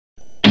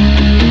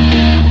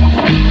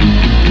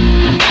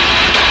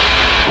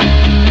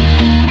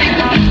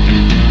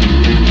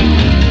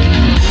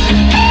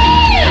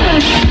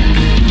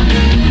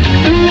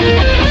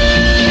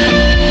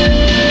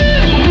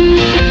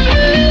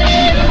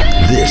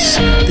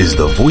is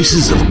the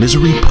Voices of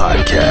Misery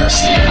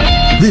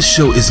podcast. This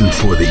show isn't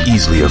for the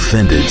easily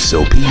offended,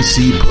 so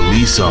PC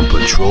police on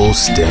patrol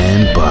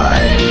stand by.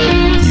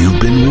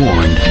 You've been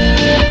warned.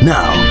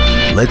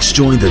 Now, let's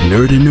join the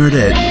nerd and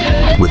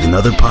nerdette with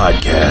another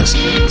podcast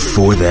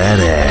for that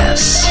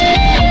ass.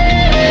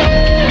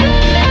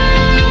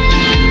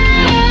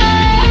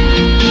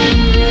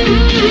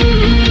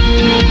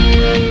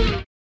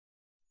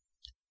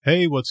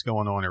 Hey, what's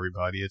going on,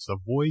 everybody? It's the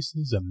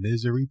Voices of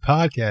Misery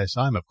podcast.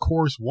 I'm, of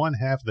course, one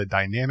half of the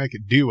dynamic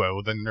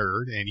duo, the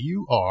nerd, and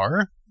you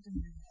are...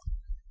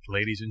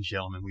 Ladies and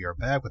gentlemen, we are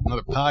back with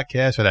another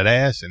podcast for that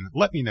ass, and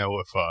let me know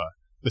if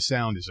the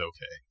sound is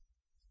okay.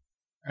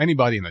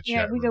 Anybody in the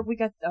chat room? we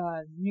got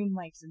new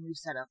mics and new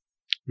setup.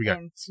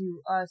 And to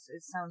us,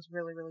 it sounds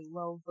really, really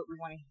low, but we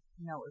want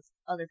to know if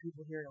other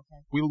people hear it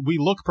okay. We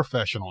look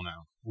professional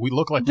now. We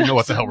look like we know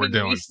what the hell we're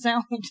doing.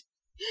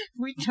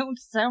 We don't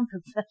sound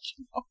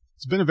professional.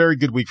 It's been a very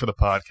good week for the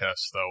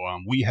podcast, though.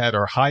 We had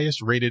our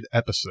highest rated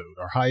episode,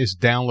 our highest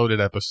downloaded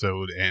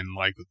episode, and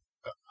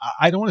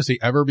I don't want to say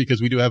ever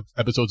because we do have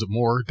episodes of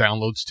more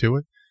downloads to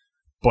it,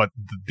 but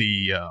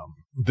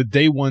the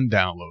day one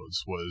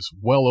downloads was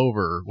well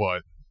over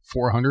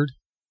 400.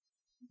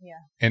 Yeah.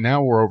 And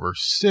now we're over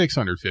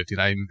 650.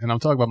 And I'm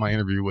talking about my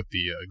interview with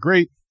the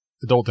great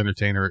adult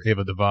entertainer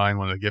Ava Devine.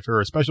 Wanted to give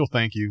her a special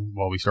thank you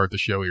while we start the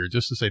show here,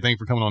 just to say thanks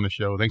for coming on the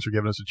show. Thanks for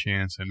giving us a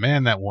chance. And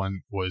man, that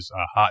one was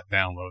a hot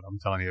download. I'm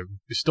telling you,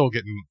 it's still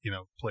getting,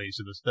 plays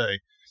to this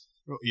day,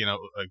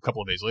 a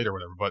couple of days later or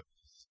whatever, but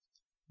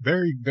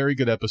very, very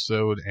good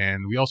episode.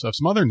 And we also have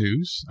some other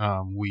news.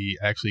 We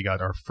actually got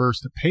our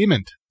first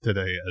payment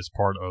today as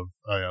part of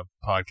a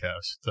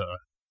podcast,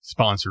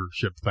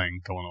 sponsorship thing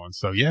going on.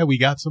 So yeah, we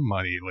got some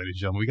money, ladies and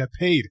gentlemen. We got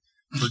paid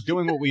for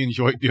doing what we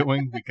enjoy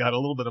doing. We got a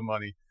little bit of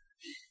money.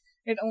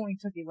 It only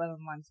took 11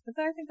 months, but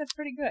I think that's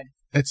pretty good.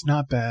 It's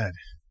not bad.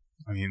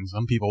 I mean,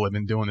 some people have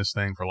been doing this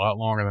thing for a lot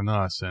longer than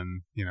us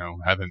and,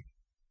 haven't,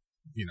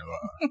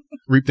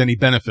 reaped any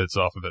benefits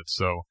off of it.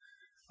 So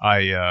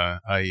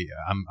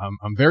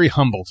I'm very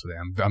humble today.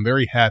 I'm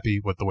very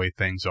happy with the way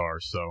things are.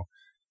 So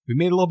we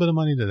made a little bit of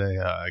money today.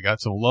 I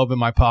got some love in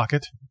my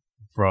pocket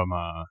from,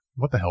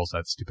 what the hell's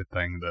that stupid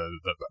thing? The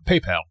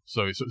PayPal.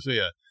 So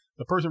yeah.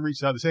 The person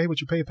reaches out to say, hey,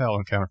 what's your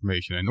PayPal account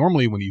information? And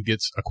normally when you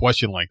get a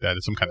question like that,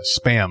 it's some kind of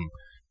spam,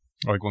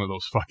 like one of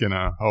those fucking,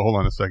 hold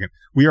on a second.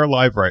 We are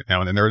live right now,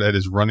 and the Nerdette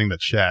is running the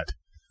chat.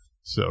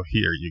 So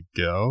here you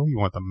go. You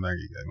want them there?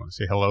 You want to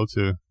say hello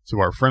to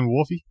our friend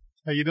Wolfie?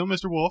 How you doing,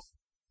 Mr. Wolf?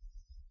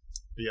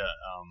 Yeah.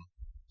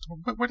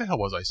 Where the hell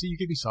was I? See, you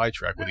get me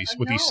sidetracked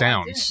with these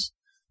sounds.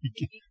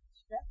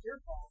 That's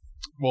your fault.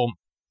 Well,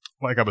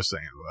 like I was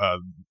saying,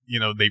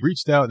 they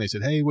reached out and they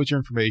said, hey, what's your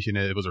information?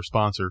 It was our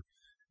sponsor.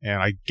 And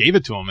I gave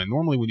it to him. And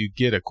normally when you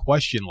get a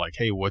question like,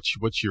 hey,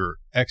 what's your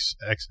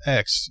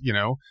XXX,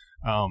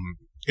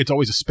 it's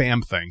always a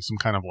spam thing, some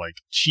kind of like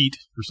cheat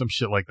or some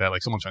shit like that.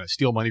 Like someone trying to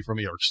steal money from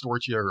you or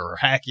extort you or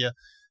hack you.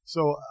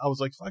 So I was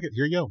like, fuck it.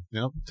 Here you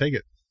go. Take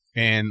it.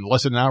 And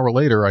less than an hour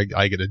later, I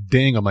get a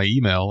ding on my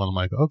email and I'm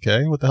like,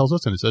 okay, what the hell's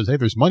this? And it says, hey,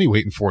 there's money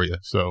waiting for you.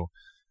 So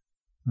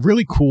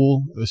really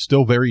cool. It's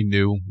still very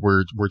new.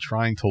 We're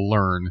trying to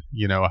learn,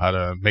 how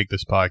to make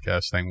this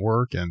podcast thing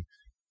work. And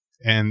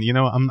I'm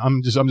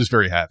just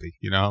very happy.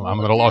 I'm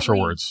at a loss for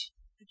words.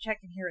 The check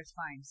in here is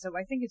fine. So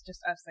I think it's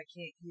just us that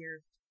can't hear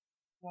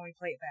when we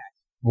play it back.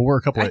 Well, we're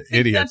a couple of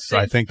idiots.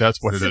 I think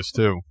that's what it is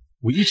too.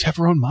 We each have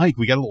our own mic.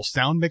 We got a little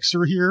sound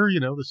mixer here.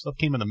 This stuff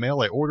came in the mail.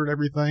 I ordered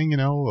everything,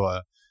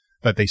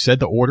 that they said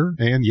to order.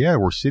 And yeah,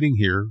 we're sitting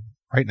here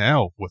right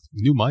now with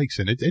new mics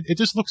and it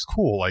just looks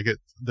cool. Like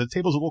the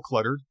table's a little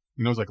cluttered.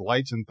 It's like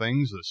lights and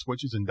things, the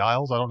switches and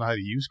dials. I don't know how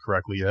to use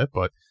correctly yet,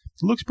 but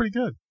it looks pretty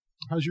good.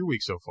 How's your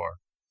week so far?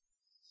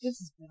 This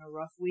has been a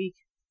rough week.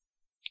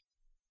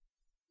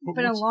 It's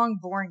been a long,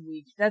 boring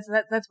week. That's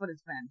what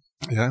it's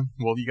been. Yeah?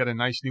 Well, you got a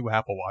nice new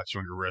Apple Watch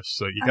on your wrist,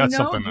 so you got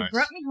something nice. You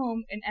brought me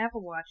home an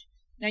Apple Watch.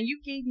 Now,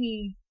 you gave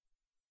me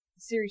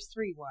the Series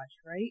 3 watch,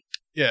 right?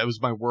 Yeah, it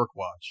was my work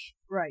watch.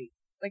 Right.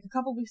 Like a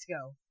couple weeks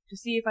ago, to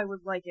see if I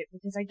would like it,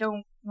 because I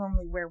don't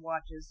normally wear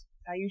watches.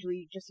 I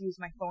usually just use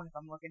my phone if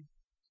I'm looking.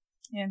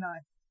 And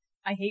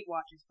I hate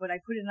watches, but I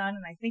put it on,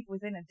 and I think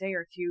within a day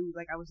or two,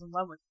 I was in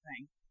love with the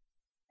thing.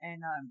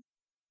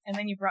 And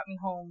then you brought me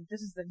home.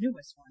 This is the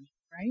newest one,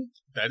 right?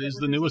 That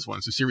is the newest one.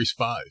 It's the Series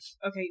 5.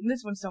 Okay, and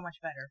this one's so much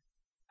better.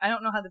 I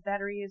don't know how the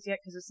battery is yet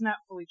because it's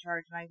not fully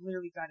charged, and I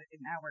literally got it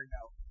an hour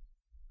ago.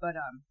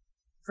 But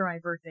for my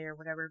birthday or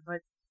whatever.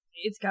 But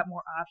it's got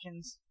more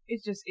options.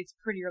 It's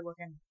prettier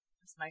looking.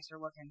 It's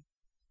nicer looking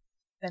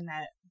than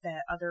that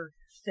other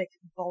thick,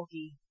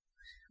 bulky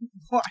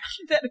watch.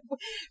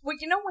 Well,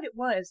 you know what it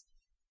was?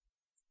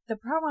 The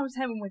problem I was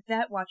having with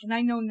that watch, and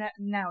I know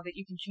now that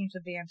you can change the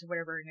band to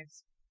whatever, and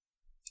it's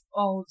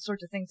all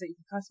sorts of things that you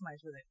can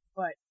customize with it,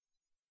 but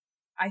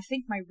I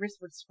think my wrist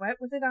would sweat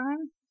with it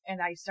on,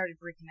 and I started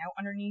breaking out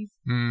underneath,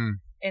 and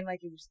it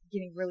was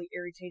getting really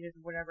irritated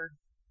or whatever.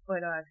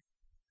 But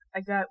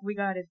we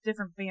got a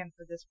different band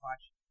for this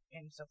watch,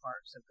 and so far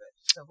so good.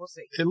 So we'll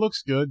see. It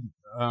looks good.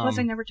 Plus,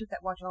 I never took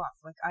that watch off.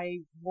 Like I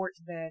wore it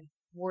to bed,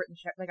 wore it in the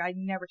shower. Like I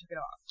never took it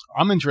off.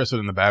 I'm interested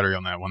in the battery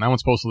on that one. That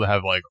one's supposed to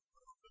have like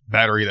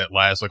battery that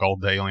lasts like all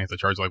day. Only have to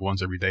charge like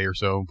once every day or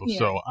so. Yeah.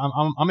 So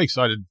I'm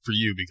excited for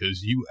you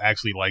because you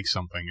actually like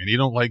something and you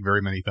don't like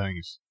very many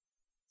things.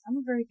 I'm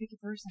a very picky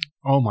person.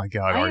 Oh my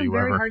God, are you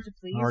very ever? hard to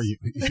please. Are you?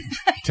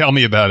 Tell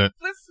me about it.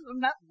 Listen, I'm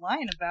not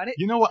lying about it.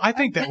 You know what? I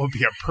think that would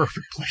be a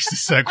perfect place to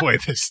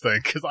segue this thing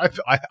because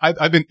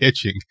I've been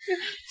itching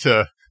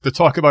to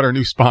talk about our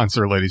new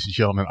sponsor, ladies and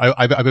gentlemen.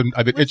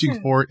 I've been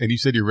itching for it, and you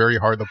said you're very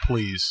hard to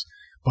please.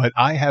 But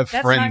I have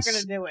friends. That's not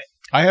going to do it.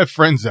 I have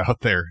friends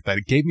out there that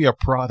gave me a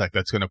product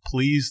that's going to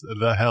please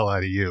the hell out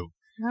of you.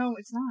 No,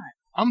 it's not.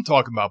 I'm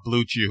talking about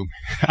Blue Chew.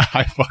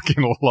 I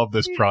fucking love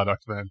this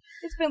product, man.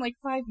 It's been like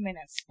 5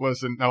 minutes.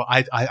 Listen, no,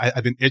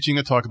 I've been itching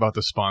to talk about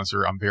the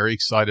sponsor. I'm very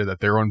excited that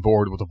they're on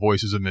board with the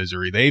Voices of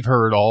Misery. They've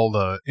heard all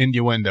the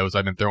innuendos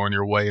I've been throwing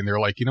your way, and they're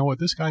like, you know what?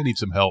 This guy needs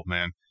some help,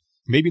 man.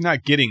 Maybe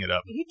not getting it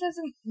up. He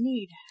doesn't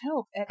need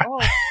help at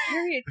all.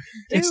 Period.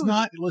 Dude. It's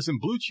not. Listen,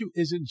 Blue Chew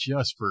isn't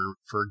just for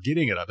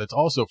getting it up. It's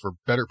also for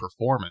better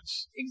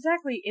performance.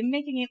 Exactly, and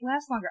making it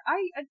last longer.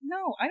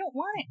 No, I don't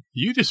want it.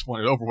 You just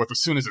want it over with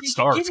as soon as it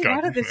starts. Get it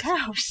out of this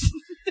house.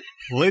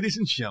 Ladies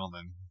and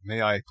gentlemen,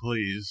 may I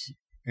please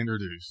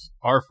introduce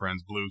our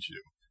friends Blue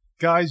Chew.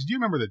 Guys, do you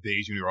remember the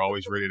days when you were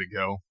always ready to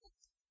go?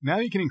 Now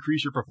you can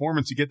increase your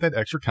performance to get that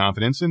extra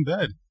confidence in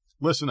bed.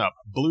 Listen up,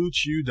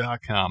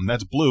 BlueChew.com.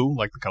 That's blue,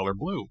 like the color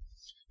blue.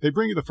 They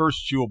bring you the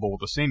first chewable with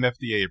the same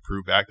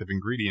FDA-approved active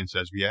ingredients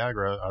as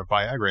Viagra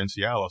and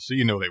Cialis, so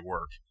you know they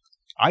work.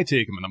 I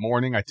take them in the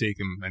morning, I take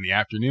them in the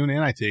afternoon,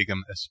 and I take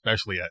them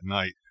especially at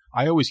night.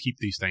 I always keep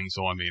these things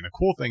on me, and the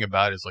cool thing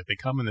about it is like they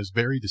come in this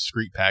very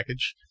discreet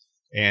package,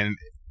 and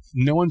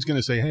no one's going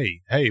to say,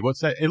 hey,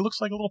 what's that? It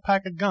looks like a little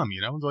pack of gum,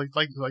 you know? Like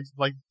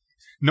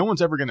no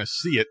one's ever going to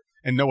see it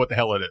and know what the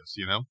hell it is,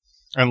 you know?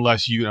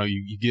 Unless,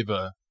 you give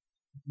a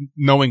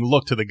knowing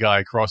look to the guy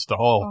across the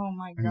hall. Oh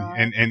my God.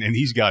 And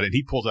he's got it.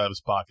 He pulls it out of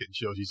his pocket and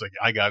shows. He's like,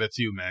 I got it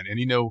too, man. And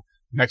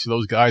next to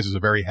those guys is a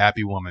very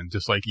happy woman,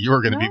 just like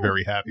you're going to be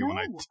very happy when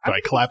I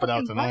clap it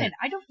out tonight.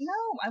 I don't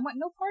know. I want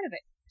no part of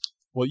it.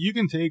 Well, you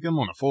can take them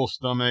on a full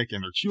stomach,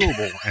 and they're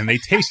chewable, and they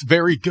taste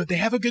very good. They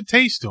have a good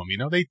taste to them, you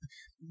know.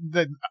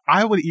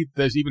 I would eat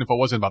this even if I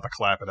wasn't about to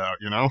clap it out,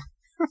 you know.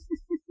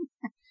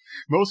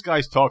 Most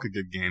guys talk a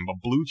good game,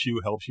 but Blue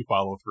Chew helps you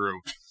follow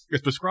through.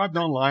 It's prescribed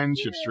online and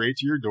shipped straight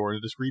to your door in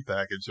a discreet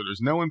package, so there's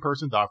no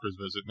in-person doctor's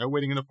visit, no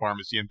waiting in a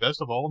pharmacy, and best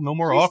of all, no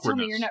more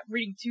awkwardness. Tell me you're not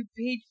reading 2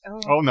 pages.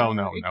 Oh, no.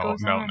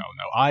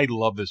 I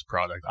love this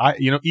product.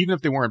 Even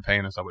if they weren't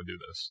paying us, I would do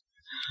this.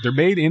 They're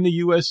made in the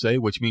USA,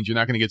 which means you're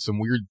not going to get some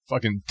weird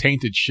fucking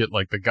tainted shit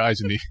like the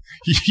guys in the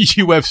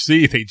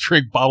UFC. They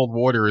drink bottled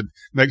water, and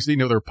next thing you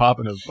know, they're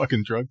popping a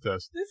fucking drug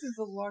test. This is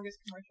the longest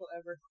commercial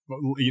ever.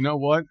 Well, you know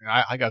what?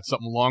 I got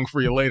something long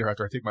for you later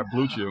after I take my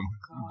Blue Chew.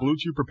 Blue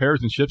Chew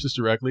prepares and ships us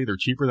directly. They're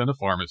cheaper than a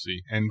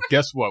pharmacy. And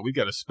guess what? We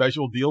got a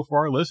special deal for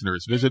our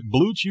listeners. Visit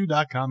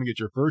BlueChew.com and get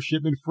your first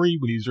shipment free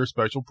when you use our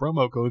special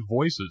promo code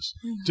VOICES.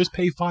 Just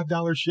pay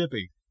 $5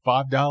 shipping.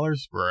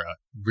 $5 for a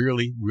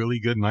really, really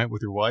good night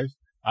with your wife.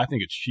 I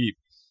think it's cheap.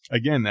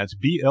 Again, that's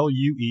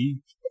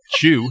BlueChew.com.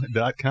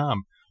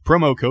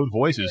 Promo code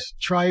VOICES.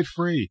 Try it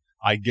free.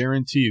 I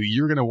guarantee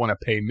you're going to want to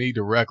pay me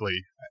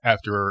directly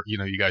after,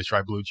 you guys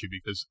try Blue Chew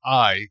because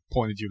I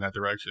pointed you in that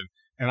direction.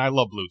 And I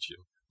love Blue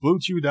Chew.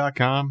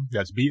 BlueChew.com.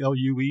 That's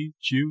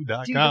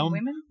BlueChew.com.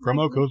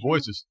 Promo code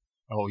VOICES.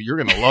 Oh, you're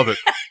going to love it.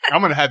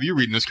 I'm going to have you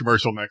reading this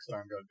commercial next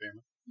time,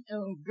 goddammit.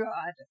 Oh,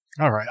 God.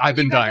 All right. I've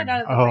been dying.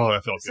 That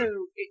felt good.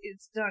 So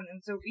it's done.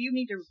 And so you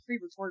need to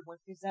pre-record one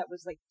because that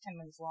was like 10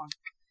 minutes long.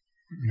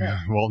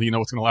 Yeah. Well, you know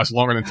what's going to last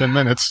longer than 10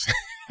 minutes.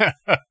 God,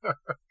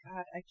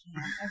 I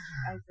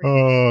can't.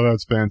 Oh,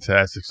 that's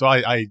fantastic. So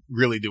I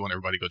really do want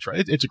everybody to go try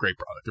it. It's a great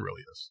product. It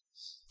really is.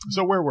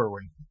 So where were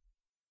we?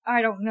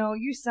 I don't know.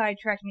 You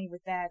sidetracked me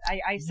with that.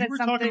 I said something. You were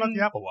talking about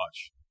the Apple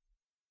Watch.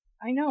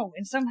 I know.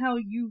 And somehow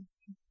you...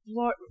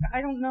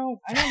 I don't know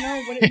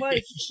what it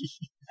was.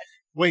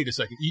 Wait a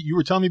second. You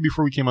were telling me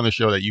before we came on the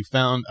show that you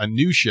found a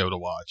new show to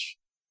watch.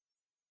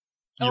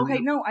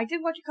 No, I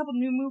did watch a couple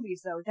new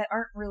movies, though, that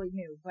aren't really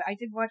new. But I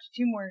did watch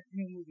 2 more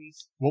new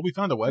movies. Well, we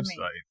found a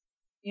website.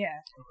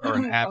 Yeah. Or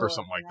an app or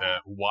something like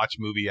that. Watch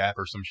movie app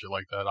or some shit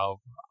like that.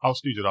 I'll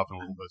stooge it off in a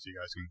little bit so you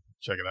guys can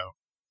check it out.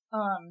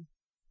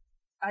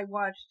 I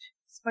watched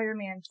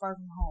Spider-Man Far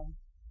From Home.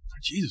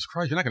 Jesus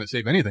Christ, you're not going to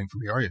save anything for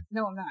me, are you?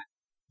 No, I'm not.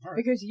 Right.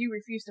 Because you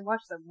refuse to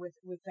watch them with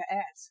the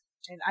ads.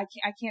 And I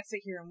can't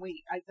sit here and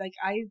wait. I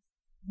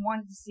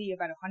wanted to see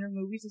about 100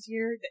 movies this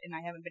year, and I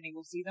haven't been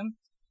able to see them.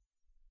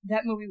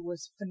 That movie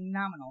was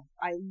phenomenal.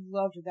 I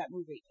loved that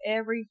movie.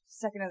 Every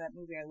second of that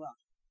movie I loved.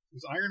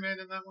 Was Iron Man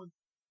in that one?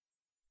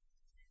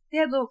 They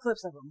had little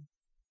clips of him.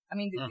 I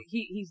mean,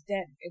 he's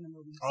dead in the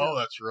movie. So. Oh,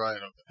 that's right.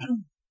 Okay.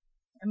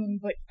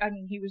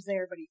 He was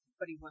there, but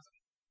he wasn't.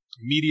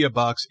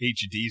 MediaBox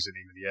HD is the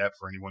name of the app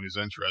for anyone who's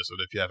interested.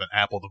 If you have an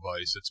Apple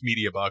device, it's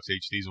MediaBox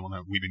HD is the one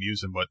that we've been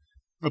using. But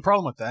The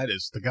problem with that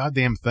is the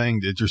goddamn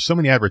thing. There's so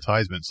many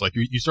advertisements. Like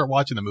you start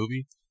watching the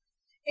movie.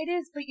 It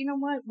is, but you know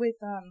what? With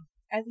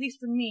at least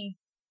for me,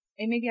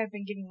 and maybe I've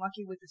been getting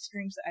lucky with the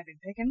streams that I've been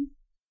picking.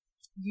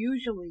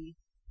 Usually,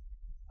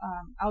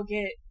 I'll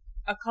get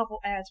a couple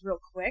ads real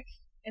quick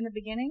in the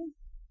beginning.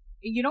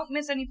 You don't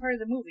miss any part of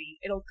the movie.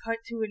 It'll cut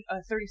to a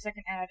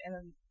 30-second ad and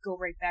then go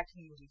right back to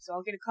the movie. So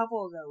I'll get a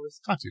couple of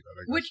those. Not too bad,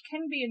 I guess. Which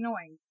can be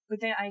annoying,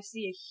 but then I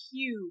see a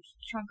huge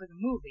chunk of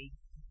the movie.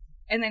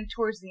 And then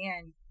towards the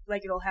end,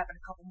 like it'll happen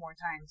a couple more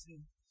times.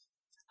 And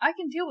I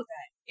can deal with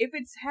that. If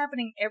it's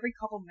happening every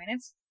couple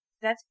minutes,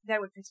 that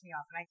would piss me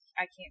off, and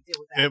I can't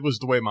deal with that. It was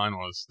the way mine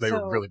was. They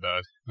were really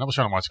bad. And I was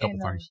trying to watch a couple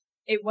things.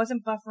 It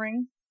wasn't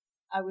buffering.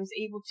 I was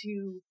able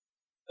to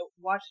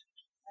watch,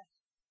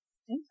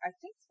 I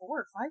think 4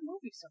 or 5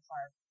 movies so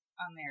far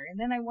on there. And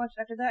then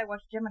after that, I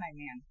watched Gemini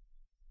Man.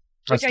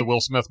 That's the Will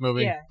Smith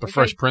movie? Yeah. The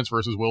Fresh Prince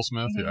versus Will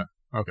Smith? Mm-hmm.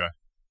 Yeah. Okay.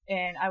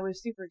 And I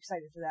was super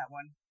excited for that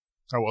one.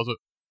 How was it?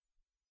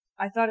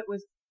 I thought it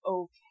was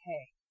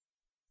okay.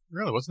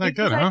 Really? Wasn't that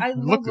good, huh? I It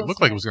looked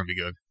like it was going to be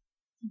good.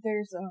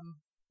 There's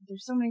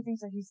so many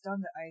things that he's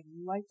done that I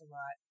liked a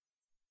lot.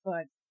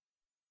 But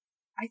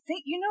I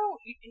think,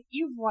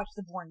 you've watched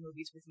the Bourne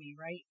movies with me,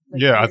 right?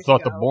 Like yeah, I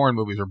thought ago. the Bourne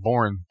movies are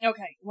boring.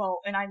 Okay, well,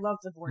 and I love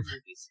the Bourne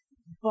movies.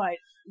 But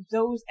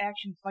those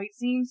action fight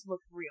scenes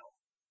look real.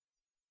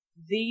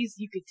 These,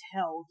 you could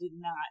tell, did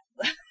not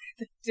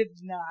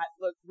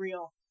look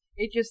real.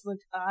 It just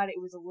looked odd.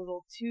 It was a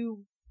little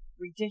too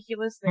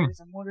ridiculous. There was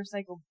a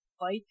motorcycle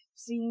bike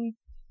scene.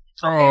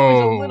 Oh. It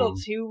was a little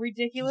too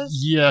ridiculous.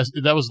 Yes,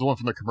 that was the one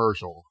from the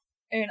commercial.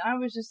 And I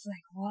was just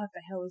like, what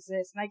the hell is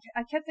this? And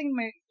I kept thinking in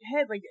my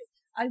head, like,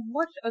 I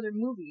watched other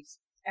movies,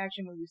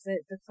 action movies,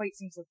 that the fight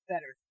scenes looked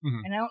better.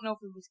 Mm-hmm. And I don't know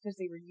if it was because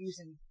they were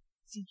using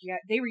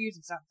CGI. They were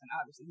using something,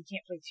 obviously. He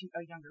can't play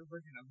a younger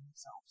version of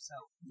himself, so.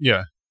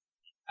 Yeah.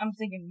 I'm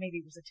thinking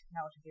maybe it was the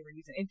technology they were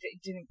using. It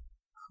didn't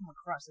come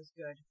across as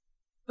good.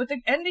 But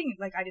the ending,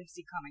 like, I didn't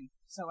see coming.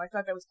 So I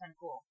thought that was kind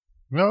of cool.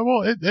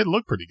 Well, it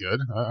looked pretty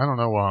good. I don't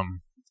know,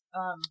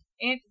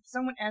 And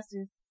someone asked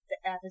if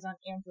the app is on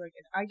Android,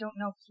 and I don't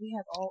know if we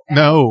have all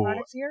Apple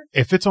products here.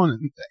 If it's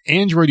on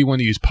Android, you want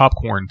to use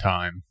Popcorn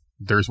Time.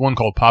 There's one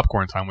called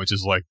Popcorn Time, which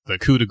is like the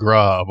coup de grace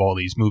of all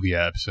these movie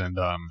apps. And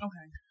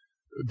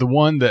Okay. the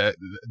one that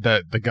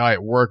the guy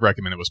at work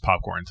recommended was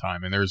Popcorn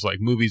Time. And there's like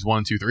movies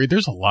 1, 2, 3.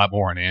 There's a lot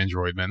more on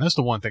Android, man. That's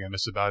the one thing I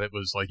miss about it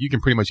was like you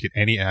can pretty much get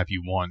any app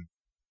you want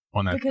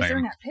on that because thing.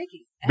 they're not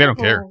picky. They don't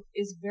care. Apple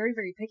is very,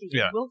 very picky.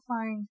 Yeah. We'll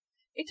find.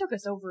 It took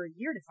us over a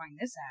year to find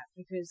this app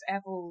because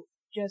Apple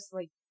just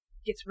like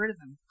gets rid of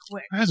them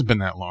quick. It hasn't been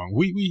that long.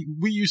 We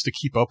used to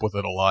keep up with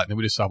it a lot, and then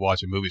we just stopped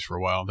watching movies for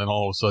a while. And then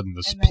all of a sudden,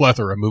 this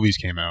plethora of movies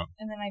came out.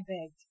 And then I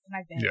begged, and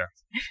I begged.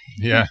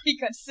 Yeah. He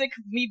got sick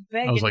of me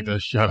begging. I was like,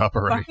 just shut up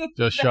already.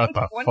 Just shut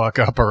the fuck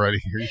up already.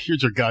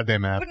 Here's your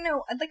goddamn app. But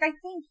no, like I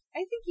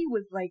think you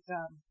would like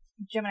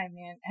Gemini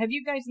Man. Have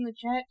you guys in the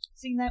chat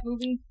seen that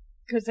movie?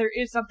 Because there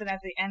is something at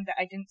the end that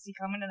I didn't see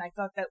coming, and I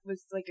thought that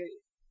was like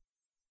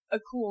a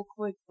cool,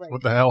 quick. Like,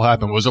 what the hell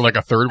happened? Was there like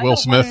a third Will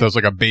Smith? There was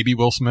like a baby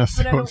Will Smith.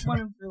 But I don't want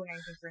to ruin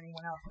anything for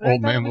anyone else. But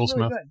Old man Will really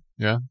Smith. Good.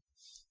 Yeah.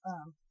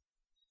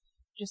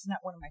 Just not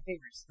one of my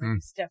favorites. Like,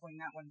 it's definitely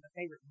not one of the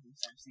favorite movies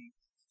I've seen.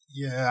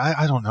 Yeah,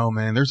 I don't know,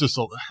 man. There's just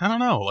I don't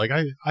know. Like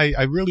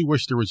I really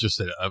wish there was just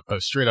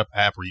a straight up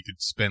app where you could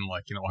spend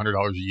like $100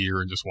 a year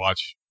and just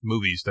watch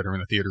movies that are in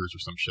the theaters or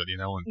some shit,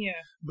 And yeah.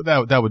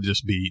 But that would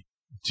just be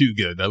too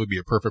good. That would be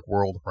a perfect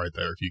world right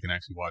there if you can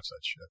actually watch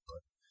that shit. But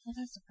well,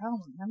 that's the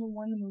problem. Number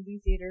one, the movie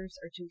theaters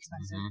are too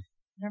expensive.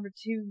 Mm-hmm. Number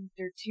two,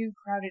 they're too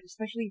crowded,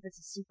 especially if it's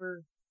a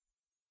super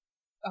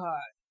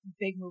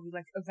big movie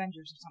like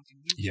Avengers or something.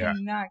 You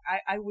cannot.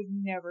 I would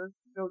never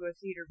go to a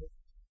theater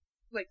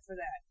for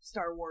that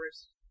Star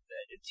Wars.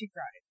 It's too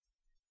crowded.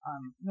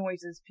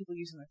 Noises, people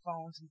using their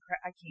phones, and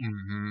I can't.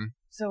 Mm-hmm.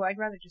 So I'd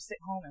rather just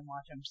sit home and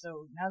watch them.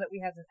 So now that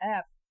we have an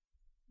app,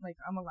 like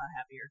I'm a lot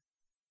happier.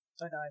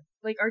 But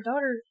like our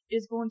daughter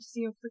is going to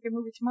see a freaking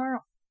movie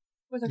tomorrow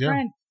with a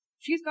friend.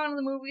 She's gone to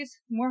the movies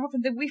more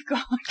often than we've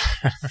gone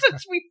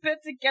since we've been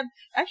together.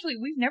 Actually,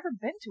 we've never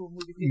been to a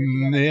movie theater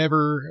together.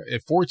 Never. In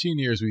 14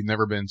 years, we've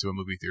never been to a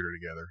movie theater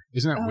together.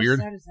 Isn't that weird?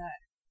 How sad is that?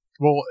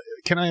 Well,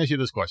 can I ask you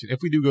this question? If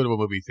we do go to a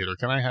movie theater,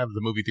 can I have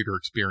the movie theater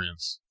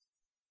experience?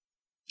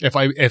 If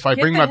I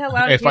bring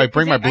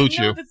my Blue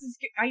Chew.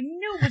 I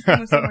knew it was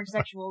going somewhere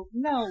sexual.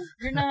 No,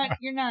 you're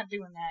not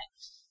doing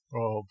that.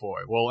 Oh boy.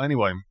 Well,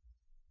 anyway.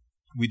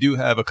 We do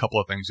have a couple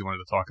of things we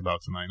wanted to talk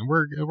about tonight, and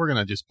we're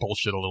gonna just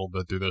bullshit a little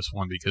bit through this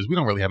one because we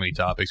don't really have any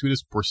topics.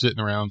 We're sitting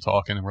around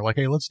talking, and we're like,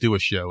 hey, let's do a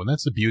show, and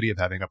that's the beauty of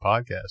having a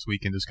podcast. We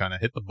can just kind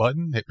of hit the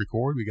button, hit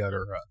record. We got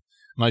our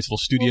nice little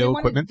studio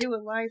equipment. We do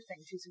a live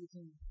thing too, so we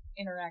can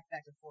interact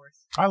back and forth.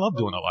 I love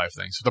doing a live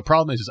thing. So the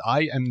problem is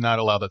I am not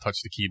allowed to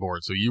touch the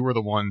keyboard. So you were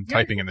the one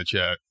typing in the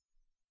chat.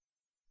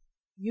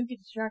 You get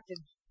distracted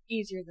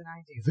easier than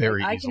I do.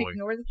 Very I easily. can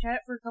ignore the chat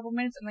for a couple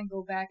minutes and then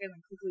go back and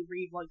then quickly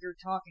read while you're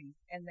talking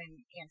and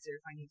then answer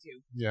if I need to.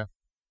 Yeah.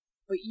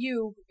 But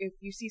if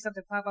you see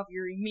something pop up,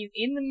 you're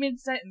in the mid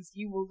sentence.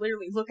 You will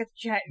literally look at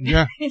the chat and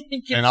Yeah,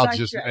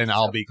 and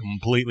I'll be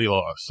completely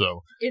lost.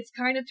 So it's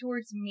kind of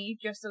towards me,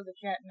 just so the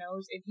chat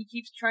knows. And he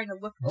keeps trying to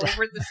look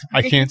over the screen.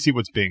 I can't see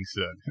what's being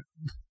said.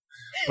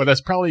 But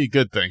that's probably a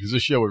good thing, because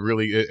this show would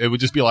really, it would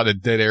just be a lot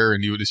of dead air,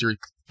 and you would just hear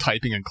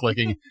typing and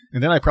clicking,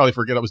 and then I'd probably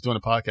forget I was doing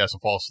a podcast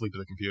and fall asleep at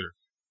the computer.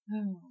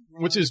 Oh,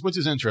 which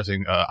is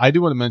interesting. I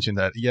do want to mention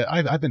that, yeah,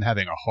 I've been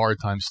having a hard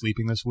time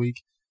sleeping this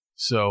week.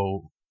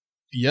 So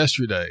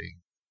yesterday,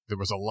 there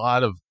was a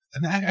lot of,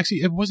 and actually,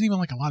 it wasn't even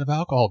like a lot of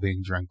alcohol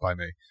being drank by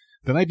me.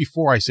 The night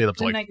before, I stayed up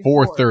to like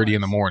 4:30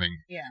 in the morning.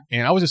 Yeah.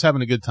 And I was just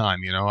having a good time,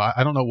 you know.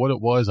 I don't know what it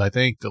was. I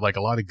think that like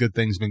a lot of good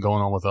things been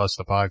going on with us,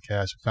 the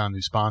podcast. We found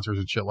new sponsors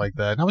and shit like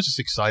that. And I was just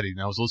excited.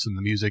 And I was listening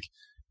to music,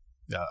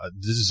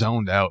 just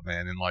zoned out,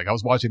 man. And like I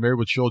was watching Married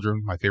with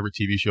Children, my favorite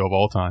TV show of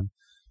all time.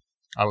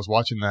 I was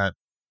watching that,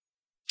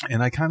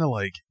 and I kind of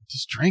like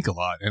just drank a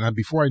lot. And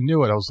before I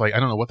knew it, I was like, I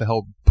don't know what the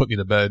hell put me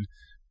to bed.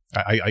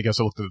 I guess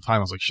I looked at the time.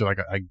 I was like, shit,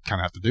 I kind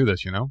of have to do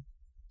this, you know.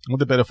 I went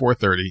to bed at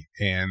 4:30,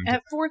 and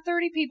at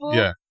 4:30, people.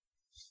 Yeah.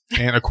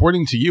 And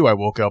according to you, I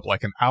woke up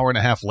like an hour and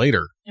a half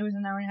later. It was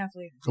an hour and a half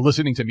later.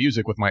 Listening to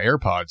music with my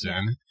AirPods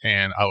in,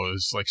 and I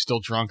was like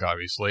still drunk,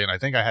 obviously, and I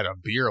think I had a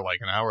beer like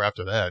an hour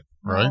after that,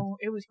 right? No,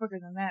 it was quicker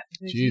than that.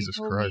 Because Jesus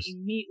you told Christ! Me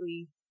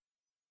immediately,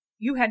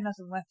 you had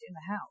nothing left in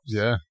the house.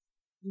 Yeah.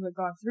 You had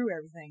gone through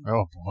everything.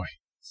 Oh boy.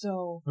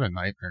 So. What a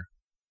nightmare.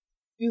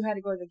 You had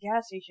to go to the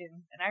gas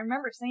station, and I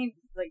remember saying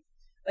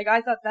like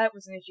I thought that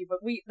was an issue, but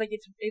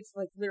it's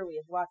like literally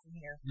a block from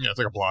here. Yeah, it's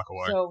like a block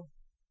away. So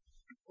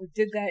we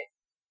did that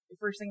the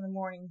first thing in the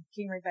morning,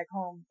 came right back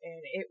home,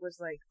 and it was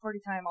like party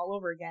time all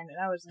over again. And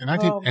I was like,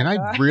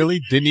 I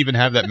really didn't even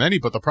have that many.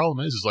 But the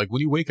problem is like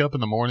when you wake up in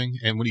the morning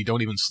and when you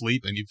don't even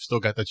sleep and you've still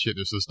got that shit in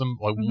your system,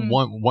 like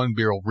one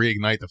beer will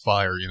reignite the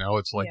fire. You know,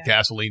 it's like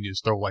gasoline. You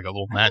just throw like a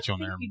little match on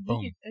there, and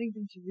boom.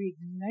 Anything to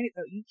reignite it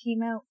though. You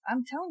came out.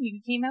 I'm telling you,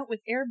 you came out with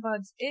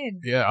earbuds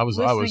in. Yeah, I was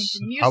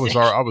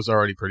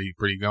already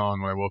pretty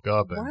gone when I woke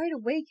up. And wide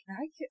awake.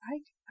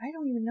 I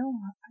don't even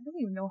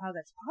know how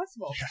that's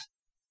possible. Yeah.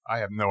 I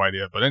have no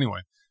idea. But anyway,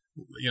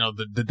 you know,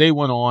 the day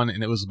went on,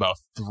 and it was about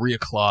 3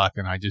 o'clock,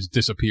 and I just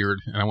disappeared,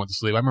 and I went to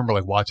sleep. I remember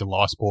like watching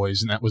Lost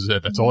Boys, and that was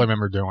it. That's all I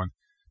remember doing.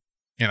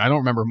 And I don't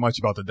remember much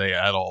about the day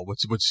at all,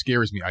 which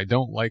scares me. I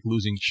don't like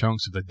losing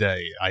chunks of the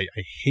day. I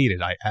hate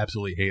it. I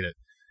absolutely hate it.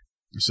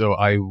 So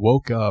I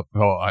woke up,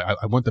 I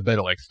went to bed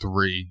at like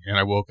 3, and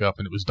I woke up,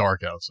 and it was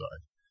dark outside.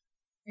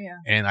 Yeah.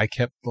 And I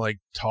kept like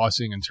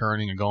tossing and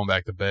turning and going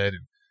back to bed,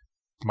 and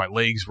my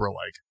legs were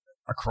like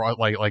across,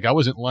 like I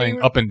wasn't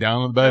laying up and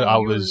down on the bed. I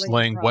was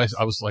laying west.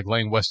 I was like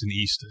laying west and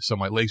east, so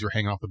my legs were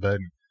hanging off the bed.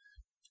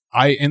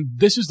 And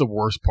this is the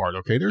worst part.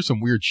 Okay, there's some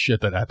weird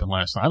shit that happened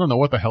last night. I don't know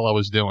what the hell I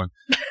was doing,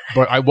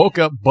 but I woke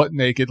up butt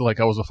naked, like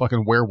I was a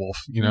fucking werewolf.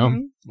 You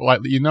know,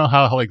 like you know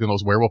how like in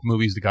those werewolf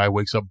movies, the guy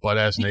wakes up butt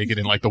ass naked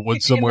in like the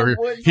woods somewhere.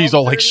 He's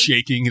all like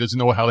shaking. He doesn't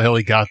know how the hell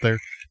he got there.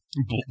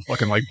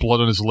 Fucking like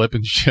blood on his lip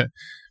and shit.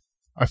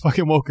 I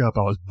fucking woke up.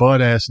 I was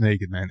butt ass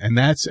naked, man, and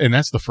that's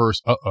the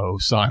first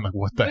sign. Like,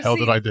 what the hell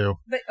did I do?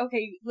 But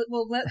okay,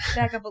 well, let's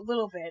back up a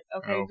little bit,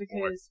 okay?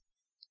 Because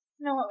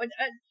no,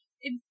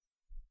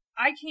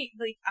 I can't.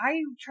 Like,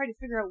 I try to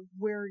figure out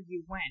where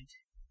you went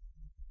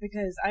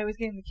because I was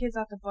getting the kids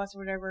off the bus or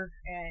whatever,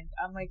 and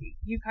I'm like,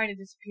 you kind of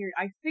disappeared.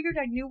 I figured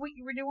I knew what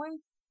you were doing,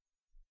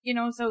 you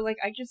know. So like,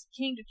 I just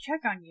came to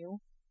check on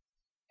you.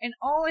 And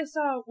all I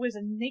saw was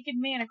a naked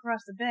man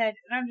across the bed,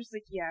 and I'm just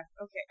like, yeah,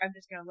 okay, I'm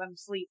just gonna let him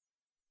sleep.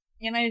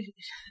 And I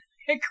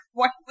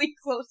quietly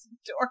closed the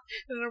door,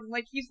 and I'm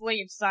like, he's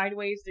laying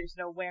sideways, there's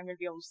no way I'm gonna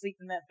be able to sleep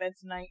in that bed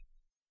tonight.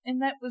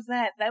 And that was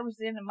that. That was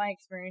the end of my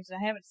experience,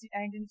 and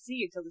I didn't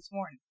see it till this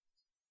morning.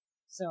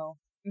 So,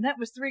 and that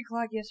was 3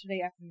 o'clock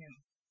yesterday afternoon.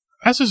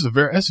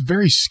 That's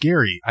very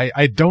scary.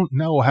 I don't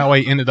know how I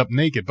ended up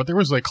naked, but there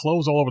was like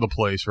clothes all over the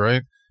place,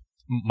 right?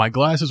 My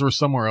glasses were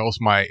somewhere else.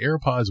 My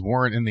AirPods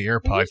weren't in the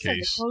AirPod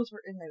case. The clothes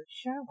were in the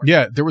shower.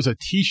 Yeah, there was a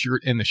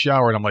T-shirt in the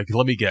shower, and I'm like,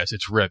 let me guess,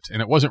 it's ripped,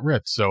 and it wasn't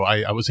ripped, so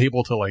I was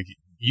able to like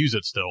use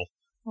it still.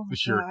 Oh the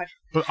shirt. God.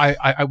 But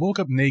I woke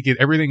up naked.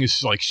 Everything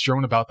is like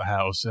strewn about the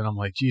house, and I'm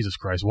like, Jesus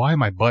Christ, why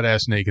am I butt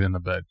ass naked in the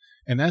bed?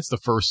 And that's the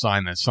first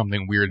sign that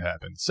something weird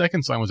happened.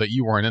 Second sign was that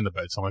you weren't in the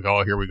bed. So I'm like,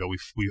 oh, here we go.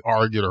 We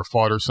argued or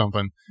fought or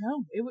something.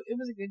 No, it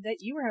was a good day.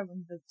 You were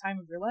having the time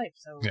of your life.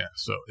 So yeah,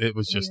 so it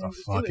was just a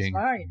fucking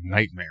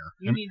nightmare.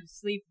 You needed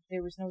sleep.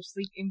 There was no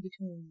sleep in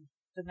between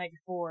the night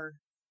before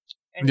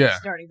and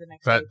starting the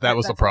next day. That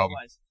was the problem.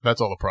 That's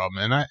all the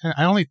problem. And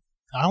I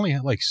only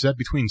had like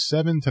between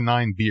 7 to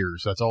 9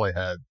 beers. That's all I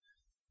had.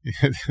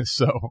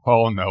 So,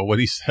 oh no,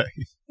 what'd he say?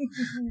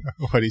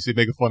 What'd he say?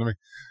 Making fun of me?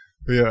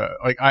 Yeah,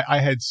 like I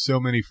had so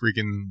many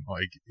freaking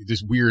like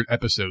just weird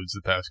episodes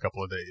the past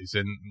couple of days,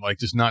 and like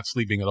just not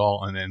sleeping at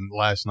all. And then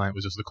last night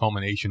was just the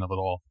culmination of it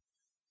all.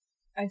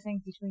 I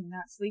think between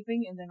not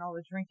sleeping and then all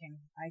the drinking,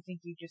 I think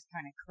you just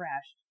kind of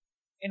crashed,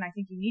 and I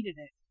think you needed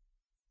it.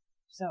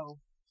 So.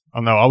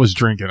 Oh no, I was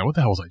drinking. What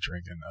the hell was I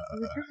drinking?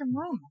 You were drinking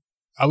rum.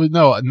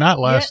 not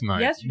last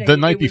night. Yesterday The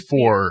night it was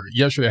before.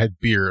 Yesterday I had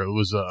beer. It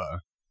was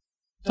what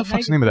the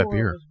fuck's the name of that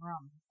beer? It was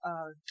rum.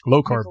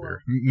 Low carb Michelob.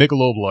 beer.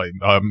 Michelob Light.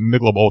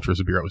 Michelob Ultra is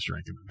the beer I was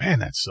drinking. Man,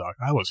 that sucked.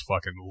 I was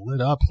fucking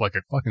lit up like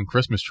a fucking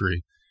Christmas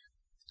tree.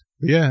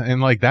 Yeah,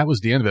 and like that was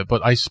the end of it.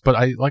 But I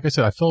like I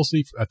said, I fell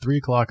asleep at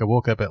 3:00. I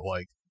woke up at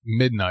like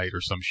midnight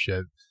or some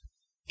shit.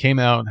 Came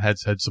out, had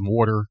some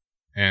water,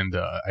 and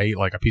I ate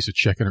like a piece of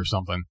chicken or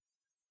something.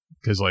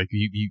 Because like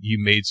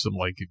you made some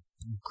like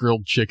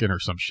grilled chicken or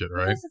some shit,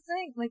 right? That's the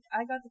thing. Like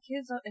I got the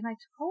kids up, and I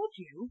told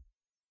you,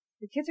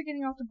 the kids are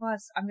getting off the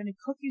bus. I'm going to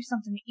cook you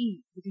something to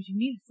eat because you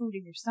need food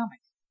in your stomach.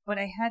 But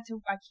I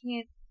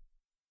can't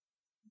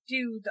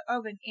do the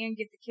oven and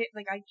get the kid.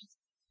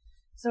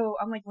 So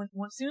I'm like,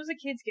 as soon as the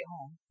kids get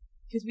home,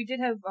 because we did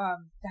have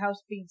the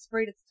house being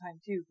sprayed at the time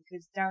too.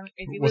 Because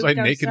was I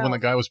naked when the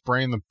guy was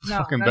spraying the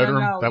fucking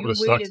bedroom? No. That would have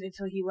sucked. Waited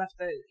until he left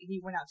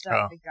he went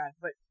outside. Thank God.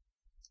 But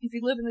if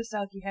you live in the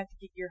South, you have to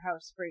get your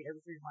house sprayed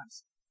every 3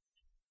 months.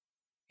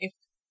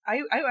 I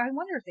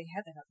wonder if they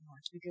had that up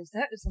north, because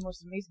that is the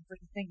most amazing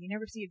freaking thing. You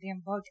never see a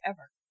damn bug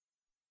ever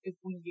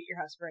when you get your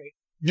house sprayed.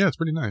 Yeah, it's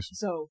pretty nice.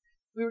 So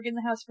we were getting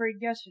the house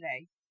sprayed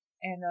yesterday,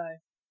 and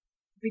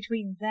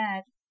between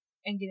that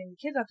and getting the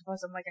kids off the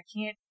bus, I'm like, I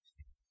can't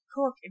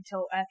cook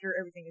until after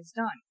everything is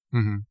done.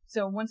 Mm-hmm.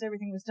 So once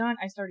everything was done,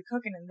 I started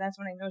cooking, and that's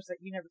when I noticed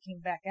that you never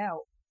came back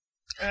out.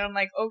 And I'm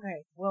like,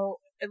 okay, well,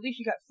 at least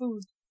you got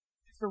food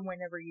for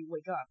whenever you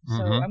wake up.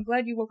 So I'm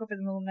glad you woke up in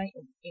the middle of the night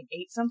and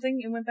ate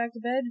something and went back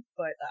to bed,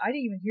 but I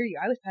didn't even hear you.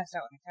 I was passed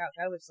out on the couch.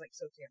 I was like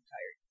so damn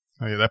tired.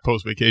 Oh yeah, that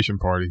post-vacation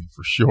party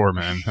for sure,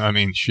 man. I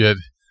mean, shit.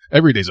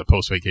 Every day's a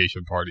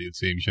post-vacation party, it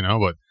seems, you know,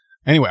 but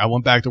anyway, I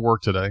went back to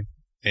work today,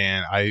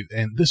 and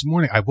this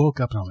morning I woke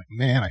up and I was like,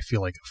 man, I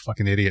feel like a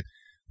fucking idiot.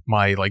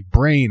 My like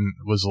brain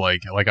was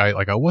like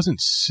I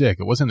wasn't sick.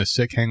 It wasn't a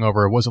sick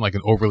hangover. It wasn't like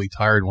an overly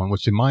tired one,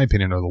 which in my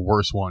opinion are the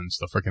worst ones.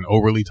 The freaking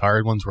overly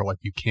tired ones where like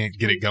you can't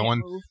get it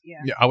going.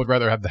 Yeah, I would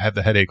rather have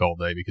the headache all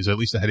day, because at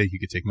least the headache you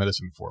could take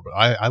medicine for. But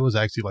I was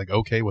actually like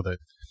okay with it.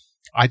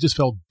 I just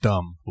felt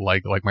dumb.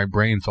 Like my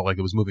brain felt like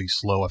it was moving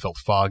slow. I felt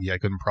foggy. I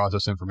couldn't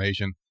process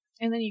information.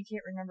 And then you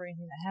can't remember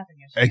anything that happened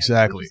yesterday.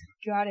 Exactly. It's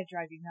gotta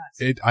drive you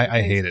nuts.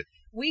 I hate it.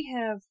 We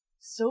have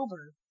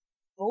sober.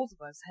 Both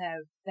of us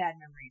have bad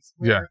memories.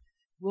 Where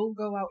we'll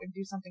go out and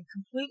do something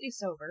completely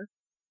sober,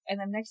 and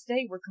the next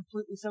day we're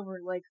completely sober.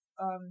 Like,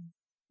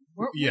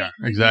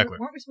 exactly.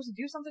 Weren't we supposed to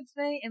do something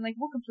today? And like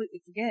we'll completely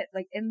forget.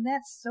 Like, and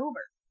that's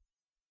sober.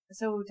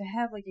 So to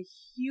have like a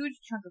huge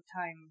chunk of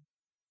time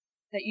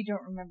that you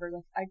don't remember,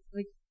 I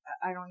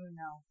don't even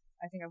know.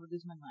 I think I would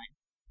lose my mind.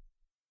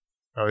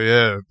 Oh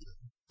yeah,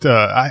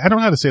 I don't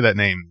know how to say that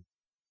name.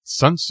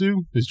 Sun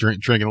Tzu is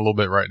drinking a little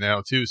bit right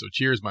now too. So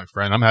cheers, my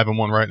friend. I'm having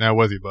one right now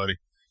with you, buddy.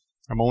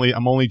 I'm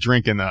only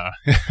drinking.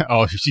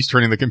 Oh, she's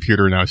turning the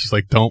computer now. She's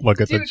like, don't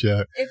look at the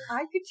chat. If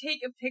I could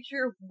take a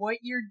picture of what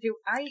you're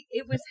doing,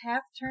 it was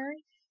half turned.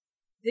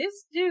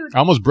 This dude, I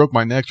almost broke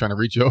my neck trying to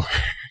reach over.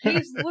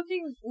 He's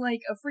looking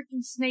like a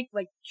freaking snake,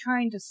 like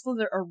trying to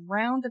slither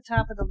around the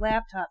top of the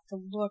laptop to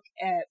look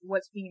at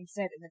what's being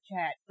said in the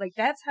chat. Like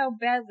that's how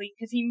badly,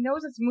 because he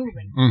knows it's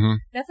moving. Mm-hmm.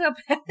 That's how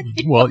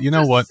badly. Well, you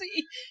know what?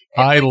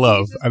 I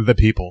love the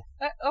people.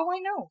 I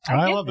know.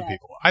 I love the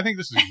people. I think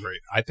this is great.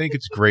 I think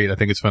it's great. I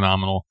think it's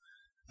phenomenal.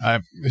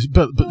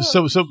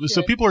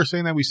 So people are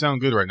saying that we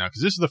sound good right now,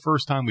 because this is the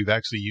first time we've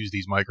actually used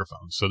these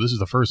microphones. So this is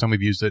the first time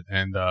we've used it,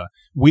 and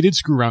we did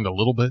screw around a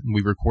little bit, and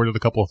we recorded a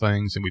couple of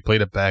things, and we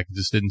played it back. It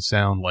just didn't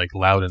sound like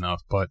loud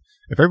enough. But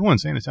if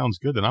everyone's saying it sounds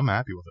good, then I'm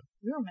happy with it.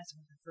 We were messing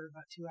with it for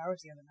about 2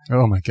 hours the other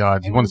night. Oh my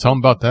God! You want to tell them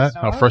about that?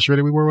 How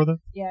frustrated we were with it?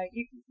 Yeah,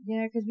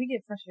 because we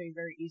get frustrated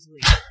very easily.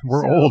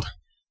 We're old.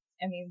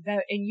 I mean,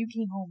 and you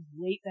came home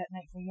late that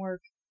night from work,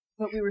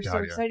 but we were so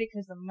excited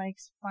because the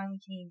mics finally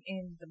came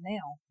in the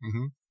mail.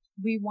 Mm-hmm.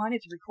 We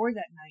wanted to record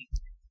that night,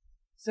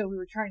 so we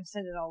were trying to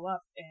set it all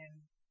up,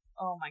 and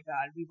oh my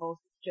God, we both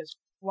just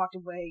walked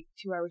away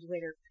 2 hours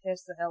later,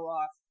 pissed the hell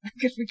off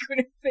because we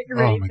couldn't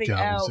figure anything out.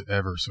 Oh my God, was it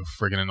ever so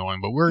friggin' annoying?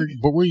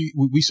 But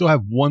we still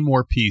have one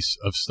more piece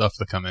of stuff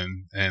to come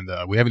in, and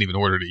we haven't even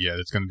ordered it yet.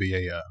 It's going to be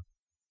a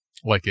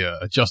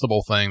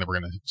adjustable thing that we're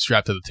going to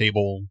strap to the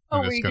table. Oh,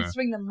 where you can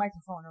swing the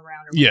microphone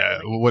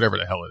around. Or whatever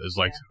the hell it is,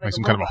 like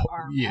some kind of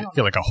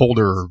like a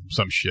holder or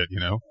some shit, you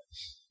know.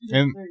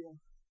 And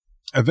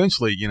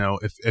eventually, you know,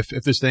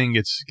 if this thing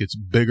gets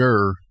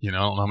bigger, you know,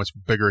 I don't know how much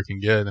bigger it can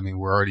get. I mean,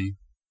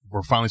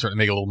 we're finally starting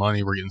to make a little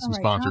money. We're getting some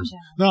sponsors.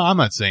 No, I'm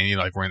not saying, you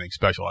know, like we're anything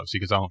special, obviously,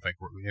 because I don't think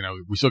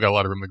we still got a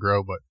lot of room to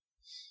grow, but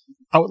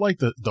I would like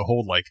to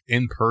hold like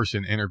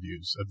in-person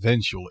interviews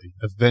eventually,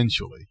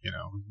 you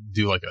know,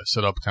 do like a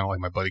setup kind of like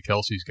my buddy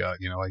Kelsey's got,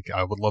 you know, like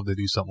I would love to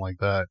do something like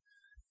that.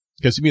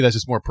 Because to me, that's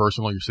just more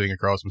personal. You're sitting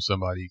across from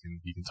somebody,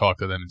 you can talk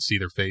to them and see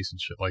their face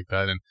and shit like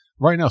that. And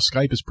right now,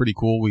 Skype is pretty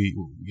cool. We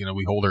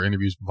hold our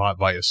interviews via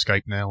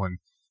Skype now, and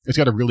it's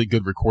got a really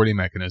good recording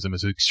mechanism.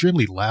 It's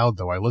extremely loud,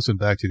 though. I listened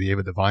back to the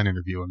Ava Devine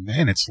interview, and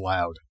man, it's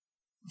loud.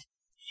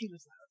 She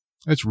was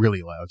loud. It's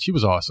really loud. She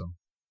was awesome.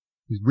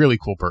 She's a really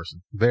cool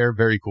person. Very,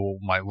 very cool.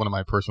 One of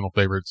my personal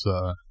favorites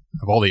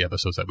of all the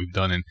episodes that we've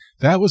done. And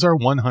that was our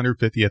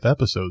 150th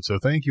episode. So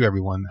thank you,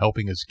 everyone,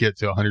 helping us get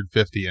to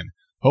 150. And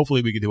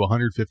hopefully we can do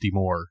 150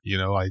 more. You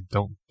know, I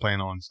don't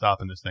plan on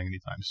stopping this thing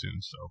anytime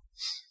soon. So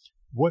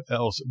what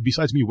else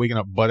besides me waking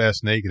up butt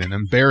ass naked and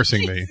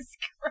embarrassing me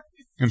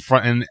in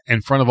front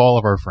of all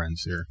of our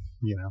friends here,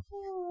 you know?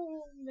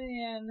 Oh,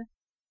 man.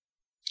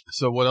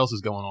 So what else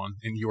is going on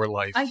in your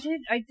life? I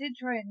did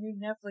try a new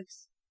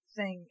Netflix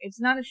thing. It's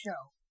not a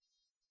show.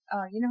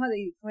 You know how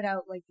they put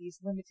out like these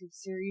limited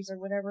series or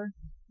whatever?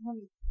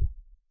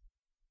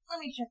 Let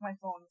me check my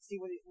phone and see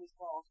what it was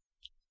called.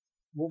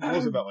 What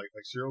was it about? Like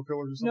serial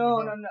killers or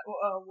something?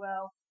 No.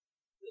 Well,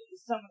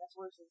 something that's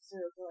worse than a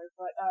serial killer.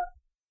 But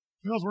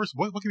What worse?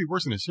 What could be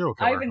worse than a serial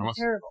killer? Ivan the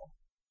Terrible.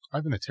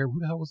 Ivan the Terrible. Who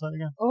the hell was that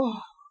again?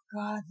 Oh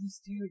God,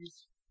 this dude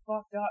is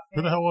fucked up. Man.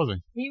 Who the hell was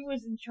he? He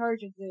was in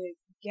charge of the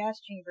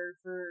gas chamber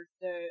for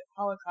the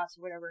Holocaust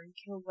or whatever, and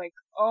killed like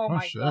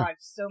my God,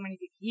 so many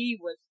people. He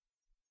was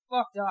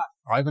fucked up.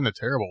 Ivan the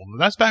Terrible.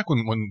 That's back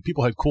when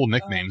people had cool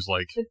nicknames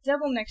like The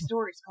Devil Next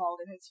Door is called,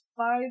 and it's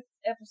 5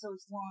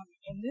 episodes long.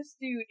 And this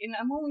dude, and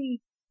I'm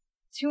only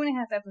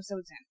 2.5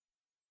 episodes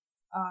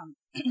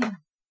in.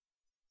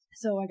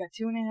 So I got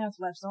 2.5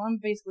 left, so I'm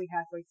basically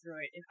halfway through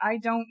it. And I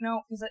don't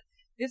know, because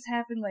this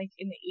happened like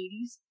in the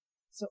 80s,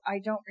 so I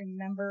don't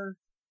remember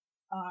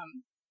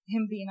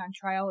him being on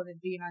trial and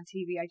it being on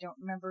TV. I don't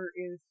remember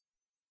if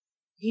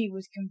he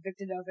was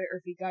convicted of it or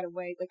if he got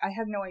away. Like, I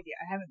have no idea.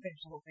 I haven't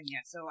finished the whole thing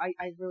yet, so I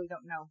really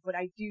don't know. But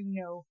I do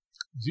know.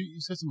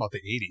 You said something about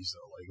the 80s,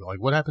 though. Like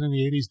what happened in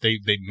the 80s?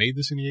 They made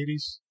this in the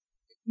 80s?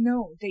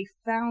 No, they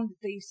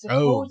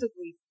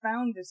supposedly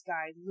found this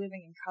guy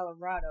living in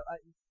Colorado. I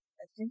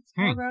think it's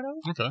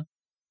Colorado. Okay.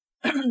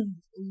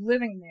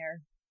 Living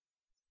there,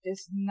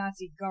 this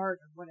Nazi guard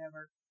or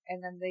whatever,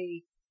 and then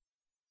they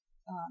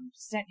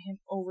sent him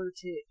over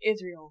to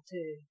Israel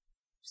to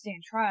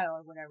stand trial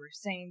or whatever,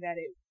 saying that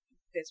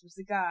this was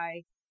the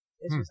guy,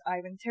 this was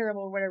Ivan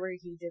Terrible or whatever.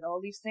 He did all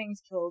these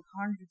things, killed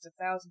hundreds of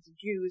thousands of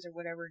Jews or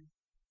whatever,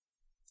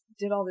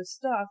 did all this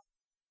stuff,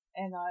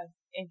 and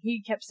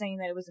he kept saying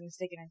that it was a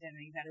mistaken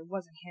identity, that it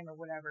wasn't him or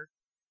whatever.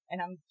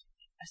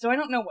 So I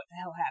don't know what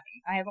the hell happened.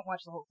 I haven't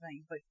watched the whole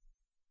thing, but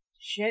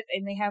shit.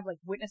 And they have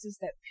like witnesses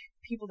that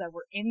people that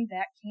were in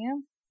that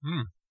camp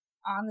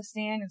on the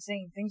stand and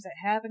saying things that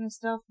happened and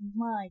stuff.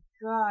 My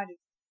God.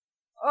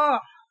 Oh.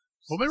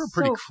 Well, they were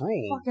pretty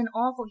cruel. Fucking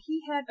awful.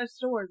 He had a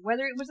sword,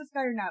 whether it was this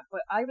guy or not,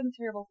 but Ivan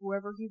Terrible,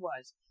 whoever he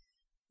was,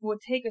 would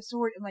take a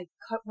sword and like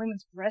cut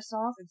women's breasts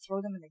off and throw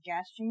them in the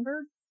gas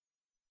chamber.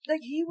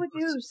 Like, he would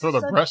do throw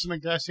the breasts in the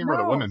gas chamber or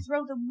the women?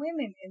 Throw the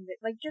women in the,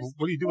 like, just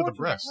what do you do with the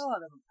breasts? The hell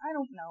out of them. I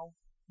don't know.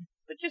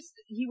 But just,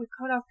 he would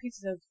cut off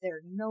pieces of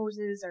their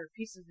noses or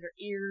pieces of their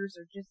ears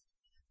or just,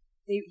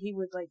 he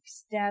would, like,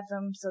 stab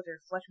them so their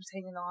flesh was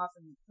hanging off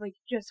and, like,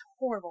 just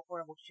horrible,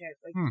 horrible shit.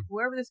 Like,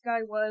 whoever this guy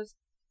was,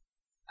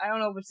 I don't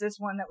know if it's this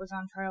one that was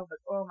on trial,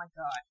 but oh my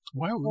God.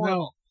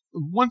 Well,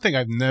 one thing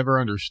I've never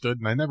understood,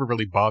 and I never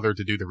really bothered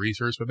to do the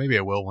research, but maybe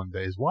I will one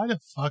day, is why the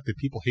fuck did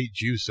people hate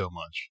Jews so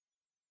much?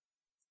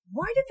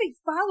 Why did they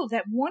follow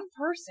that one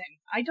person?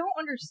 I don't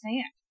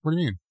understand. What do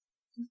you mean?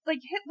 Like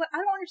Hitler, I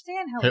don't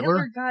understand how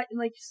Hitler got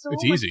like so.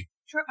 It's easy.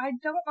 I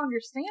don't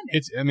understand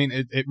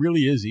it. It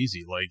really is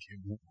easy. Like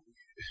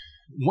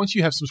once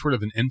you have some sort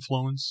of an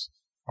influence,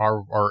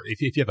 or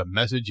if you have a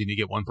message and you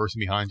get one person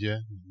behind you,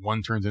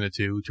 1 turns into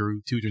 2,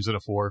 2 turns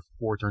into 4,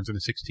 4 turns into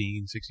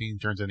 16, 16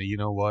 turns into you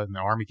know what, and the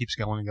army keeps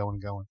going and going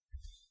and going.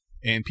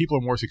 And people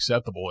are more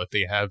susceptible if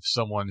they have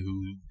someone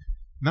who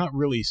not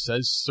really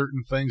says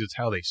certain things; it's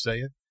how they say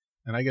it.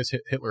 And I guess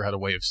Hitler had a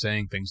way of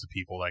saying things to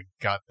people that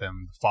got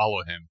them to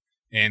follow him.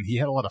 And he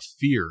had a lot of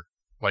fear.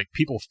 Like,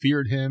 people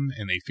feared him,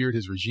 and they feared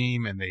his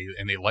regime, and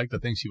they liked the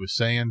things he was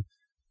saying.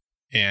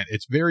 And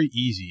it's very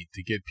easy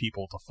to get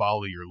people to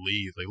follow your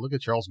lead. Like, look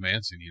at Charles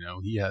Manson, you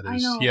know. He had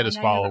his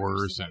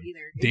followers, and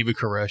David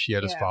Koresh, he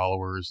had his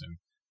followers, and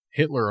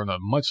Hitler on a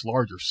much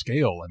larger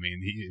scale. I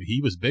mean,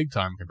 he was big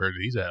time compared to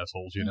these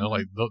assholes, you know.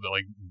 Like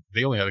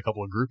they only had a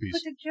couple of groupies.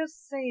 But to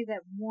just say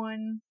that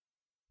one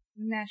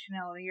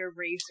nationality or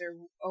race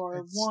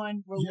or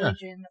one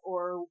religion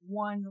or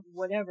one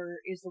whatever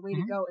is the way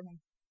to go, and then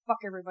fuck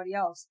everybody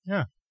else.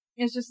 Yeah,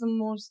 it's just the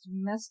most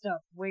messed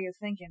up way of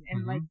thinking.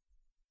 And like,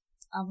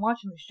 I'm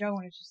watching the show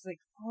and it's just like,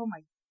 oh my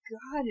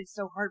God, it's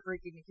so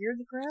heartbreaking to hear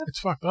the crap. It's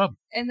fucked up.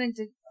 And then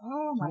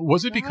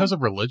was it because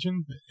of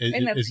religion?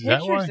 And the is pictures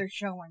that why? they're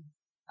showing,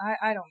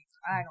 I don't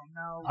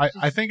know.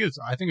 I think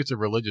it's a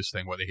religious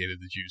thing why they hated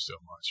the Jews so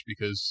much,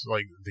 because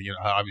like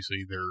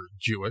obviously they're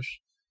Jewish.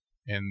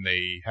 And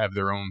they have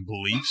their own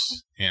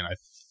beliefs, and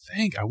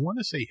I want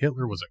to say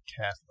Hitler was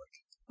a Catholic.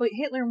 But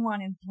Hitler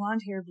wanted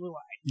blonde hair, blue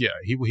eyed. Yeah,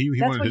 he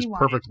wanted his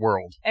perfect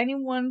world.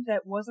 Anyone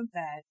that wasn't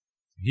that,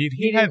 he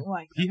didn't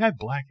like. He had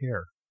black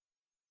hair,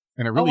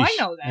 and a really I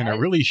know that. and a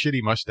really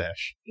shitty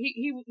mustache.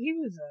 He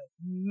was a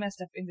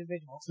messed up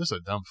individual. Just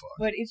a dumb fuck.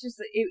 But it's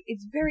just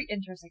it's very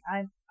interesting.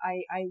 I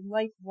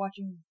like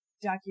watching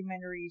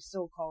documentaries,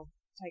 so-called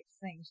type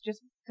things,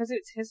 just because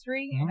it's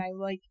history, and I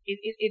like it.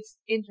 It's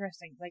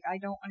interesting. Like, I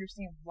don't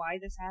understand why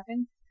this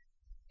happened,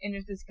 And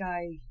if this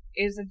guy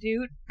is a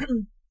dude,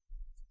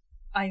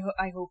 I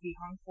hope he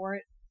hung for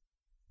it.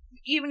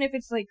 Even if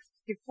it's like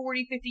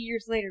 40, 50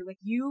 years later, like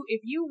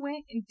if you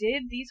went and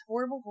did these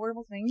horrible,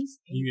 horrible things,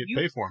 and you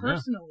get paid for them,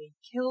 personally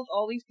killed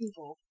all these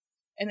people,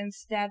 and then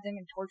stabbed them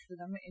and tortured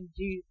them and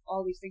do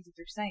all these things that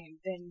they're saying,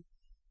 then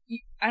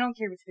I don't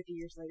care if it's 50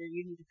 years later,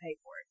 you need to pay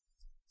for it.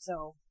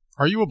 So.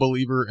 Are you a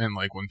believer in,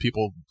 like, when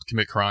people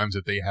commit crimes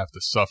that they have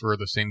to suffer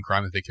the same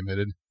crime that they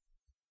committed?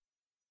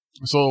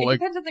 So, it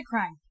depends on the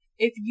crime.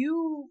 If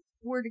you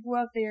were to go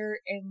out there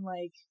and,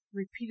 like,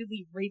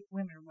 repeatedly rape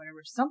women or whatever,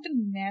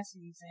 something nasty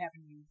needs to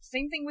happen to you.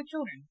 Same thing with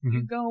children. Mm-hmm.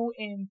 You go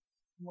and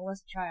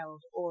molest a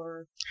child,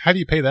 or... How do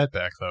you pay that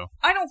back, though?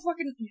 I don't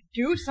fucking...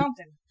 Do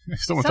something.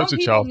 If someone Some touches a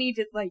people child. need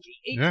to, like...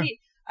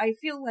 I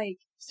feel like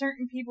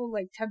certain people,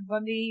 like Ted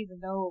Bundy, even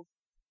though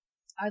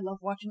I love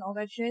watching all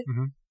that shit,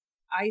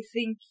 I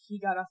think he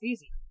got off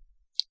easy.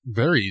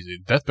 Very easy.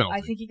 Death penalty.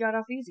 I think he got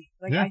off easy.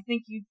 Like, I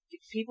think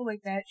people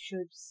like that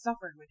should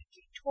suffer with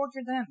it.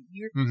 Torture them.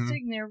 You're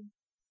sitting there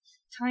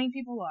tying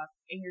people up,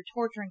 and you're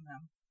torturing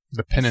them.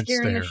 The penance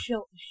there. Scaring the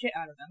shit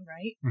out of them,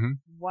 right? Mm-hmm.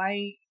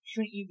 Why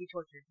shouldn't you be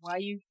tortured? Why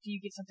do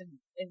you get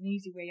an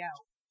easy way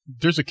out?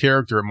 There's a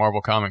character in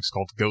Marvel Comics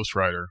called Ghost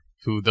Rider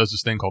who does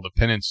this thing called the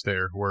penance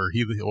stare, where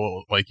he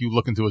will, like, you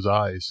look into his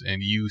eyes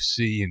and you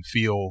see and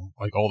feel,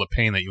 like, all the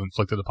pain that you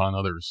inflicted upon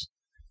others.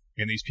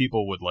 And these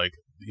people would, like,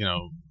 you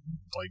know,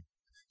 like,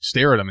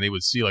 stare at them, and they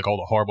would see, like, all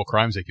the horrible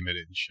crimes they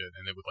committed and shit,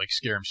 and it would, like,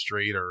 scare them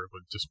straight, or it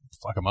would just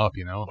fuck them up,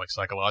 you know, like,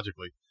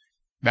 psychologically.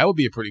 That would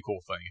be a pretty cool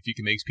thing, if you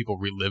can make people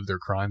relive their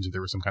crimes, if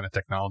there was some kind of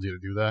technology to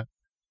do that.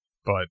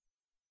 But,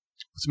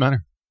 what's the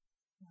matter?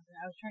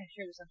 I was trying to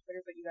share this on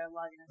Twitter, but you gotta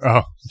log in.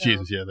 Oh, so,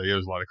 Jesus, yeah,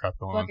 there's a lot of crap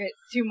going on. Fuck it,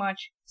 too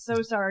much.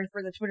 So sorry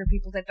for the Twitter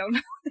people that don't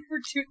know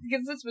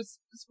because this was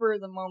spur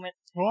of the moment.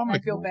 Well, I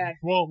feel bad.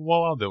 Well,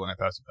 I'll do it when I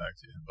pass it back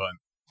to you, but...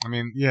 I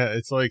mean, yeah,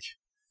 it's like,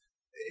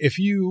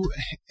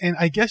 and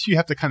I guess you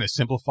have to kind of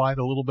simplify it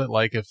a little bit,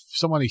 like if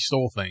somebody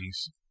stole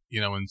things,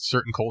 you know, in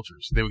certain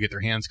cultures, they would get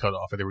their hands cut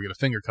off, or they would get a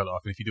finger cut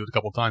off, and if you do it a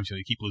couple of times, you know,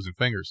 you keep losing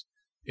fingers.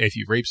 If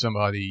you rape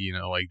somebody, you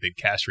know, like they'd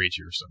castrate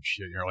you or some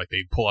shit, you know, like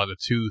they'd pull out a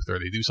tooth, or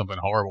they do something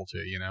horrible to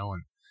you, you know,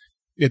 and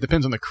it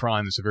depends on the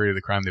crime, the severity of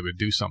the crime, they would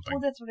do something.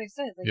 Well, that's what I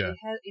said, like,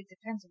 it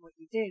depends on what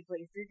you did, but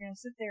if you're gonna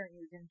sit there and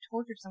you're gonna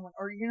torture someone,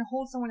 or you're gonna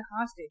hold someone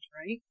hostage,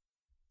 right?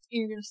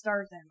 You're going to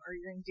starve them, or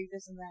you're going to do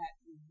this and that.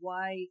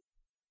 Why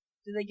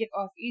do they get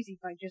off easy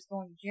by just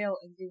going to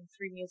jail and doing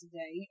 3 meals a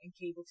day and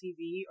cable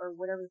TV or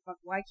whatever the fuck?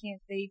 Why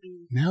can't they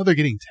be... Now they're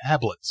getting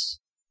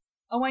tablets.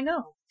 Oh, I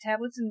know.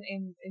 Tablets and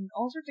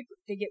all sorts of...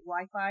 They get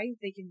Wi-Fi,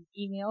 they can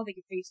email, they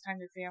can FaceTime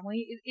their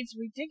family. It's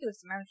ridiculous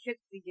the amount of shit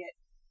that they get.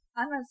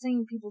 I'm not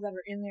saying people that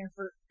are in there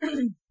for,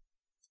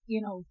 you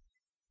know,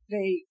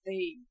 they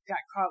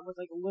got caught with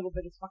like a little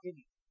bit of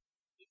fucking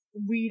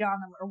weed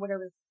on them or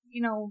whatever. You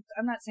know,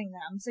 I'm not saying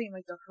that. I'm saying,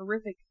 like, the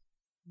horrific,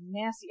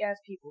 nasty-ass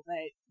people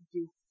that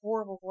do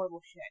horrible,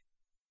 horrible shit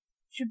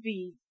should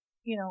be,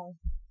 you know,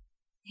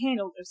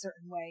 handled a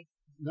certain way.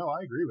 No,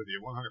 I agree with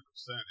you 100%.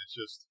 It's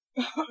just...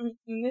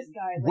 and this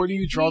guy... Where do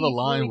you draw the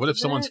line? Really, what if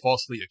someone's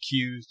falsely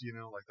accused, you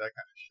know, like that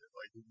kind of shit?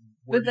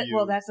 Like,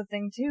 well, that's the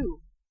thing,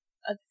 too.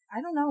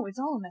 I don't know. It's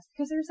all a mess.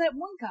 Because there's that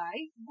one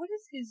guy. What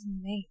is his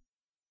name?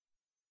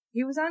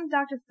 He was on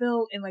Dr.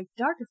 Phil, and, like,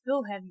 Dr.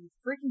 Phil had me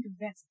freaking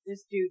convinced that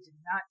this dude did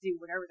not do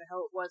whatever the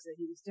hell it was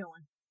that he was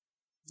doing.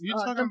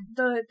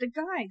 The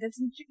guy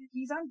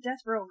he's on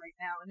death row right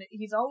now, and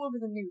he's all over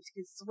the news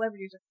because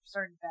celebrities are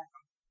starting to back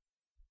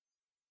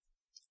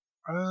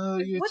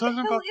him. You're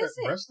talking about that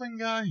wrestling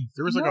guy?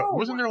 There was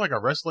wasn't there like a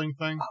wrestling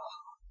thing?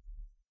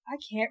 I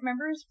can't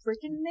remember his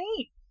freaking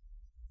name.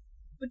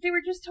 But they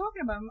were just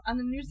talking about him on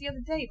the news the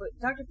other day, but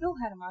Dr.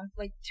 Phil had him on,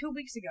 like, 2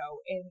 weeks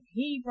ago, and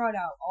he brought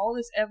out all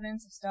this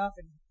evidence and stuff,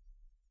 and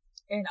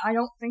I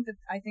think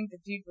the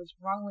dude was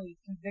wrongly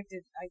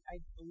convicted. I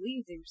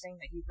believe they were saying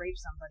that he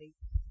raped somebody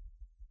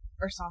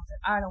or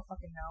something. I don't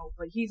fucking know,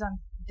 but he's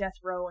on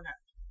death row, and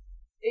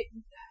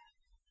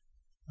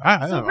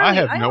I don't know. I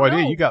have no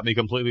idea. You got me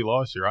completely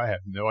lost here. I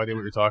have no idea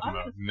what you're talking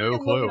about. No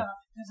clue.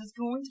 It's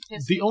going to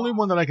piss the only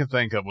one that I can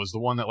think of was the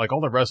one that, like, all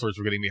the wrestlers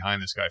were getting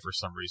behind this guy for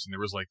some reason. There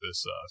was, like,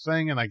 this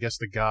thing, and I guess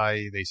the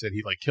guy, they said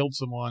he, like, killed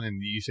someone,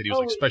 and you said he was,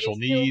 like, special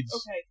needs.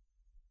 Okay.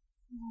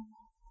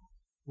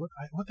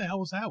 What the hell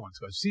was that one?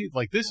 See,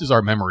 like, this is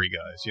our memory,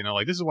 guys. You know,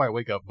 like, this is why I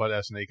wake up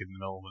butt-ass naked in the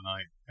middle of the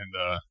night,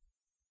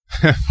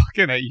 and,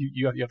 fucking,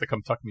 you have to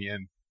come tuck me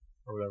in,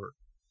 or whatever.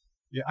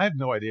 Yeah, I have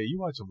no idea. You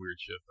watch some weird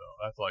shit, though.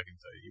 That's all I can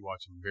tell you. You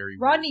watch some very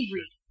Rodney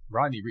weird Reed. Shit.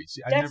 Rodney Reed.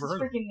 See, I That's never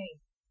heard of his freaking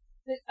name.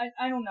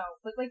 I don't know,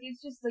 but, like,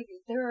 it's just, like,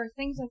 there are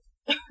things that,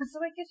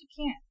 so I guess you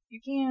can't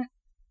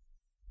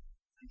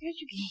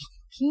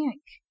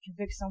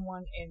convict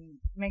someone and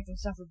make them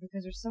suffer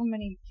because there's so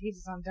many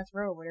cases on death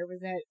row or whatever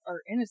that are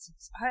innocent.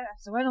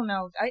 So I don't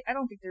know. I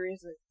don't think there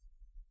is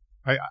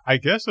I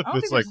guess if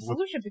it's like a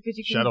solution because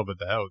you can shadow of a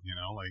doubt, you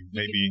know, like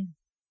maybe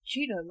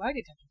cheat a lie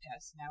detector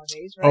test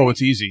nowadays, right? Oh,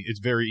 it's easy. It's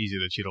very easy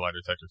to cheat a lie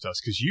detector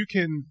test because you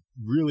can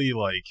really,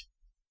 like.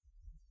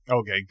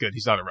 Okay, good.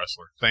 He's not a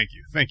wrestler. Thank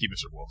you,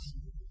 Mr. Wolf.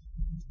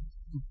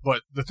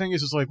 But the thing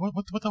is like, what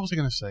the hell was I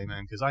going to say,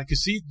 man? Because I could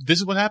see, this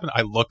is what happened.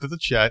 I looked at the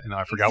chat and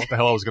I forgot what the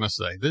hell I was going to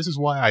say. This is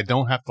why I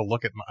don't have to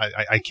look at,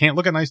 I can't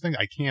look at nice things.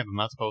 I can't. I'm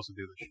not supposed to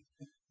do this.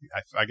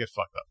 I get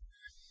fucked up.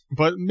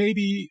 But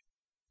maybe,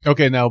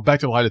 okay, now back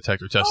to the lie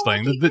detector test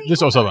thing.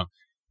 This also on.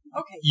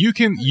 Okay.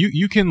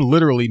 You can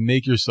literally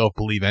make yourself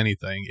believe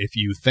anything if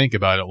you think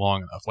about it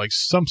long enough. Like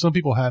some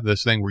people have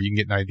this thing where you can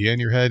get an idea in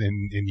your head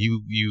and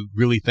you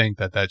really think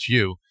that that's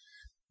you.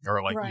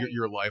 Or like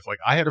your life. Like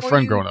I had a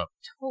friend growing up.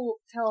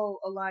 Tell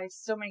a lie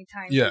so many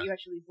times that you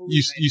actually believe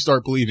it. You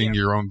start believing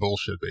your own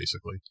bullshit,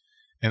 basically.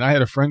 And I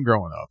had a friend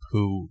growing up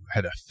who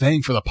had a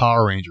thing for the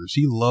Power Rangers.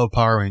 He loved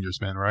Power Rangers,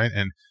 man, right?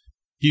 And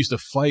he used to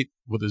fight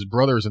with his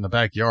brothers in the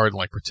backyard and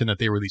like pretend that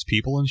they were these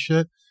people and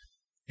shit.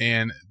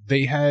 And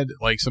they had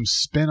like some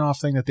spin-off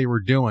thing that they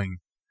were doing.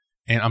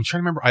 And I'm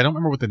trying to remember, I don't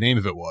remember what the name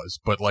of it was,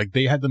 but like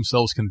they had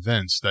themselves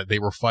convinced that they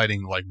were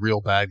fighting like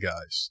real bad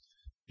guys.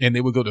 And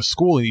they would go to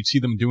school and you'd see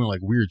them doing like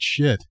weird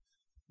shit.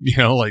 You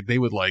know, like they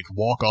would like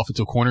walk off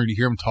into a corner and you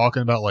hear them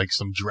talking about like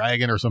some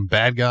dragon or some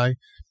bad guy.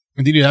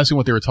 And then you'd ask them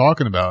what they were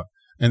talking about.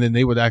 And then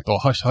they would act all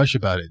hush hush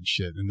about it and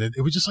shit. And then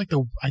it was just like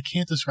I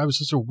can't describe it. It's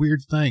just a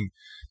weird thing.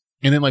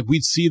 And then like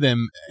we'd see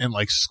them in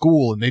like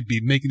school and they'd be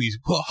making these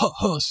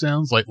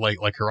sounds like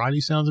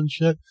karate sounds and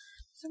shit.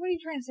 So what are you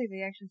trying to say?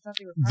 They actually thought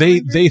they were Power Rangers?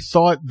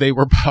 They thought they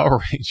were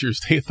Power Rangers.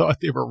 They thought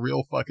they were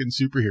real fucking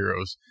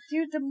superheroes.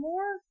 Dude, the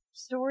more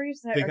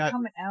stories that are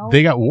coming out,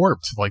 they got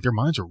warped. Like their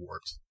minds are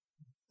warped.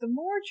 The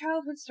more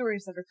childhood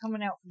stories that are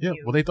coming out from you. Yeah,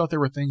 well, they thought there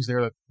were things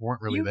there that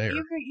weren't really there.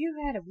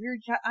 You had a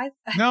weird child.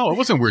 No, it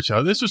wasn't weird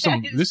child. This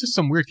is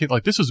some weird kid.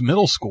 Like this was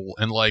middle school,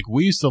 and like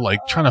we used to like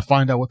trying to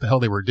find out what the hell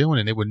they were doing,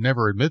 and they would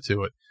never admit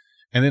to it.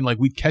 And then like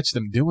we'd catch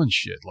them doing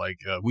shit. Like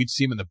we'd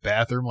see him in the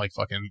bathroom, like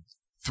fucking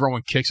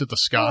throwing kicks at the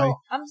sky.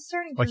 Well, I'm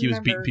starting to like he was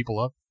beating people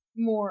up.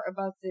 More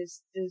about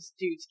this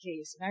dude's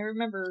case, and I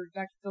remember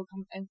Dr. Phil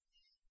and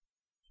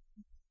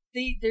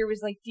there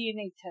was like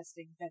DNA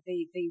testing that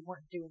they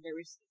weren't doing. There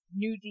was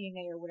new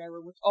DNA or whatever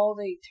with all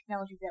the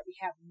technology that we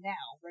have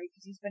now, right?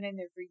 Because he's been in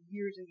there for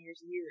years and years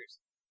and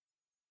years,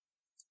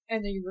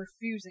 and they're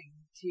refusing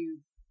to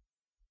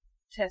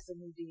test a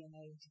new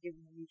DNA to give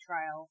him a new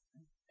trial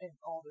and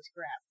all this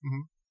crap.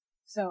 Mm-hmm.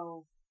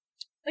 So,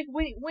 like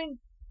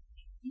when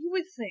you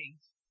would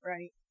think,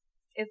 right,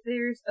 if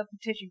there's a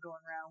petition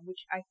going around,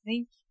 which I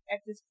think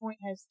at this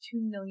point has 2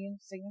 million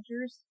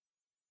signatures.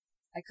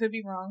 I could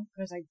be wrong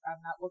because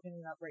I'm not looking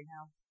it up right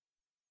now,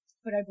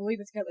 but I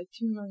believe it's got like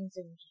 2 million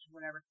signatures or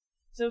whatever.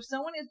 So if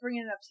someone is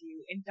bringing it up to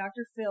you and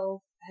Dr.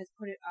 Phil has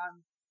put it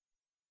on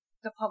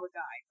the public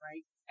eye,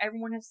 right?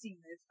 Everyone has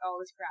seen this, all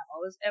this crap,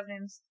 all this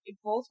evidence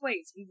both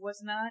ways. He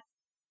was not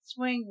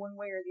swaying one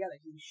way or the other.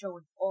 He was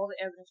showing all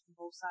the evidence from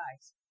both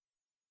sides.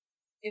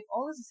 If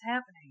all this is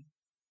happening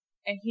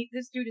and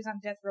this dude is on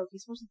death row,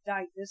 he's supposed to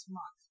die this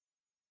month.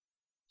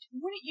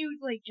 Wouldn't you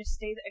like just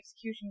stay the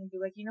execution and be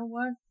like, you know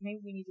what?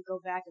 Maybe we need to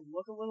go back and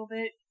look a little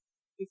bit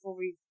before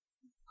we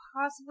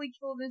possibly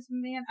kill this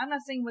man. I'm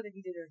not saying whether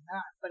he did it or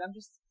not, but I'm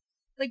just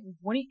like,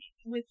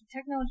 with the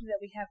technology that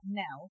we have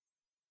now,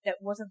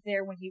 that wasn't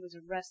there when he was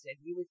arrested,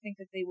 you would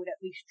think that they would at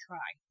least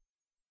try.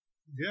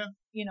 Yeah.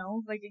 You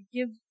know, like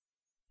give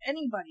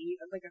anybody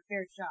like a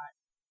fair shot.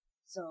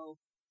 So,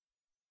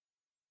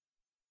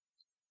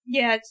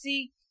 yeah.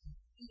 See,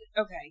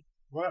 okay.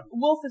 What?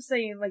 Wolf is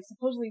saying, like,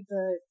 supposedly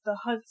the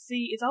HUD,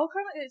 it's all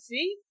kind of,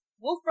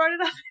 Wolf brought it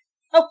up,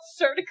 I'll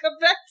start to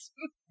come back to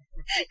me,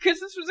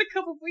 because this was a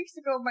couple weeks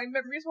ago, my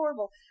memory is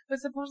horrible, but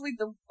supposedly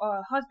the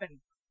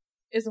husband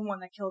is the one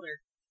that killed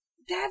her.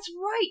 That's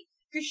right,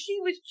 because she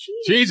was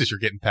cheating. Jesus,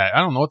 you're getting pat. I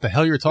don't know what the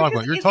hell you're talking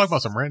about. You're talking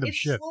about some random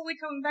shit. It's slowly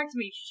coming back to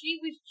me. She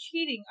was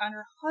cheating on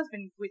her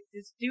husband with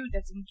this dude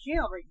that's in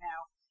jail right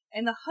now,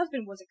 and the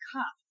husband was a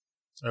cop.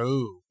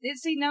 Oh.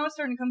 See, now it's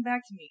starting to come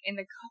back to me, and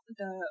the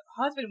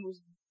husband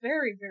was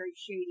very, very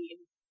shady, and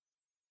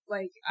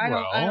like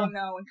I don't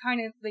know, and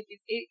kind of like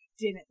it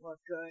didn't look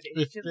good.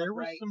 If there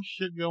was some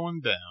shit going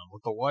down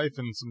with the wife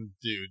and some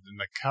dude, and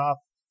the cop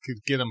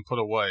could get him put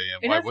away,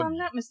 and why if I'm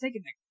not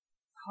mistaken, the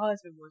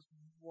husband was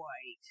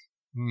white.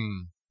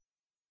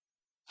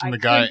 And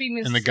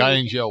the guy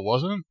in jail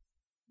wasn't?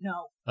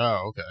 No.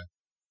 Oh, okay.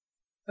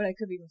 But I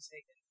could be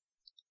mistaken.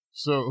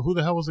 So who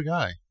the hell was the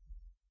guy?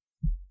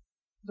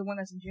 The one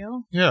that's in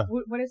jail? Yeah.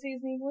 What did I say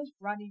his name was?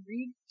 Rodney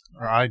Reed?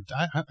 I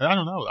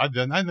don't know. I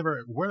never.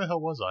 Where the hell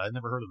was I? I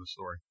never heard of the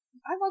story.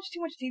 I watch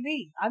too much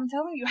TV. I'm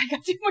telling you, I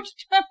got too much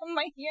time on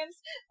my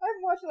hands. I'm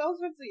watching all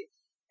sorts of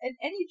and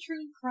any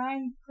true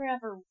crime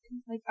crap or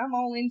like I'm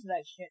all into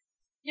that shit.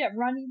 Yeah,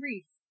 Rodney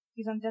Reed.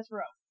 He's on death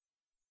row.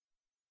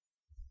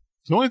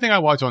 The only thing I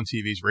watch on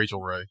TV is Rachel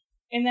Ray.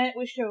 And that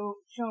was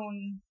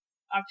shown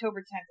October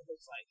 10th. It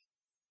looks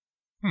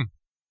like.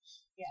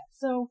 Yeah.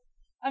 So.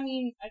 I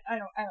mean, I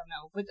don't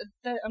know, but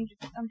I'm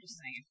just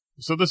saying.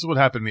 So this is what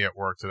happened to me at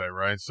work today,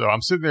 right? So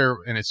I'm sitting there,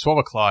 and it's 12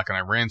 o'clock, and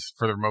I ran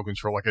for the remote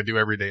control like I do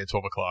every day at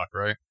 12 o'clock,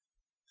 right?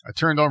 I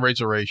turned on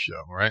Rachel Ray's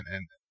show, right?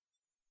 And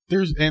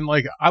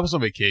I was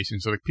on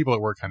vacation, so the people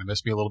at work kind of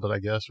missed me a little bit, I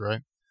guess,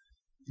 right?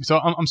 So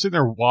I'm sitting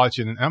there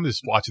watching, and I'm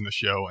just watching the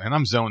show, and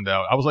I'm zoned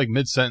out. I was like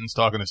mid-sentence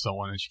talking to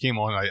someone, and she came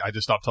on, and I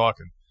just stopped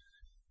talking.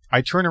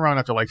 I turned around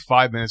after like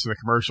 5 minutes, and the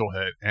commercial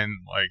hit, and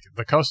like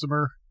the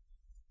customer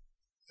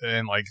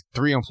and like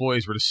 3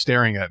 employees were just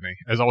staring at me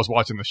as I was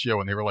watching the show,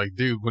 and they were like,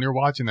 "Dude, when you're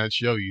watching that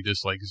show, you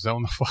just like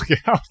zone the fuck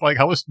out." Like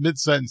I was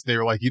mid-sentence, they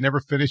were like, "You never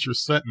finished your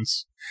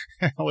sentence."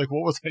 And I'm like,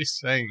 what was I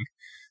saying?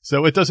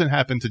 So it doesn't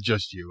happen to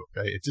just you,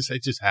 okay? It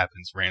just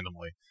happens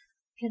randomly.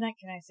 Can I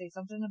say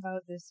something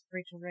about this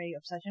Rachel Ray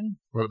obsession?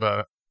 What about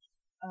it?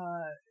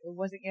 It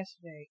wasn't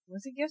yesterday.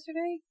 Was it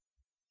yesterday?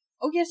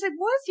 Oh, yes, it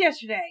was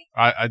yesterday.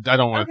 I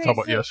don't want to talk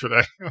about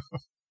yesterday. You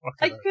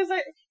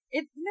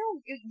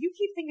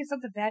keep thinking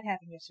something bad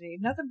happened yesterday.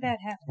 Nothing bad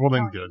happened. Well,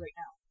 then good. Right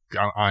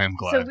now. I am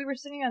glad. So we were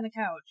sitting on the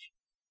couch,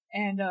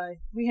 and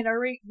we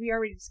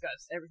already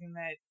discussed everything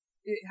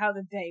how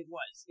the day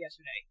was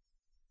yesterday.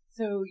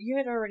 So you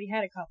had already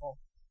had a couple,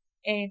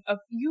 and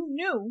you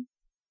knew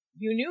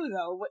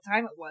though what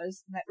time it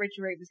was and that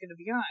Rachel Ray was going to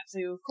be on.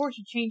 So of course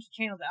you changed the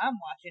channel that I'm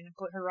watching and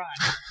put her on.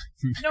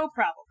 No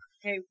problem.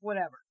 Okay,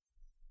 whatever.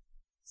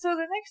 So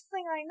the next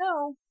thing I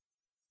know,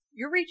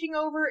 you're reaching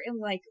over and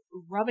like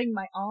rubbing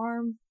my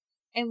arm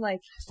and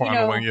like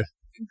fondling you,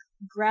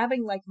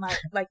 grabbing like my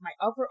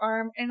upper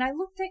arm, and I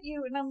looked at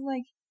you and I'm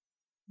like,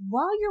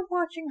 while you're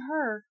watching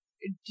her,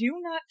 do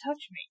not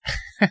touch me.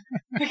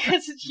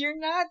 Because you're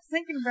not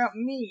thinking about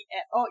me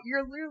at all.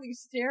 You're literally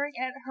staring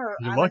at her.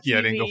 You're lucky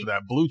I didn't go for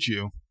that blue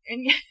chew.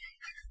 And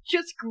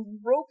just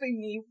groping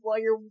me while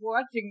you're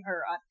watching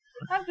her.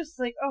 I'm just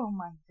like, oh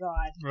my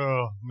god.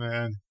 Oh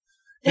man,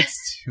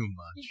 it's too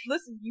much.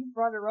 Listen, you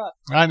brought her up.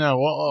 I know.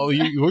 Well,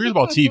 we're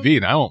about TV,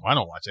 and I don't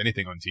watch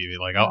anything on TV.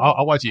 Like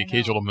I'll watch the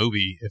occasional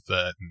movie if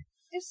that.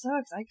 It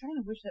sucks. I kind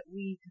of wish that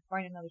we could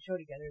find another show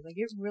together. Like,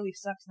 it really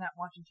sucks not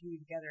watching TV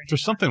together anymore.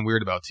 There's something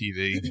weird about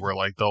TV where,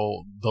 like,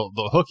 they'll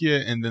hook you,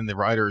 and then the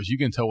writers, you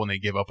can tell when they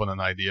give up on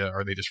an idea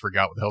or they just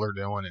forgot what the hell they're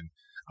doing. And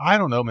I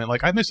don't know, man.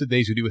 Like, I miss the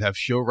days when you would have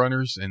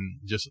showrunners and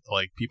just,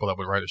 like, people that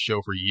would write a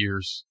show for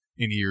years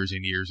and years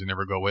and years and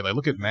never go away. Like,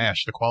 look at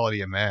MASH, the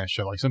quality of MASH.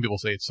 Like, some people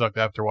say it sucked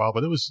after a while,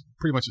 but it was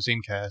pretty much the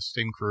same cast,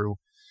 same crew.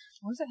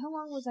 How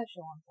long was that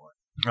show on for?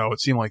 Oh,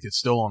 it seemed like it's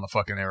still on the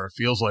fucking air. It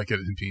feels like it.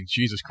 I mean,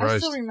 Jesus Christ. I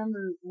still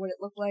remember what it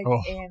looked like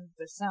and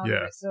the sound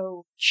of it.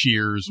 So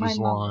Cheers was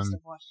my mom one. must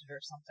have watched it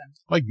or something.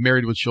 Like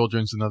Married with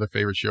Children's another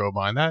favorite show of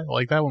mine. That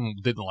one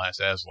didn't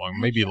last as long.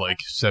 Maybe like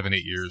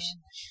 7-8 years.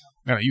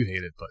 I know you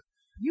hate it, but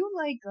you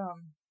like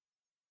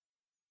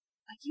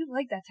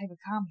that type of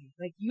comedy.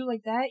 Like, you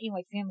like that, you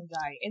like Family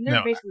Guy. And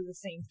they're basically the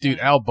same thing. Dude,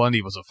 Al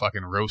Bundy was a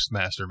fucking roast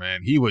master,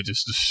 man. He would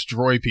just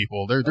destroy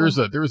people. There was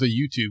a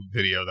YouTube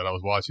video that I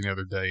was watching the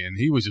other day, and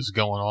he was just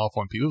going off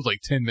on people. It was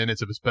like 10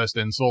 minutes of his best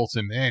insults,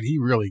 and man, he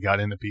really got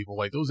into people.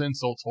 Like, those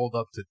insults hold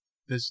up to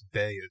this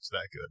day. It's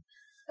that good.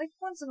 Like,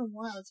 once in a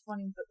while it's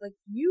funny, but like,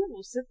 you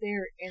will sit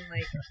there and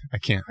like I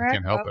can't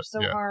help it.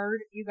 So hard,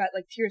 you got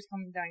like tears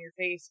coming down your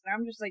face, and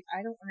I'm just like,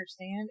 I don't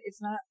understand.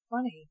 It's not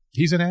funny.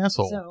 He's an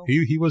asshole. So,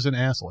 he was an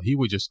asshole. He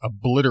would just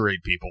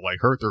obliterate people, like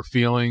hurt their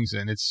feelings,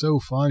 and it's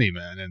so funny,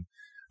 man. And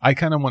I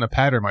kind of want to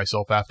pattern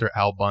myself after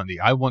Al Bundy.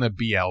 I want to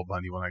be Al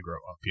Bundy when I grow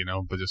up,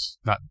 but just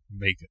not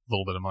make a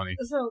little bit of money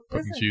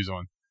putting shoes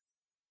on.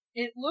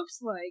 It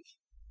looks like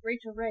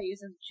Rachel Ray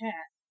is in the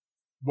chat.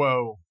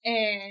 Whoa.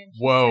 And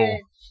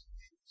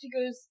she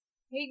goes,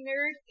 "Hey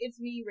nerd, it's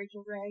me,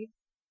 Rachel Ray,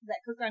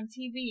 that cook on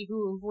TV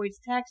who avoids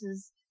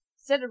taxes,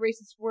 said a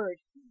racist word.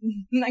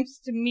 Nice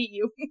to meet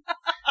you."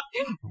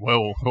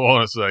 Whoa, hold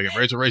on a second.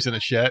 Rachel Ray's in the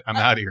chat. I'm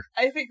out of here.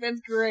 I think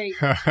that's great.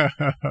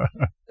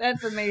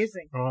 That's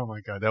amazing. Oh my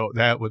god,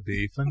 that would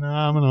be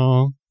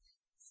phenomenal.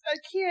 I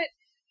can't.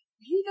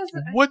 He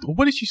doesn't.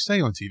 What did she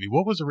say on TV?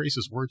 What was the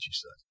racist word she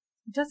said?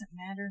 It doesn't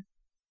matter.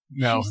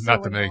 No,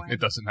 not to me. It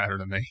doesn't matter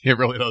to me. It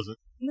really doesn't.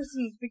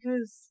 Listen,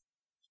 because,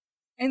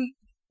 and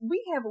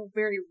we have a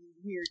very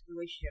weird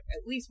relationship,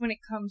 at least when it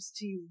comes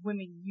to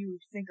women you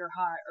think are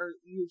hot or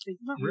you think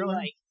you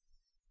like.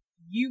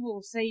 You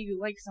will say you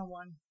like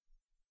someone.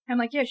 I'm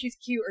like, yeah, she's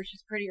cute or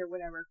she's pretty or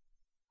whatever.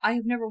 I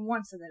have never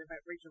once said that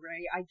about Rachel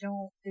Ray. I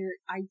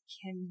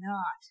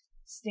cannot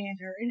stand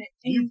her. And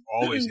you've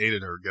always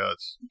hated her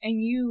guts.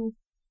 And you,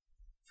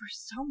 for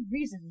some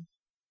reason,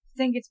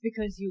 think it's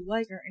because you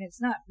like her, and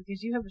it's not,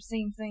 because you have the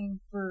same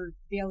thing for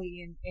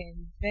Bayley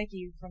and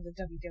Becky from the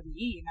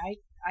WWE, and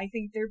I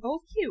think they're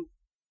both cute.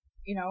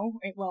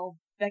 Well,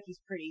 Becky's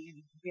pretty,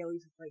 and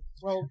Bayley's like,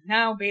 well,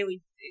 now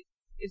Bayley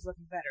is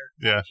looking better.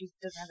 Yeah. She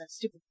doesn't have that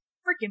stupid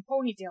freaking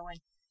ponytail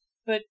in.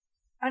 But,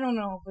 I don't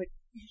know, but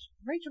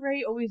Rachel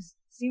Ray always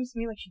seems to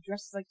me like she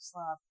dresses like a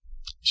slob.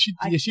 She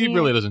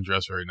really doesn't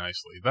dress very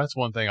nicely. That's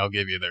one thing I'll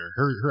give you there.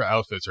 Her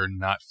outfits are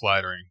not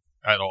flattering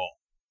at all.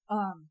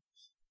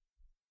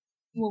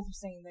 Wolf was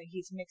saying that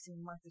he's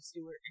mixing Martha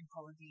Stewart and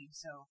Paula Deen,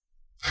 so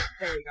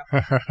there you go.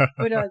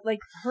 But,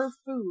 like, her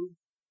food,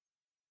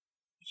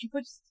 she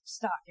puts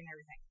stock in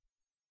everything.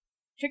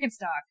 Chicken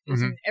stock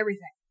is in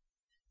everything.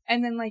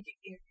 And then, like,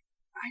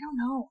 I don't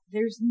know.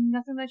 There's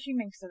nothing that she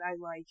makes that I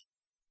like.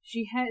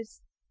 She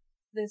has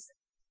this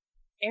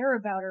air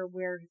about her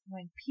where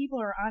when people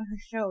are on her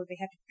show, they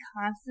have to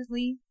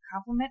constantly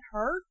compliment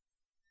her,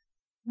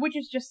 which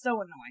is just so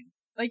annoying.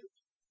 Like,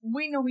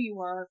 we know who you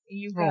are.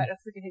 You've got a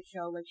freaking hit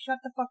show. Like, shut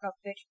the fuck up,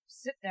 bitch.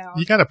 Sit down.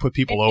 You got to put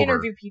people over.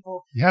 Interview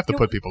people. You have to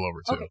put people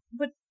over too. Okay,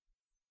 but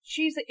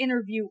she's the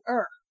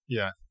interviewer.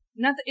 Yeah.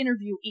 Not the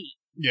interviewee.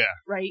 Yeah.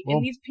 Right? Well,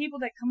 and these people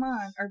that come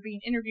on are being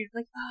interviewed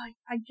like, oh,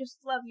 I just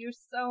love you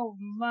so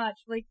much.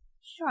 Like,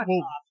 shut up.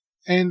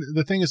 And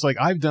the thing is, like,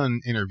 I've done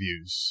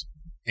interviews,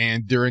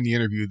 and during the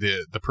interview,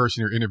 the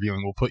person you're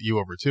interviewing will put you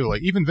over too.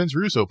 Like, even Vince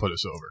Russo put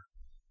us over.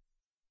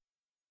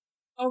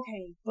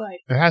 Okay, but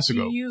it has to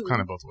go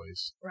kind of both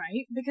ways.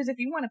 Right? Because if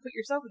you want to put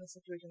yourself in this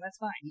situation, that's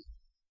fine.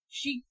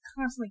 She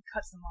constantly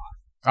cuts them off.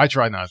 I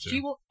try not to.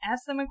 She will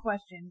ask them a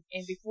question,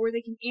 and before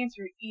they can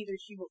answer it, either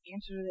she will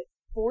answer it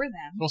for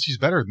them. Well, she's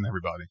better than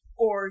everybody.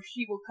 Or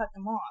she will cut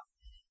them off.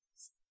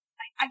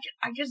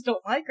 I just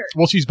don't like her.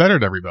 Well, she's better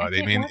than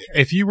everybody. I mean,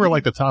 if you were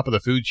like the top of the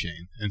food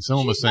chain and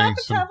someone was saying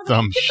some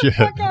dumb shit,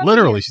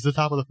 literally, she's the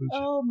top of the food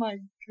chain. Oh my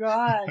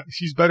god.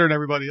 She's better than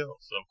everybody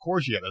else. So of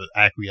course you got to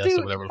acquiesce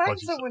to whatever the fuck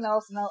she says. Find someone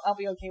else and I'll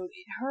be okay with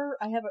it. Her,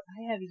 I have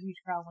a huge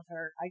problem with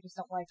her. I just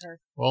don't like her.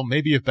 Well,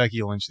 maybe if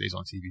Becky Lynch stays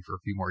on TV for a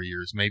few more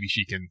years, maybe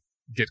she can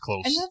get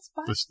close. And that's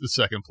fine. The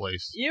second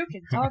place. You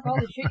can talk all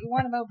the shit you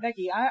want about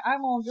Becky.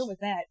 I'm all good with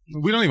that.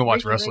 We don't even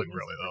watch wrestling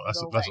really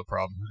though. That's the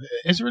problem.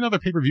 Is there another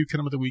pay-per-view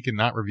coming up that we can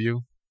not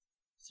review?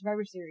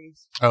 Survivor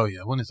Series. Oh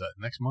yeah, when is that?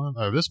 Next month?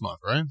 Or this month,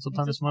 right?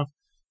 Sometime this month.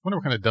 I wonder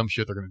what kind of dumb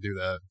shit they're going to do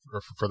that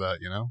for that.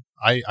 You know,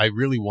 I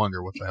really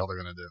wonder what the hell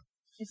they're going to do.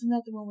 Isn't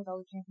that the one with all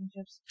the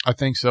championships? I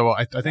think so.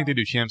 I think they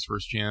do champs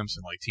versus champs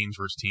and like teams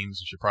versus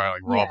teams. It should probably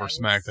like Raw versus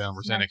SmackDown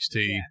versus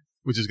NXT,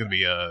 which is going to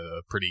be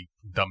a pretty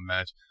dumb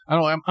match. I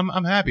don't know.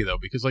 I'm happy though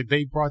because like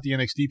they brought the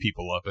NXT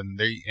people up and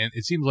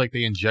it seems like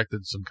they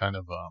injected some kind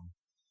of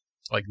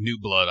like new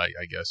blood,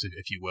 I guess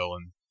if you will,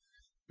 and.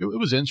 It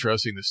was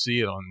interesting to see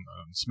it on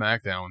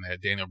SmackDown when they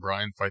had Daniel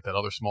Bryan fight that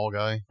other small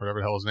guy, whatever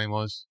the hell his name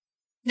was.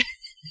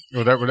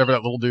 whatever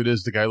that little dude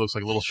is, the guy looks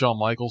like little Shawn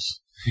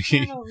Michaels.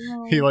 He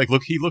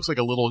looks like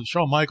a little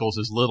Shawn Michaels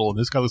is little, and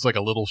this guy looks like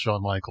a little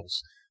Shawn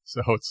Michaels.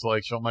 So it's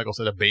like Shawn Michaels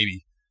had a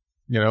baby.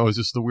 You know, it's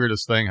just the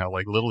weirdest thing how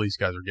like little these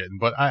guys are getting.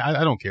 But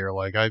I don't care.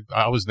 Like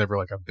I was never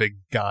like a big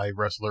guy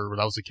wrestler.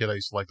 When I was a kid, I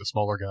used to like the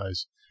smaller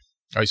guys.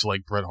 I used to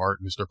like Bret Hart,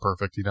 Mr.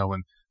 Perfect, you know,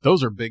 and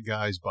those are big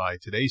guys by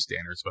today's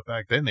standards. But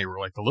back then they were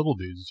like the little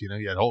dudes, you know,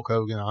 you had Hulk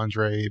Hogan,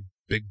 Andre,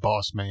 Big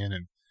Boss Man,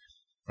 and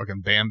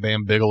fucking Bam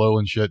Bam Bigelow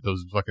and shit.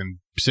 Those fucking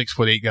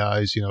 6'8"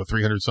 guys, you know,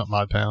 300 something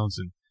odd pounds.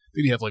 And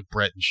then you have like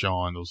Bret and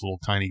Shawn, those little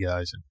tiny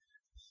guys. And,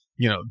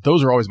 you know,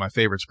 those are always my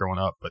favorites growing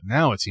up. But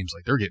now it seems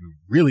like they're getting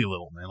really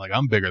little, man. Like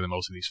I'm bigger than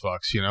most of these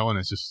fucks, you know, and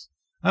it's just,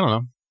 I don't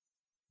know.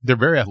 They're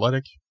very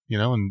athletic, you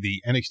know, and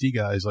the NXT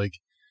guys, like,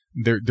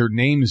 their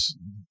names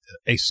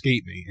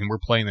escape me, and we're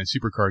playing that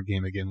supercard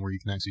game again where you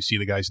can actually see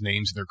the guys'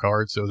 names in their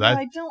cards. So that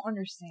I don't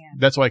understand.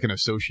 That's why I can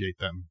associate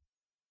them.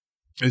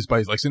 Is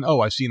by like saying, "Oh,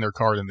 I've seen their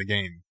card in the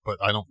game," but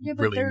I don't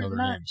really know their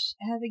names.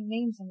 Having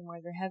names anymore,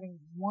 they're having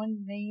one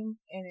name,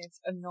 and it's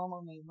a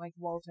normal name like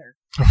Walter.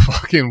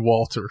 Fucking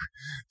Walter,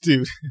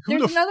 dude.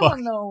 There's another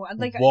one though.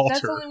 Like Walter.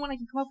 that's the only one I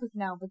can come up with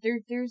now. But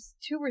there's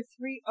 2 or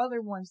 3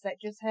 other ones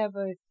that just have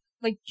a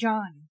like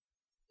John.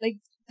 Like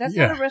that's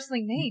not a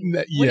wrestling name.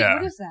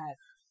 What is that?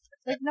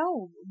 Like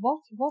no,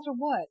 Walter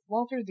what?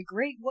 Walter the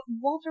Great? What?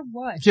 Walter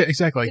what? Yeah,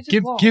 exactly.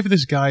 Like, give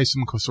this guy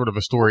some sort of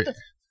a story.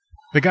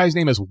 The guy's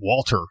name is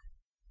Walter.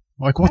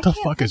 Like, what the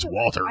fuck is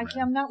Walter?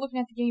 I'm not looking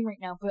at the game right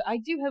now, but I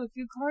do have a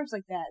few cards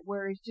like that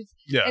where it's just.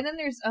 Yeah. And then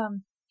there's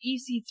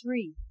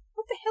EC3.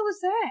 What the hell is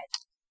that?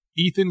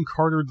 Ethan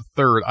Carter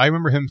III. I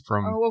remember him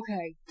from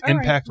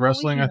Impact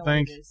Wrestling, I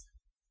think.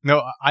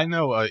 No, I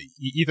know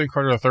Ethan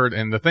Carter III,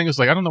 and the thing is,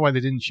 like, I don't know why they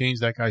didn't change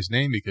that guy's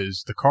name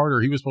because the Carter,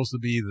 he was supposed to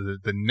be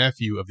the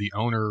nephew of the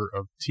owner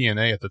of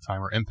TNA at the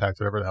time, or Impact,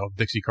 whatever the hell,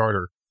 Dixie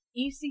Carter.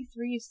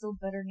 EC3 is still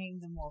better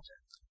named than Walter.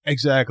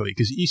 Exactly,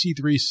 because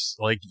EC3,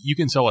 like, you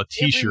can sell a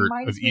T-shirt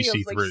of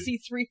EC3. Of, like,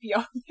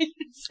 C-3PO.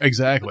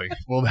 Exactly.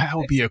 Well, that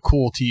would be a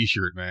cool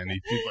T-shirt, man.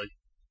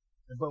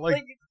 But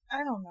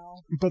I don't know.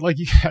 But like,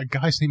 a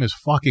guy's name is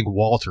fucking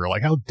Walter.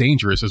 Like, how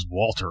dangerous is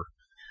Walter?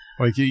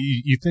 Like,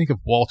 you think of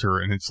Walter,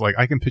 and it's like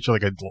I can picture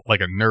like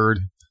a nerd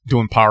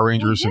doing Power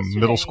Rangers in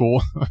middle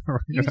school.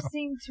 you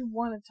seem to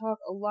want to talk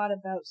a lot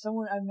about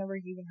someone I've never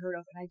even heard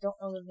of, and I don't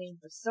know the name,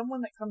 but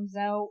someone that comes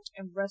out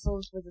and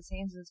wrestles with his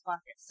hands in his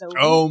pockets. So,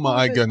 oh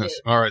my goodness!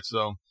 All right,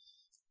 so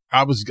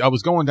I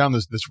was going down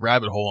this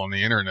rabbit hole on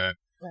the internet,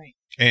 right?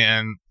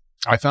 And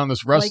I found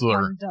this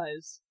wrestler. Like one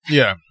does.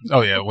 Yeah.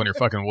 Oh yeah. When you're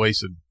fucking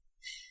wasted.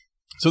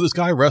 So this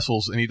guy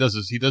wrestles, and he does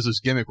this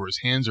gimmick where his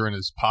hands are in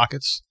his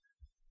pockets.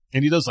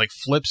 And he does like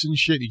flips and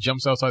shit. He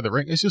jumps outside the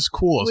ring. It's just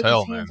cool as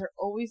hell, man. His hands are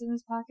always in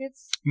his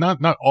pockets?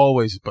 Not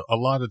always, but a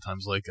lot of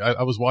times. Like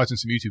I was watching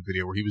some YouTube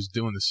video where he was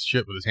doing this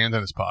shit with his hands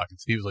in his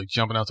pockets. He was like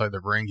jumping outside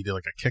the ring. He did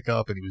like a kick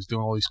up, and he was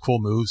doing all these cool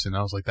moves. And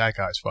I was like, that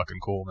guy's fucking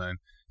cool, man.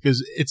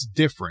 Because it's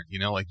different, you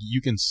know. Like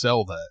you can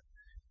sell that.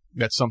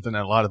 that's something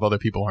that a lot of other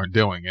people aren't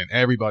doing. And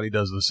everybody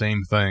does the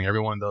same thing.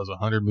 Everyone does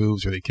 100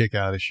 moves or they kick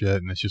out of shit.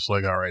 And it's just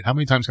like, all right, how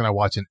many times can I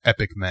watch an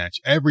epic match?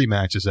 Every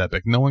match is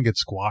epic. No one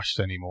gets squashed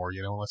anymore,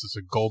 unless it's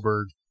a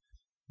Goldberg,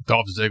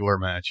 Dolph Ziggler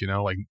match,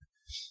 like,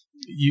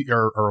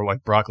 or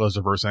like Brock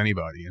Lesnar versus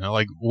anybody,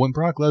 like when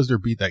Brock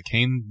Lesnar beat that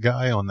Kane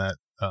guy on that,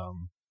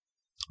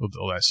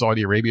 that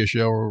Saudi Arabia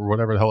show or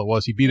whatever the hell it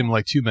was, he beat him in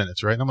like 2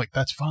 minutes, right? And I'm like,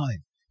 that's fine.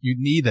 You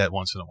need that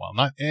once in a while.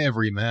 Not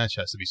every match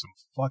has to be some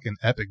fucking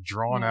epic,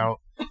 drawn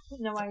out.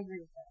 No, I agree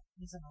with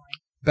that. It's annoying.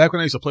 Back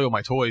when I used to play with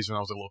my toys when I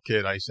was a little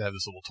kid, I used to have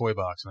this little toy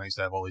box, and I used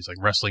to have all these like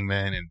wrestling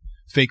men and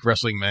fake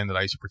wrestling men that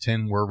I used to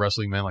pretend were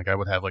wrestling men. Like I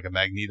would have like a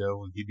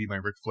Magneto, and he'd be my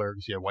Ric Flair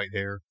because he had white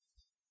hair.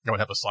 I would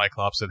have a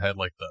Cyclops that had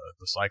like the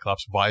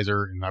Cyclops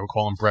visor, and I would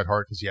call him Bret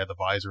Hart because he had the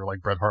visor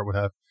like Bret Hart would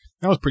have.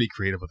 And I was pretty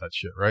creative with that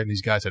shit, right? And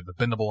these guys had the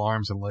bendable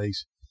arms and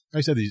legs. I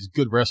used to have these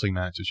good wrestling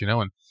matches,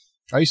 and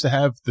I used to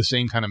have the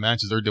same kind of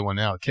matches they're doing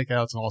now,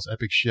 kickouts and all this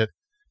epic shit.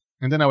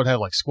 And then I would have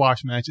like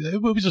squash matches.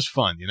 It was just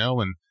fun,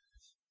 and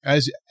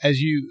as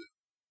you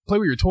play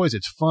with your toys,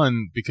 it's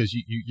fun because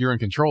you're in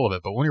control of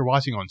it. But when you're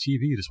watching on TV,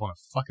 you just want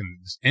to fucking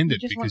just end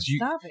it because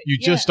you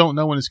just don't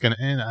know when it's going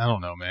to end. I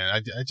don't know, man.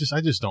 I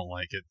just don't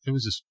like it. It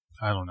was just,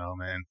 I don't know,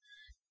 man.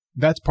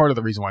 That's part of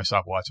the reason why I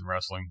stopped watching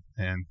wrestling.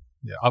 And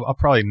yeah, I'll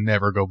probably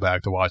never go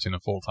back to watching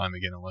it full time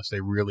again unless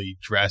they really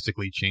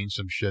drastically change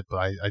some shit. But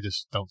I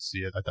just don't see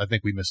it. I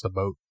think we missed the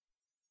boat.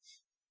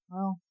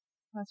 Well,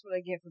 that's what I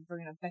get for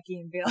bringing up Becky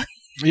and Bayley.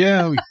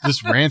 Yeah, we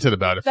just ranted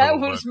about it. That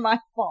was my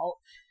fault.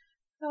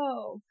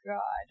 Oh,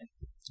 God.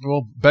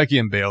 Well, Becky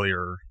and Bayley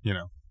are,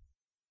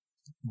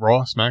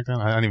 Raw, SmackDown.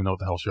 I don't even know what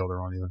the hell show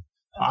they're on even.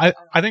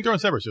 I think they're on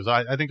separate shows.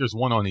 I think there's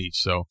one on each.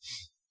 So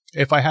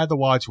if I had to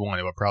watch one,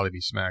 it would probably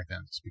be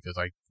SmackDown just because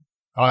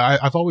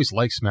I've always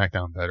liked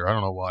SmackDown better. I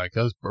don't know why.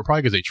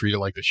 Probably because they treat it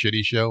like the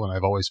shitty show, and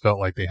I've always felt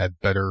like they had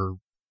better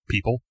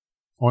people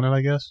on it,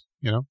 I guess,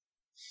 Yeah.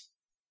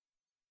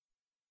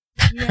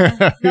 No,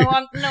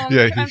 I'm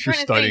yeah, I'm you're trying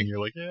studying. To think, you're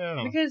like, yeah, I don't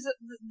know. Because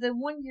the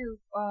one year,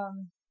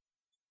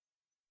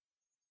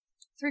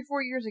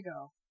 3-4 years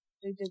ago,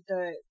 they did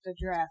the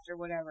draft or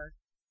whatever,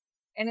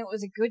 and it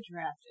was a good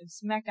draft, and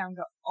SmackDown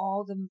got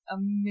all the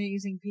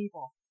amazing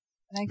people.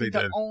 And I think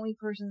the only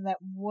person that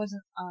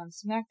wasn't on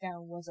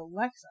SmackDown was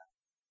Alexa,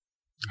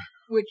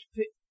 which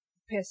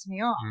pissed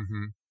me off.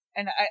 Mm-hmm.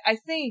 And I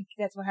think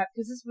that's what happened,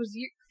 because this was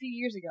a few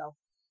years ago,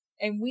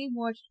 and we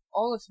watched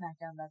all of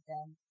SmackDown back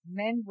then,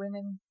 men,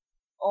 women,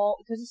 all,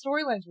 because the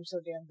storylines were so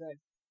damn good.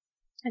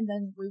 And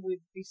then we would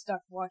be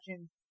stuck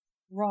watching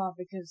Raw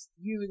because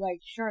you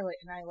liked Charlotte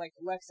and I liked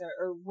Alexa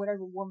or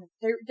whatever woman.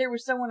 There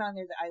was someone on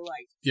there that I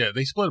liked. Yeah,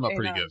 they split them up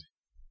pretty good.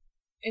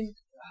 And,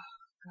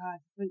 oh, God,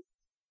 but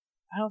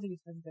I don't think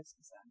it's been good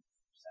since then.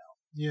 So.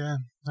 Yeah,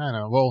 I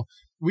know. Well,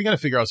 we got to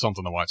figure out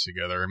something to watch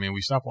together. I mean,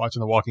 we stopped watching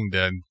The Walking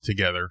Dead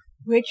together.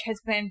 Which has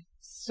been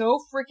so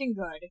freaking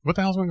good. What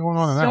the hell's been going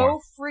on in that one?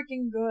 So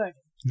freaking good.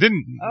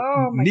 Didn't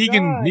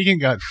Negan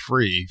got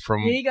free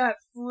from... He got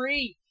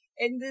free.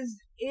 And this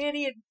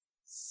idiot,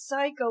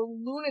 psycho,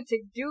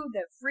 lunatic dude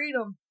that freed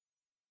him,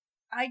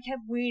 I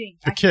kept waiting.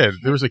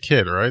 There was a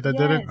kid, right, that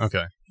did it?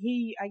 Okay.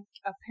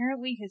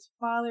 Apparently his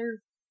father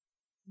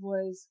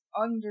was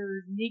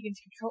under Negan's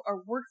control,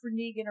 or worked for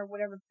Negan or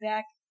whatever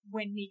back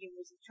when Negan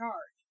was in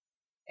charge.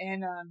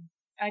 And,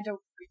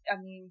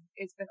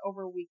 it's been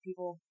over a week,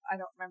 people. I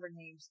don't remember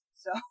names,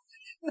 so I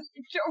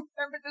don't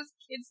remember this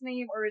kid's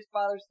name or his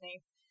father's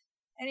name.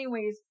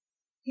 Anyways,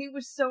 he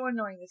was so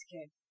annoying, this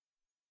kid.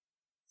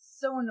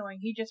 So annoying.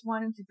 He just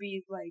wanted to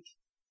be,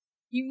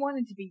 he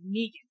wanted to be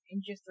Negan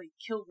and just,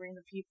 kill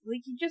random people.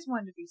 He just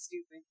wanted to be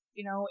stupid,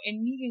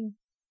 and Negan,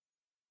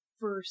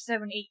 for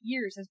 7-8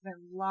 years, has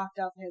been locked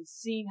up, has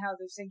seen how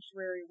the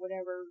sanctuary,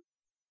 whatever,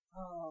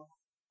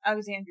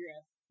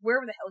 Alexandria,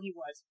 wherever the hell he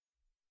was,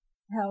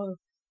 how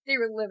they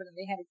were living and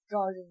they had a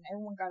garden and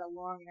everyone got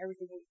along and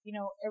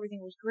everything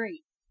was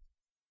great.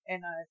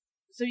 And,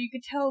 so you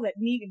could tell that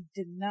Negan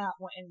did not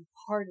want any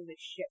part of this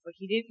shit, but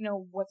he didn't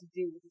know what to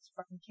do with this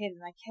fucking kid,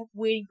 and I kept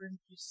waiting for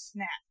him to just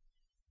snap.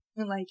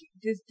 And,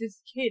 this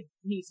kid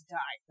needs to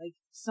die.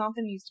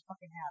 Something needs to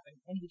fucking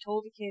happen. And he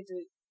told the kid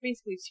to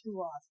basically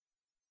screw off.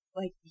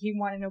 He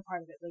wanted no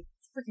part of it.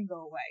 Freaking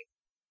go away.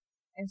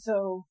 And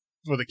so...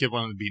 Well, the kid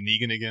wanted to be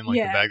Negan again?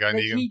 The bad guy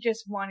Negan? He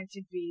just wanted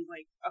to be,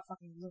 a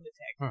fucking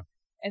lunatic. Huh.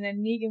 And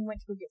then Negan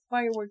went to go get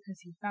firewood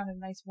because he found a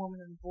nice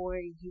woman and a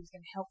boy. He was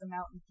going to help them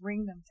out and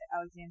bring them to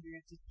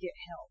Alexandria to get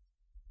help.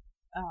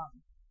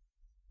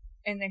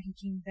 And then he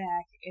came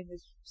back and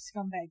this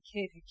scumbag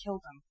kid had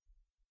killed him.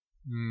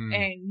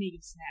 And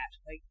Negan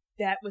snapped.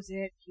 That was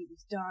it. He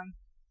was done.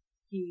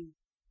 He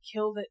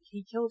killed it.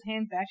 He killed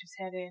him, bashed his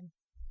head in,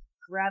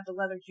 grabbed the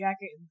leather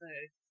jacket and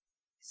the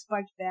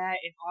spiked bat,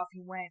 and off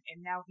he went.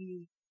 And now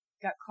he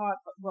got caught.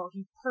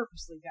 He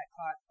purposely got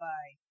caught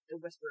by the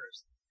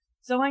Whisperers.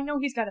 So I know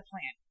he's got a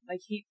plan.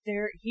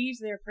 He's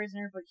their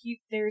prisoner, but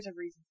there's a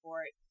reason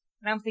for it.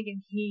 And I'm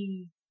thinking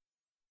he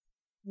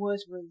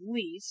was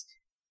released,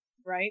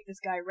 right?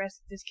 This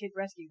kid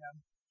rescued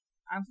him.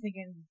 I'm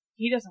thinking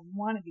he doesn't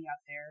want to be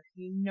out there.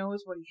 He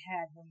knows what he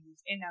had when he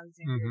was in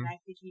Alexandria, and I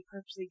think he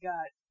purposely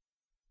got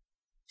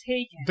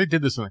taken. They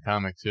did this in the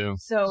comic too.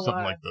 So,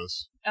 something like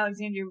this.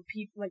 Alexandria,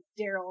 people like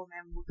Daryl and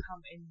them would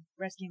come and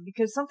rescue him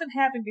because something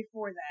happened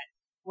before that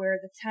where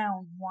the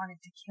town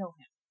wanted to kill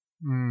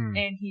him,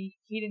 and he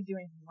didn't do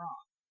anything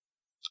wrong.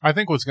 I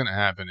think what's going to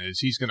happen is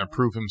he's going to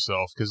prove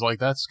himself, because like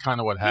that's kind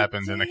of what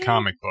happened in the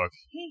comic book.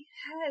 He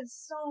has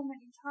so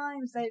many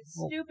times. That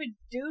stupid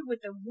dude with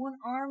the one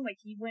arm, like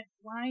he went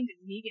blind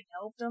and Negan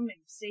helped him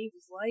and saved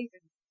his life,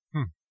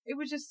 and it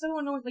was just so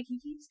annoying. Like he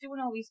keeps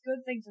doing all these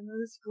good things, and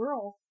this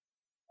girl,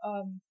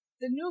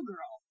 the new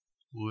girl,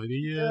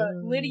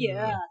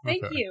 Lydia,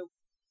 thank you.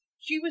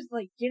 She was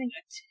like getting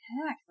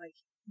attacked, like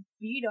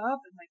beat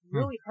up and like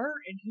really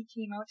hurt, and he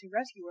came out to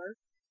rescue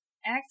her.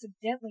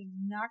 Accidentally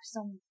knocked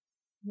some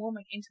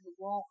woman into the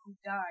wall who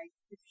died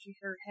because she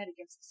hit her head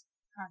against the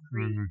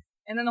concrete,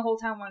 and then the whole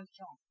town wanted to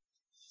kill him.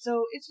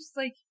 So it's just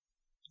like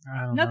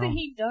nothing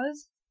he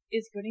does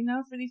is good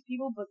enough for these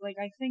people, but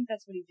like I think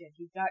that's what he did.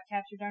 He got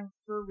captured on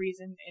for a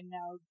reason, and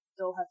now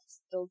they'll have to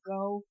still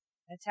go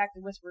and attack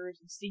the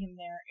Whisperers and see him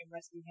there and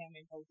rescue him,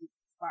 and he'll be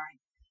fine.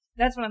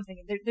 That's what I'm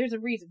thinking. There's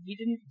a reason he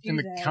didn't do that. In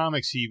the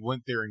comics, he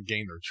went there and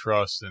gained their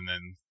trust, and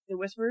then the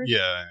Whisperers,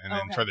 and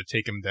then tried to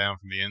take him down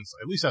from the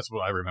inside. At least that's what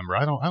I remember.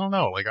 I don't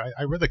know. Like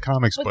I read the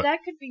comics, but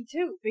that could be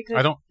too, because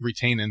I don't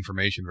retain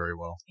information very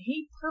well.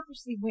 He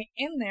purposely went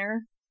in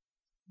there,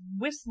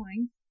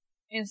 whistling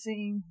and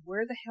saying,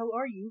 "Where the hell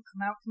are you?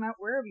 Come out,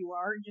 wherever you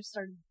are!" and just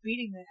started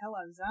beating the hell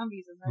out of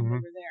zombies, and then they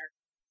were there,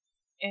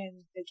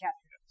 and they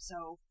captured him.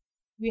 So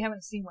we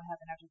haven't seen what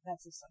happened after that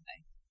this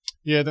Sunday.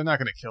 Yeah, they're not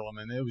going to kill him,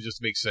 and it would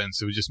just make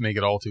sense. It would just make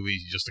it all too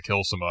easy just to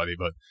kill somebody.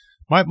 But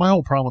my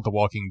whole problem with The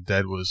Walking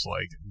Dead was,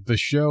 like, the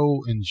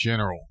show in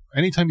general.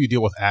 Anytime you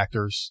deal with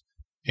actors,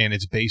 and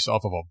it's based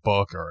off of a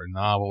book or a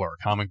novel or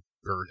a comic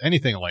or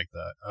anything like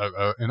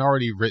that, an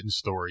already written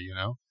story, you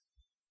know,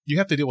 you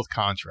have to deal with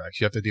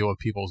contracts. You have to deal with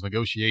people's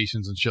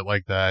negotiations and shit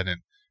like that. And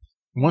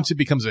once it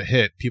becomes a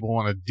hit, people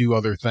want to do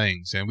other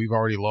things. And we've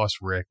already lost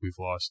Rick. We've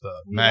lost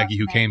Maggie,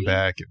 who came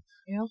back.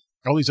 And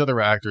all these other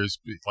actors,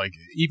 like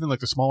even like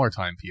the smaller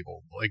time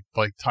people,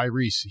 like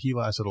Tyrese, he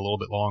lasted a little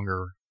bit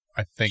longer,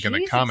 I think, in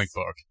the comic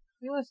book.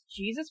 We lost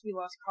Jesus. We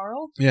lost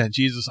Carl. Yeah,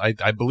 Jesus.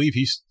 I believe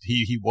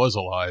he was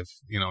alive.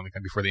 You know,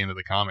 before the end of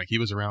the comic, he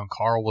was around.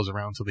 Carl was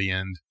around till the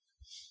end.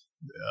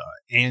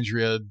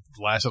 Andrea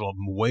lasted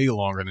way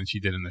longer than she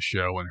did in the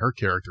show, and her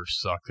character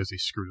sucked because they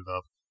screwed it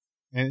up.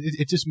 And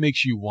it just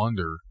makes you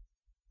wonder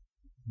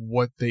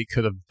what they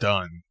could have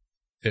done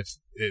if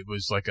it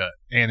was like a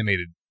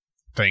animated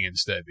thing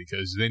instead,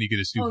 because then you could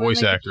just do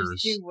voice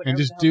actors and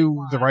just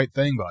do the right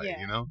thing by it,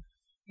 you know?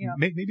 Yeah.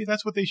 Maybe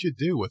that's what they should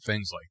do with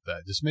things like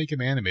that. Just make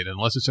them animated,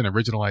 unless it's an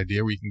original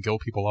idea where you can kill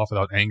people off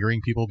without angering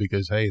people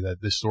because, hey,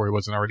 that this story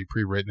wasn't already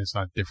pre-written. It's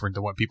not different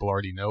than what people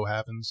already know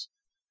happens.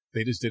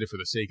 They just did it for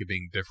the sake of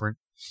being different.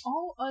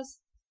 All us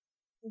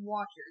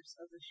watchers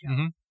of the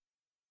show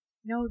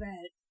know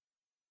that,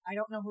 I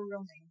don't know her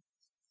real name,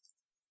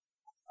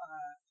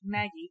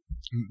 Maggie.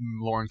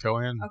 Lauren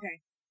Cohan?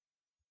 Okay.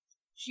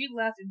 She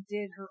left and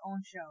did her own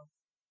show,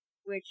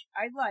 which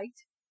I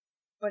liked,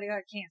 but it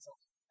got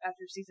canceled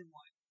after season 1,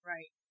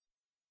 right?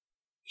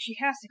 She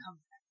has to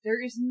come back.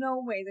 There is no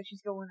way that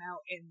she's going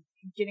out and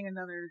getting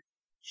another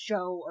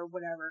show or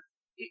whatever.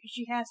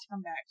 She has to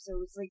come back.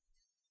 So it's like,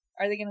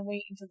 are they going to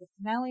wait until the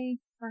finale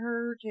for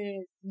her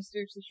to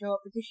mysteriously show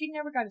up? Because she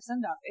never got a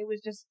send-off. It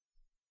was just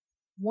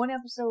one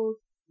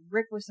episode,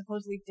 Rick was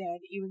supposedly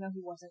dead, even though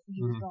he wasn't, and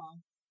he was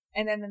gone.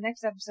 And then the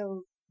next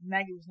episode,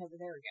 Maggie was never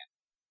there again.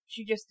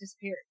 She just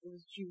disappeared.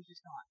 She was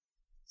just gone.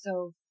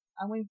 So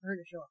I'm waiting for her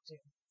to show up too.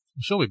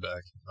 She'll be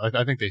back.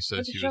 I think they said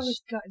but the show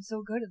has gotten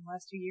so good in the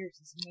last 2 years.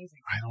 It's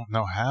amazing. I don't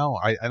know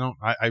how.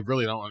 I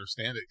really don't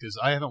understand it because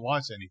I haven't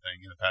watched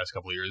anything in the past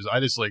couple of years. I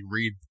just like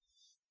read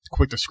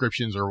quick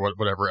descriptions or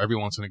whatever every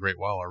once in a great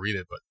while. I'll read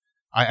it, but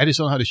I just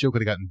don't know how the show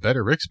could have gotten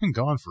better. Rick's been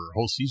gone for a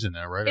whole season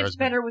now, right? It's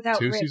better without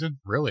Rick. 2 seasons?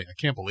 Really? I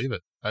can't believe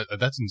it.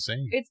 That's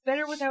insane. It's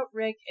better without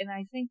Rick, and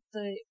I think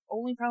the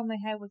only problem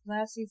they had with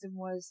last season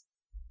was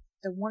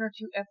the 1 or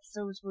 2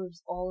 episodes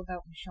was all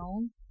about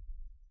Michonne,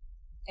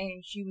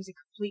 and she was a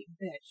complete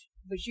bitch.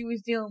 But she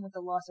was dealing with the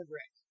loss of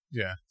Rick.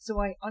 Yeah.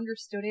 So I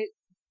understood it,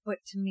 but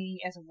to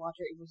me, as a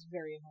watcher, it was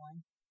very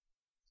annoying.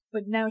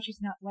 But now she's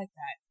not like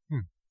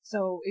that.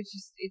 So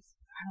it's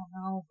I don't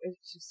know,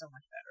 it's just so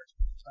much better.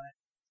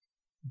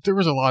 But there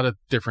was a lot of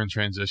different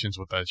transitions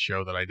with that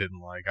show that I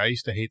didn't like. I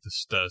used to hate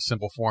the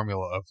simple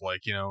formula of,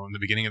 like, you know, in the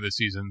beginning of the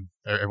season,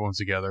 everyone's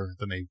together,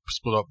 then they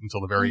split up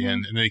until the very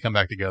end, and then they come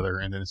back together,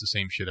 and then it's the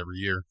same shit every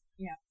year.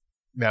 Yeah.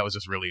 That was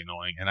just really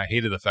annoying, and I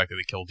hated the fact that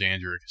they killed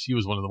Andrea, because she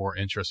was one of the more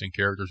interesting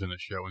characters in the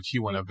show, and she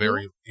went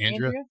Andrea?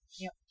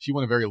 Yep. She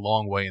went a very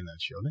long way in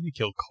that show. And then he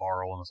killed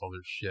Carl and this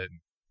other shit.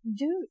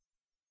 Dude,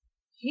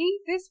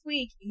 this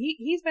week,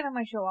 he's been on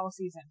my show all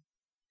season.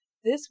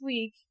 This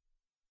week,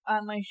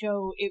 on my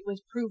show, it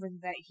was proven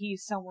that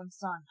he's someone's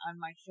son on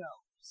my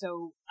show.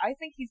 So I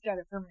think he's got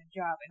a permanent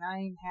job, and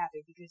I'm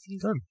happy because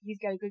he's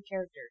got a good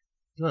character.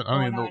 Good. I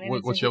don't even know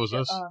what show was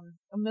this.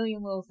 A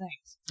Million Little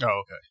Things.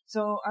 Oh, okay.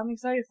 So I'm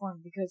excited for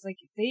him because like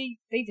they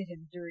did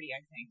him dirty.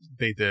 I think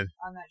they did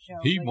on that show.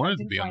 He wanted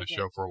to be on the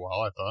show for a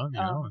while. I thought. You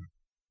know.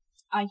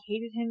 I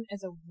hated him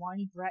as a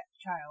whiny brat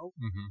child.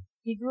 Mm-hmm.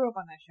 He grew up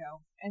on that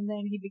show, and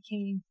then he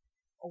became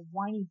a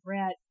whiny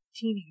brat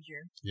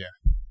teenager. Yeah.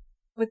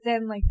 But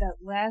then, like, that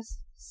last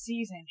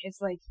season, it's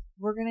like,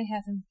 we're gonna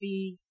have him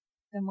be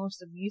the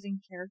most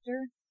amazing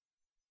character,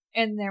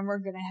 and then we're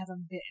gonna have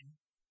him bitten,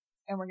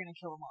 and we're gonna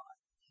kill him off.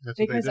 That's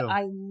because what they do.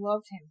 I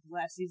loved him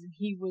last season.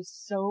 He was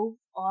so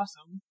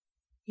awesome.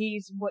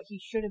 He's what he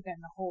should have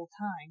been the whole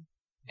time,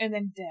 and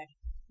then dead.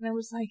 And I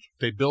was like...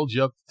 They build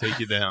you up to take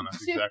you down.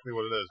 That's exactly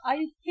what it is. I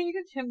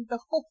hated him the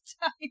whole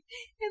time,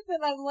 and then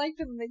I liked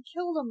him, and they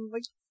killed him.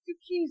 Like,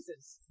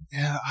 Jesus.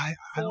 Yeah, I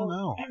don't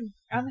know.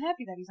 I'm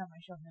happy that he's on my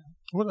show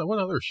now. What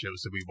other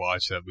shows did we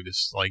watch that we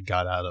just, like,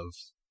 got out of?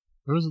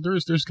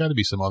 There's got to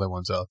be some other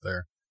ones out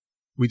there.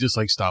 We just,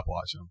 like, stopped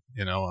watching them,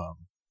 you know?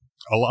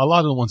 A lot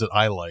of the ones that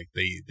I like,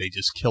 they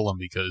just kill them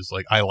because,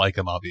 like, I like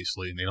them,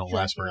 obviously, and they don't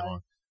last very long.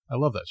 I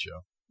love that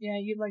show. Yeah,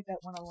 you like that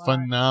one a lot.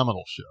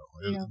 Phenomenal show.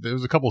 Yeah. There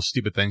was a couple of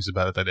stupid things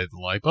about it that I didn't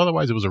like, but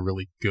otherwise it was a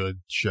really good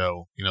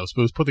show. You know, it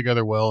was put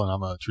together well, and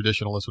I'm a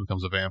traditionalist when it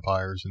comes to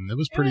vampires, and it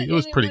was pretty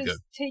good.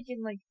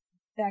 Taken like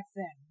back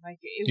then, like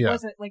it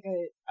wasn't like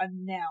a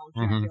now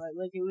Dracula,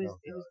 like it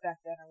was back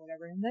then or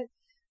whatever. And that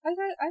I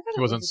thought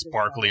it wasn't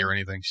sparkly or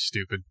anything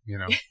stupid. You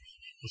know, it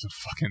wasn't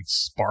fucking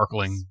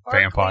sparkling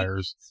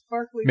vampires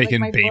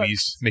making like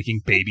babies,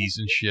 making babies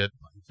and shit.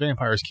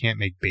 Vampires can't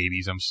make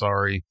babies. I'm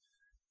sorry.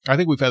 I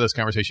think we've had this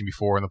conversation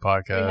before in the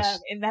podcast. We have,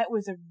 and that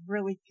was a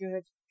really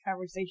good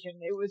conversation.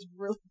 It was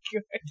really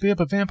good. Yeah,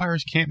 but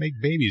vampires can't make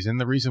babies, and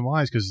the reason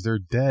why is because they're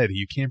dead.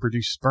 You can't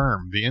produce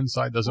sperm. The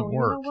inside doesn't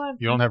work.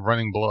 You don't have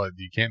running blood.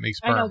 You can't make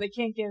sperm. I know, they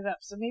can't get it up.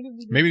 So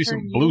maybe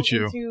some Blue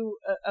Chew into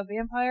a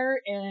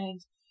vampire, and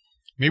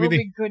maybe we'll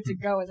be good to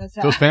go in this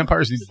house. Those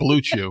vampires need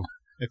Blue Chew.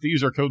 If they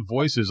use our code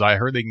VOICES, I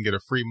heard they can get a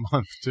free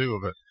month, too,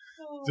 of it.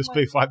 Just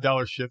pay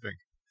 $5 shipping.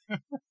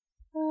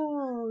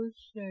 Oh,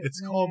 shit. It's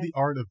called The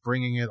Art of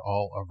Bringing It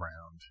All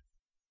Around.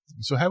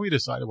 So have we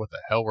decided what the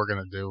hell we're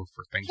going to do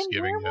for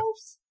Thanksgiving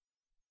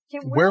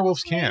yet?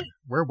 Werewolves can.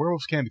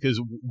 Werewolves can,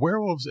 because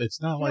werewolves, it's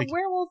not like... A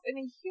werewolf and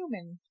a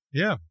human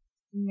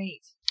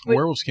mate. But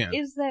werewolves can.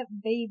 Is that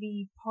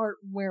baby part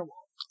werewolf?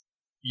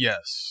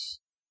 Yes.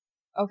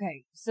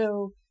 Okay,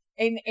 so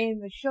in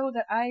the show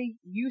that I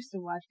used to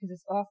watch, because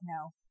it's off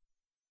now,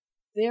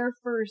 their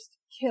first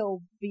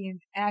kill, be an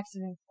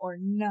accident or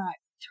not,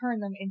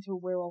 turn them into a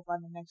werewolf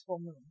on the next full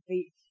moon.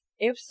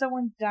 If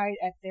someone died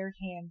at their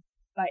hand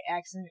by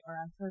accident or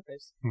on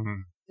purpose,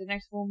 the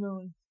next full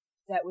moon,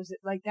 that was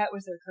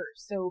their curse.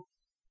 So,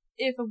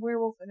 if a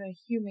werewolf and a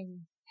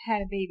human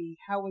had a baby,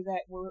 how would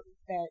that work?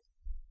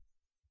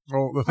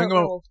 Well, the thing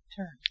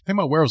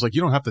about werewolves, like,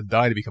 you don't have to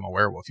die to become a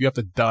werewolf. You have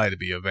to die to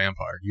be a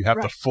vampire. You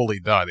have to fully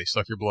die. They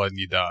suck your blood and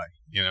you die.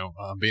 You know,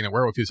 being a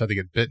werewolf, you just have to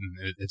get bitten.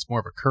 It's more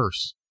of a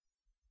curse.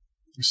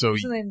 So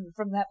then,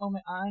 from that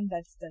moment on,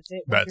 that's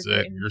it. That's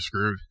it. You're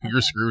screwed. Okay.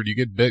 You're screwed. You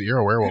get bit. You're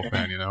a werewolf,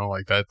 man. You know,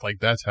 like that. Like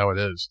that's how it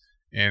is.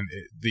 And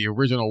the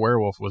original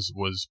werewolf was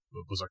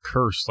a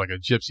curse. Like a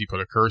gypsy put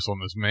a curse on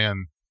this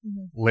man,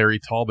 Larry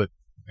Talbot,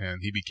 and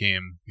he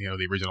became, you know,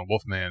 the original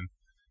Wolfman.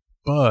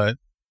 But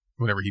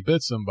whenever he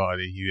bit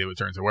somebody, they would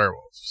turn into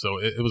werewolves. So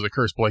it was a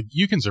curse. But like,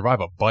 you can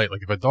survive a bite.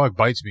 Like if a dog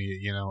bites me,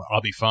 you know,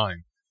 I'll be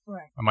fine.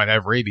 Right. I might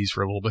have rabies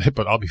for a little bit,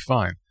 but I'll be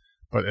fine.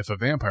 But if a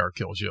vampire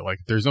kills you,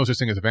 like, there's no such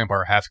thing as a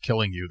vampire half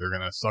killing you. They're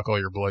going to suck all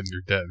your blood and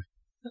you're dead.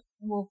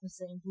 Wolf is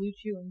saying Blue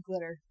Chew and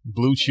glitter.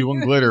 Blue Chew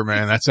and glitter,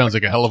 man. That sounds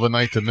like a hell of a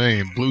night to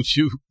me. Blue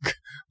Chew,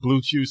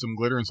 some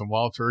glitter, and some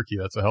wild turkey.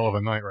 That's a hell of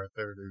a night right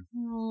there, dude.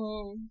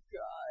 Oh,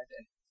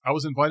 God. I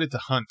was invited to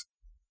hunt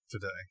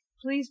today.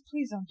 Please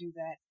don't do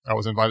that. I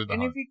was invited to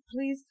hunt. And if you,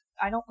 please,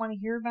 I don't want to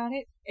hear about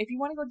it. If you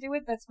want to go do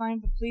it, that's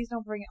fine, but please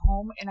don't bring it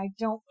home. And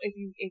if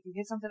you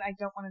hit something, I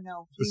don't want to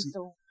know. Please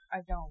don't. I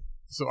don't.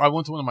 So I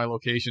went to one of my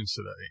locations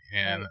today,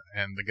 and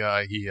the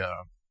guy, he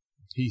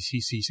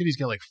said he's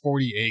got like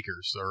 40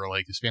 acres, or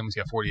like his family's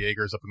got 40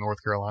 acres up in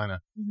North Carolina,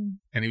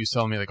 and he was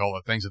telling me like all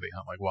the things that they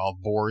hunt, like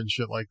wild boar and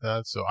shit like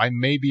that. So I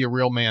may be a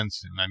real man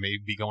soon. I may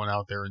be going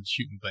out there and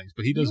shooting things,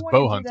 but he does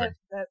bow hunting.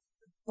 That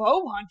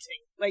bow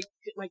hunting, like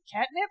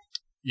catnip.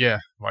 Yeah,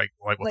 like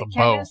with a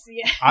bow.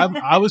 Yeah.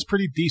 I was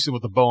pretty decent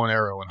with the bow and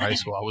arrow in high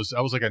school. I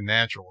was like a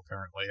natural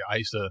apparently. I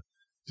used to.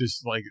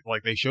 Just like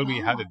they showed me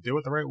how to do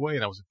it the right way,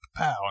 and I was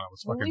pow, and I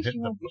was fucking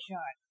hitting them. Shot.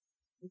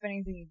 If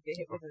anything, you get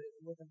hit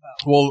with a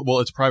bow. Well,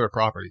 it's private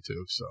property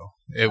too, so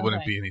it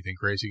wouldn't be anything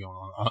crazy going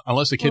on,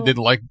 unless the kid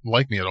didn't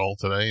like me at all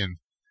today, and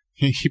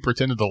he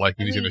pretended to like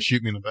me. He's gonna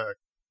shoot me in the back.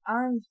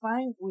 I'm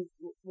fine with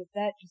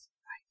that. Just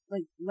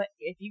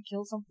if you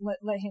kill something,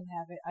 let him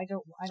have it.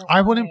 I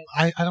wouldn't.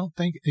 I don't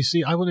think. You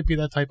see, I wouldn't be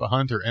that type of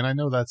hunter, and I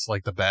know that's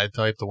like the bad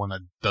type, the one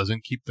that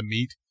doesn't keep the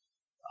meat.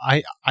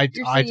 I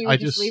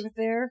just leave it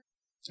there.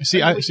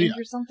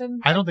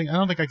 I don't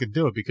think I could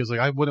do it because like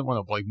I wouldn't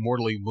want to like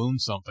mortally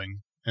wound something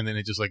and then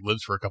it just like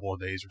lives for a couple of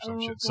days or some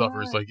Oh, shit.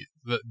 Suffers. God.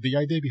 Like the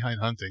idea behind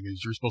hunting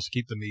is you're supposed to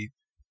keep the meat,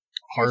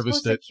 You're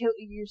harvest supposed it. to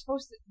you're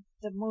supposed to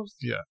the most.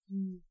 Yeah.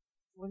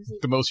 What is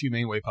it? The most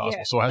humane way possible.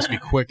 Yeah. So it has to be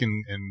quick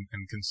and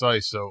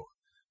concise. So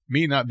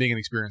me not being an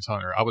experienced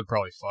hunter, I would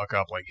probably fuck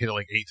up, like hit it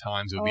like 8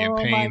 times. It would be in Oh,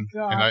 my pain,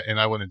 God. and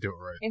I wouldn't do it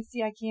right. And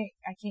see, I can't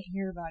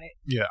hear about it.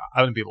 Yeah,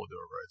 I wouldn't be able to do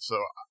it right. So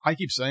I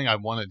keep saying I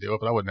want to do it,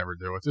 but I would never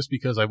do it just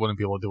because I wouldn't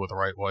be able to do it the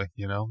right way,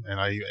 you know. And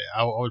I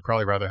would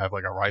probably rather have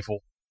like a rifle.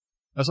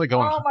 That's like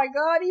going. Oh my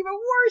God, even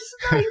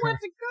worse! No, he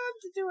wants a gun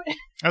to do it.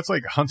 That's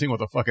like hunting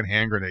with a fucking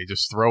hand grenade.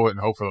 Just throw it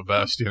and hope for the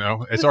best, you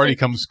know. It's already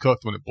comes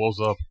cooked when it blows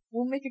up.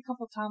 We'll make a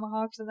couple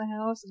tomahawks in the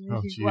house, and then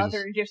Oh, you go out Jesus.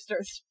 there and just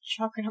start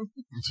chucking them.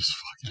 Just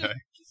fucking.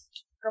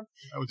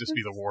 That would just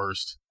be the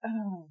worst.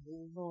 Oh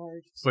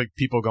Lord! It's like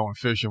people going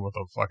fishing with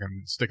a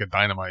fucking stick of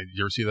dynamite.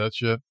 You ever see that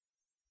shit?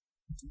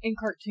 In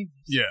cartoons.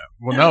 Yeah.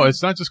 Well, no,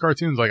 it's not just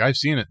cartoons. Like, I've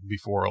seen it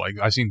before. Like,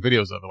 I've seen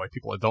videos of it. Like,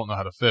 people that don't know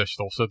how to fish,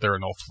 they'll sit there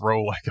and they'll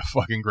throw, like, a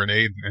fucking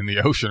grenade in the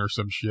ocean or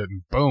some shit,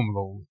 and boom,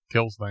 they'll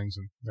kill things,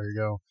 and there you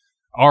go.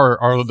 Or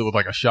they'll do it with,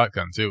 like, a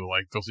shotgun, too.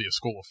 Like, they'll see a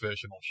school of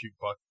fish, and they'll shoot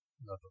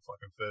at the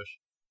fucking fish.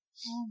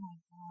 Oh my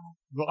God!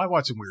 Well, I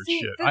watch some weird See,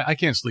 shit. this- I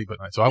can't sleep at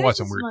night, so I watch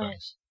some weird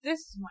things. This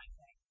is my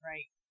thing,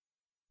 right?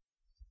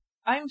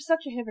 I'm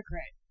such a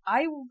hypocrite.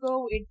 I will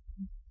go and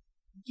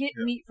get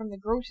meat from the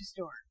grocery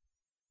store,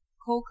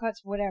 cold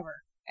cuts,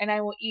 whatever, and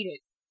I will eat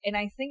it. And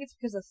I think it's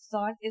because the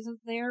thought isn't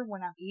there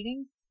when I'm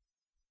eating,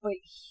 but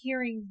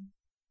hearing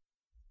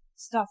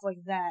stuff like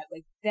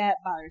that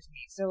bothers me.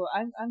 So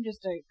I'm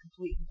just a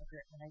complete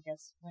hypocrite when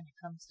it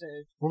comes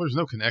to Well, there's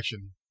no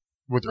connection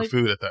with your Like-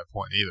 food at that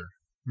point, either.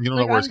 You don't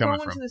know where I'm it's coming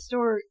going from. to the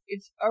store,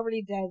 it's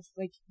already dead.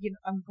 Like,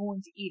 I'm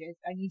going to eat it.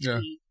 I need to Yeah.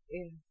 eat,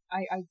 and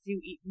I do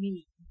eat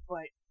meat,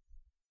 but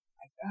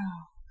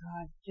oh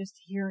God, just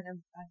hearing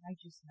them, I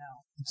just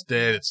know. It's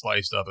dead, it's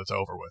sliced up, it's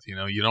over with. You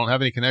know, you don't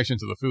have any connection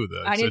to the food,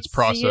 though. I didn't It's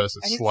processed, see it. it's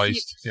I didn't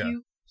sliced. See it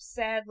cute,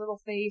 sad little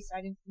face.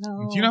 I didn't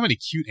know. Do you know how many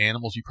cute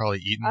animals you've probably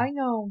eaten? I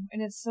know,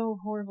 and it's so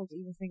horrible to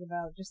even think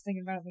about. Just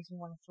thinking about it makes me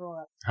want to throw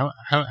up. How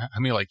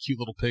many like cute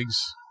little pigs?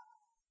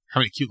 How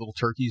many cute little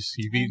turkeys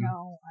you've eaten? I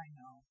know.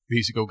 They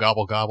used to go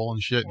gobble gobble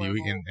and shit, and you eat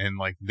Horrible. and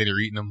like then you're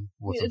eating them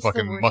with some It's the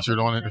fucking worst mustard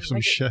on it fucking or thing. some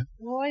Like, shit.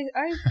 Well,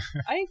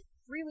 I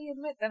freely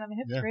admit that I'm a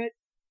hypocrite.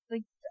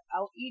 Like,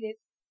 I'll eat it.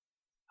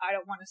 I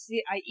don't want to see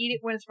it. I eat it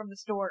when it's from the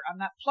store. I'm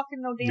not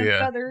plucking no damn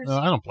feathers. No,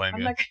 I don't blame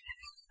I'm you. not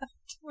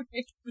doing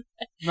it.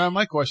 No,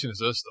 my question is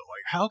this though: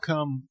 like, how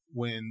come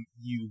when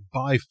you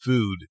buy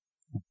food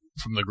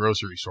from the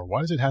grocery store,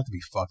 why does it have to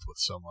be fucked with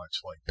so much,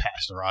 like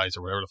pasteurized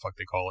or whatever the fuck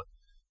they call it?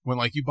 When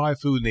like you buy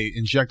food and they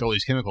inject all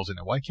these chemicals in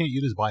it, why can't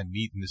you just buy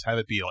meat and just have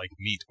it be like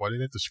meat? Why do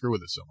they have to screw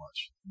with it so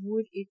much?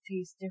 Would it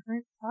taste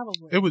different?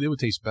 Probably. It would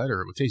taste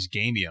better. It would taste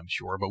gamey, I'm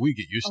sure, but we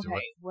get used to it.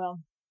 Okay, well,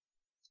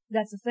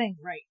 that's the thing,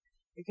 right?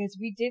 Because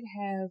we did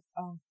have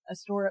a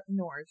store up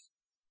north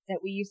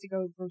that we used to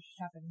go grocery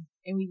shopping,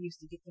 and we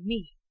used to get the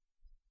meat.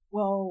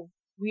 Well,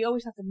 we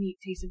always thought the meat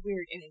tasted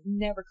weird, and it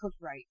never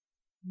cooked right.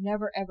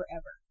 Never, ever,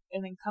 ever.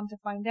 And then come to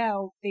find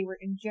out, they were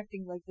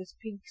injecting like this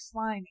pink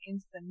slime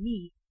into the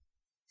meat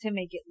to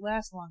make it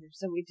last longer,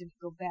 so it didn't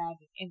go bad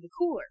in the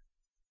cooler.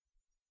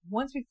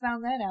 Once we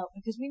found that out,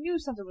 because we knew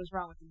something was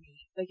wrong with the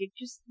meat, like it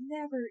just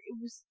never,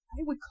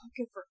 I would cook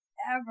it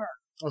forever.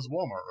 That was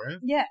Walmart, right?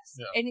 Yes,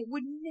 Yeah. and it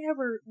would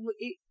never,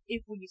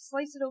 if when you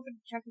slice it open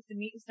to check if the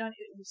meat is done,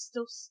 it was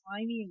still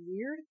slimy and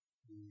weird.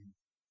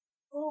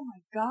 Oh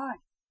my God.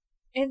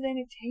 And then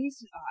it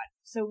tasted odd.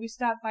 So we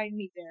stopped buying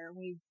meat there,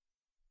 and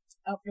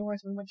up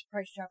north, we went to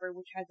Price Chopper,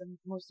 which had the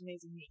most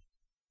amazing meat.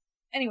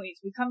 Anyways,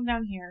 we come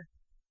down here,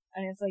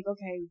 and it's like,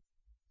 okay,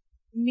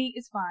 meat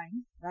is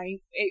fine, right?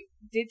 It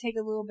did take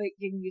a little bit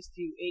getting used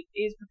to. It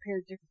is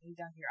prepared differently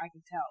down here, I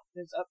can tell.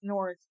 Because up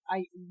north,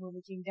 when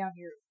we came down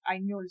here, I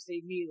noticed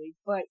it immediately,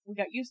 but we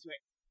got used to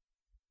it.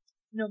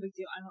 No big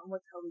deal. I don't know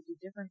what the hell they do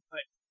different,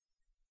 but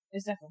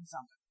it's definitely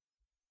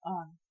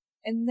something.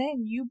 And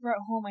then you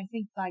brought home, I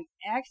think by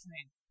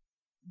accident,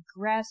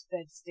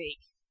 grass-fed steak,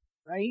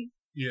 right?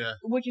 Yeah.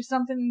 Which is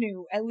something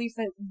new, at least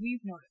that we've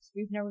noticed.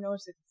 We've never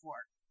noticed it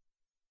before.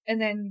 And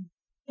then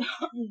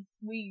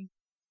we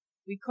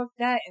cooked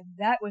that, and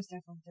that was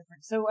definitely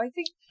different. So I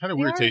think Had a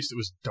weird taste. It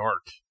was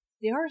dark.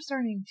 they are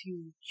starting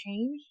to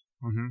change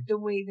Mm-hmm. the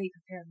way they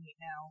prepare meat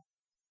now,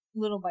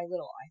 little by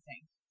little, I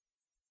think.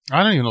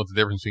 I don't even know what the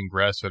difference between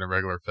grass-fed and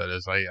regular fed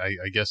is. I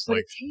guess But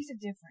like it tasted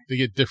different. they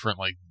get different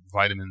like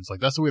vitamins. Like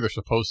that's the way they're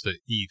supposed to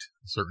eat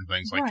certain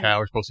things. Like Right.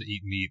 cows are supposed to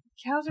eat meat,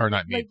 Cows or are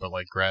not meat, like, but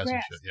like grass and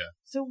grass. shit. Yeah.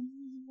 So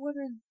what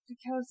are the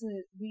cows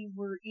that we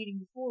were eating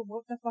before?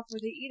 What the fuck were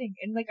they eating?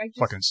 And like I just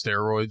Fucking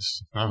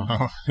steroids. I don't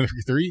know.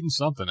 They're eating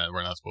something that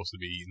we're not supposed to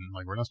be eating.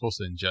 Like we're not supposed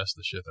to ingest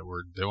the shit that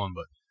we're doing,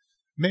 but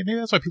maybe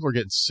that's why people are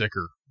getting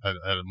sicker at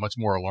a much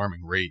more alarming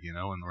rate, you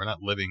know, and we're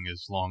not living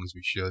as long as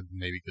we should,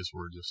 maybe because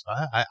we're just,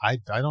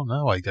 I don't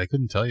know. I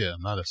couldn't tell you.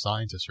 I'm not a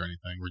scientist or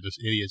anything. We're just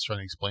idiots trying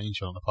to explain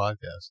shit on the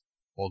podcast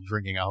while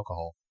drinking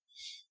alcohol.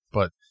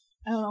 But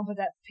I don't know, but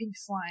that pink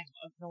slime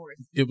up north.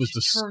 It was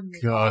turned me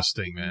off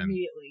disgusting, man.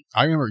 Immediately.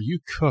 I remember you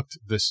cooked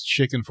this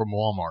chicken from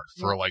Walmart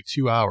for like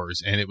 2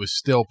 hours, and it was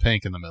still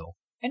pink in the middle.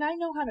 And I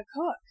know how to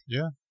cook.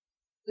 Yeah.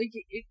 Like,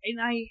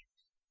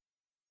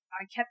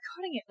 I kept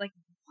cutting it. Like,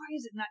 why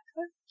is it not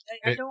cooked?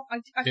 I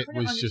couldn't understand. It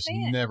was just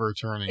never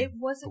turning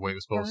the way it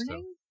was supposed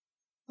to.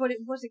 But it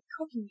wasn't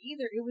cooking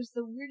either. It was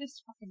the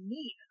weirdest fucking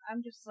meat.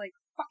 I'm just like,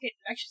 fuck it.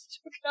 I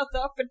just took it out the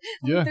oven.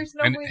 Yeah. There's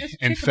no way this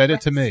and fed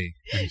it to me.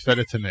 And fed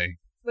it to me.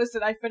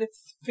 Listen, I fed it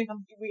to the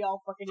family. We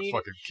all fucking ate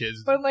fucking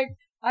kids. But I'm like,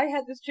 I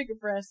had this chicken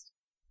breast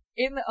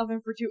in the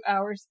oven for 2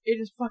 hours. It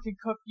is fucking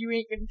cooked. You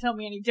ain't gonna tell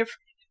me any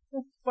different. I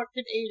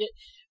fucking ate it.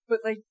 But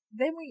like,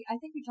 then I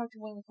think we talked to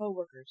one of the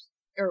coworkers.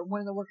 Or one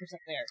of the workers up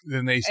there.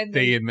 Then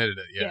they admitted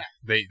it, yeah.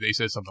 They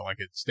said something like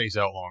it stays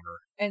out longer.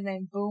 And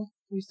then boom,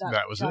 we stopped.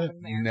 That was it.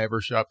 There. Never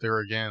shopped there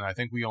again. I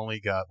think we only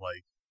got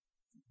like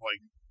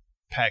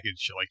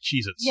packaged like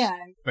Cheez-Its. Yeah.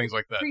 Things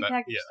like that.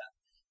 Prepackaged stuff.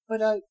 But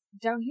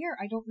down here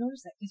I don't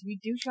notice that because we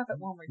do shop at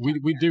Walmart.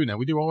 We do now.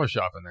 We do all our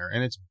shopping there,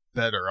 and it's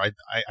better. I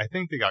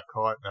think they got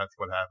caught. That's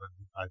what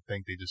happened. I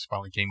think they just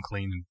finally came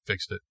clean and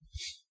fixed it.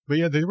 But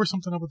yeah, there was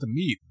something up with the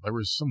meat. There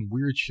was some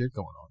weird shit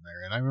going on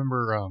there, and I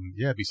remember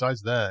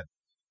besides that,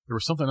 there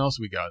was something else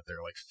we got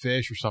there, like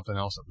fish or something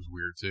else that was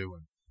weird too,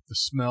 and the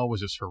smell was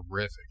just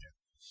horrific. And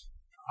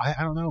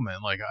I don't know,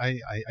 man. Like I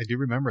do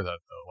remember that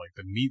though. Like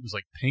the meat was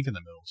like pink in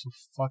the middle, so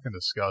fucking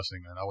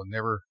disgusting, man. I would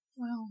never.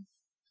 Well.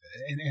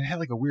 And it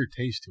had like a weird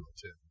taste to it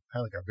too. It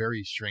had like a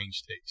very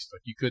strange taste.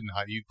 Like you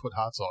put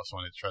hot sauce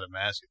on it to try to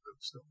mask it, but it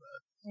was still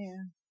bad.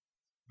 Yeah.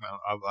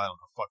 I don't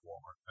know. Fuck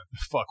Walmart.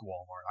 Fuck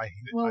Walmart. I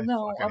hate it. Well,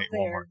 I up hate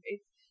there. Walmart.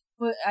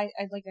 But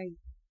like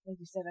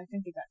you said, I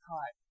think they got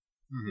caught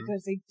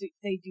because they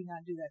do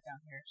not do that down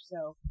here.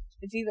 So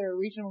it's either a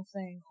regional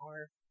thing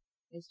or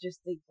it's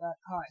just they got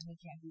caught and they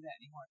can't do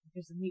that anymore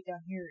because the meat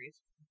down here is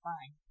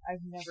fine.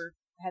 I've never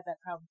had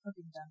that problem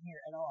cooking down here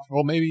at all.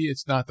 Well, maybe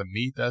it's not the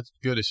meat that's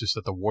good. It's just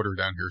that the water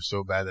down here is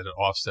so bad that it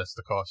offsets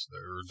the cost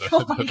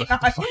the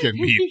fucking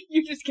meat.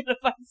 You just gotta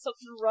find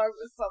something wrong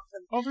with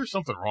something. Oh, there's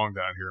something wrong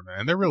down here,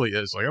 man. There really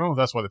is. Like I don't know if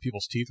that's why the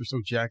people's teeth are so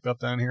jacked up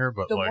down here,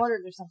 but the like water,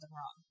 there's something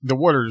wrong. The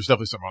water, there's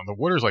definitely something wrong. The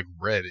water's like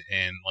red,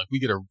 and like we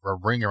get a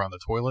ring around the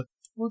toilet.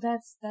 Well,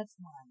 that's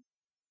lime.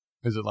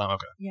 Is it lime?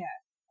 Okay. Yeah.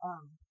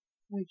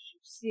 Which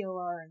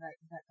CLR and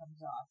that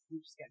comes off. We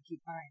just gotta keep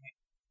buying it.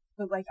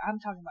 But like I'm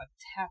talking about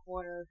tap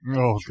water.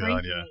 Oh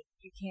god, yeah.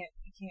 You can't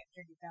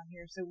drink it down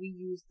here. So we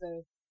use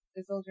the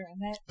filter,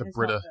 and that the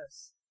Brita.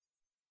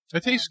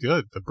 It tastes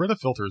good. The Brita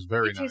filter is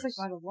very nice. It tastes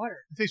like bottled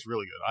water. It tastes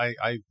really good.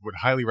 I would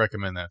highly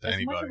recommend that to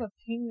anybody. As much of a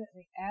pain in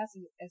the ass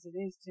as it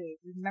is to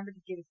remember to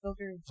get a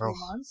filter in 3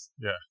 months.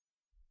 Yeah.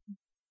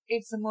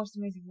 It's the most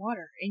amazing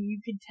water, and you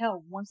can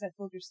tell once that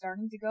filter's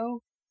starting to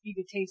go, you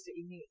could taste it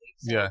immediately.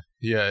 So,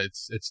 yeah,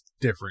 it's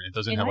different. It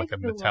doesn't have like a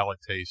metallic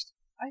taste.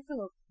 I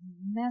fill up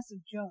massive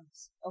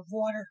jugs of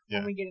water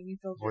when we get a new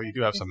filter. Well, you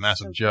do have some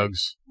massive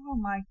jugs. Good. Oh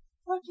my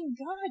fucking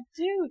god,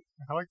 dude!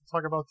 I like to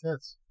talk about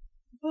tits.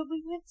 But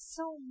we went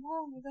so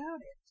long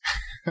without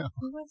it.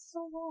 We went so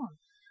long.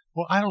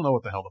 Well, I don't know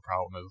what the hell the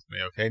problem is with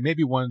me, okay?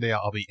 Maybe one day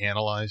I'll be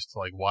analyzed,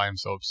 like why I'm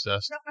so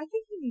obsessed. No, I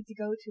think you need to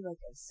go to like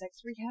a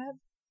sex rehab.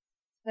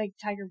 Like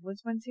Tiger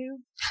Woods went to.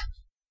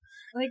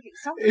 Like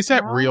something. Is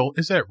that real?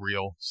 Is that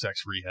real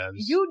sex rehabs?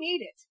 You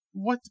need it.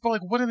 What? But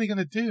like, what are they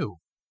gonna do?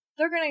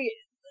 They're gonna.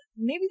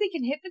 Maybe they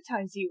can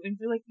hypnotize you and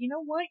be like, you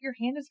know what? Your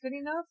hand is good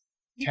enough.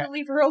 You can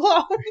leave her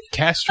alone.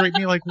 Castrate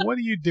me? Like, what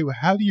do you do?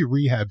 How do you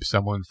rehab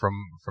someone from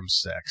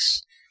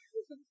sex?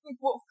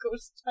 Wolf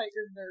Coast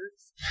Tiger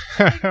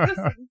nerds. Like,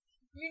 listen,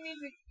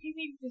 you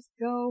need to just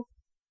go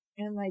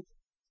and like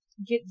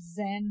get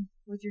zen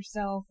with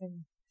yourself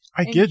and.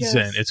 I get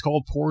zen. It's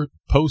called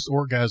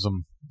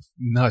post-orgasm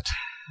nut.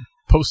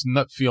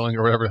 Post-nut feeling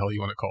or whatever the hell you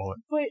want to call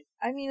it. But,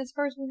 I mean, as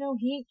far as we know,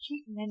 he ain't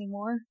cheating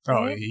anymore.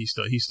 Oh, right? he's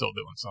still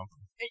doing something.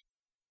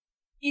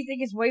 You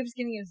think his wife's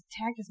getting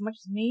attacked as much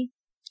as me?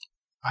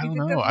 I don't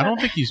know. I don't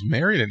think he's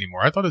married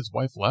anymore. I thought his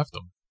wife left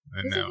him.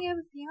 And Doesn't now, he have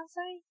a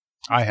fiance?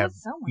 I have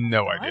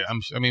no idea.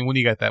 I mean, when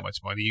you got that much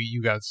money,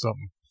 you got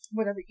something.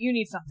 Whatever. You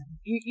need something.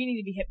 You need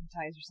to be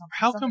hypnotized or something.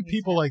 How come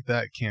people like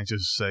that can't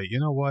just say, you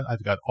know what,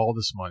 I've got all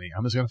this money.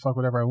 I'm just going to fuck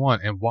whatever I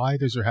want. And why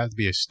does there have to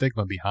be a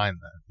stigma behind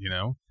that, you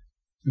know?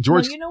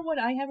 George, well, you know what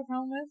I have a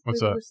problem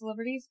with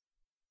celebrities?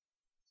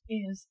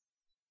 Is,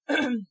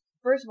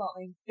 first of all,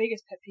 my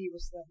biggest pet peeve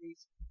with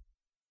celebrities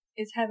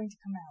is having to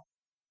come out.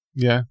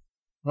 Yeah.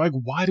 Like,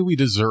 why do we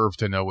deserve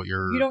to know what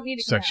your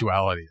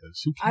sexuality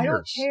is? Who cares? I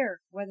don't care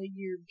whether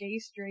you're gay,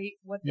 straight,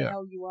 what the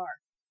hell you are.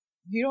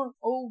 You don't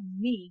owe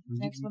me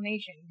an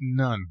explanation.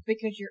 None.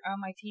 Because you're on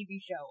my TV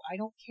show. I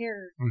don't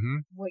care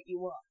what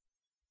you are.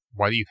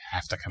 Why do you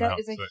have to come out?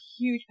 That is a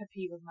huge pet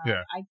peeve of mine.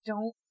 Yeah. I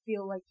don't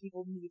feel like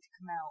people need to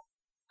come out.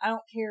 I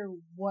don't care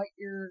what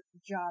your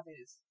job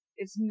is.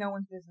 It's no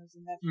one's business,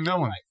 and that's your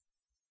life.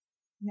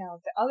 Now,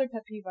 the other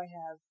pet peeve I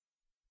have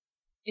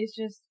is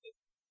just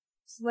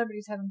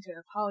celebrities having to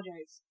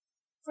apologize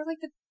for like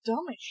the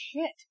dumbest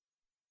shit.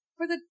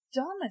 for the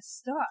dumbest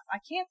stuff.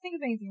 I can't think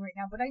of anything right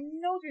now, but I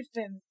know there's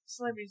been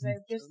celebrities that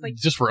have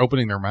just for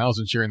opening their mouths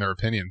and sharing their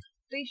opinion.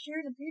 They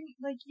share an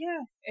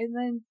opinion, and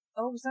then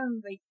all of a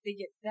sudden they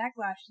get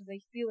backlash, so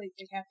they feel like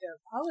they have to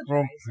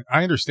apologize. Well,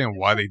 I understand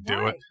why they do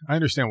why? it. I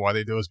understand why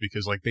they do it is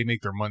because they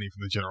make their money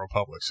from the general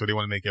public, so they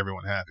want to make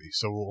everyone happy.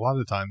 So a lot of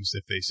the times,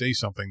 if they say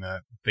something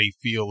that they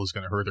feel is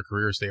going to hurt their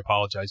careers, they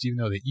apologize, even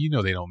though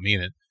they don't mean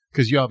it,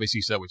 because you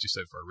obviously said what you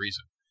said for a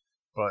reason.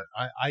 But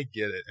I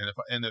get it,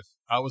 and if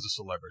I was a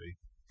celebrity,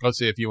 let's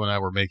say if you and I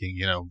were making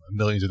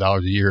millions of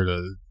dollars a year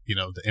to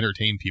to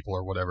entertain people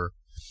or whatever,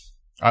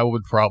 I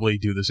would probably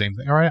do the same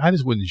thing. All right, I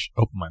just wouldn't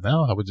open my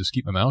mouth. I would just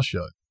keep my mouth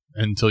shut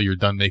until you're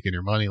done making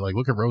your money. Like,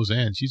 look at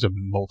Roseanne. She's a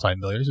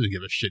multi-millionaire. She doesn't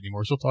give a shit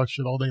anymore. She'll talk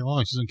shit all day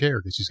long. She doesn't care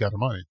because she's got her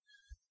money.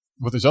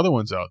 But there's other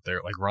ones out there,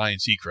 like Ryan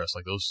Seacrest,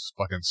 like those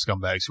fucking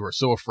scumbags who are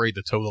so afraid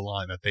to toe the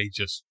line that they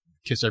just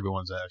kiss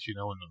everyone's ass, and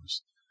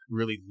those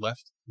really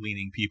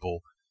left-leaning people,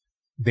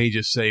 they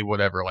just say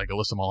whatever. Like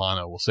Alyssa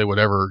Milano will say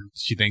whatever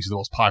she thinks is the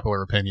most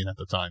popular opinion at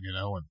the time,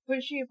 And But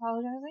is she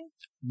apologizing?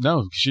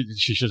 no, she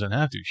doesn't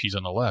have to. She's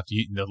on the left.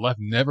 The left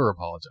never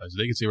apologizes.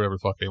 They can say whatever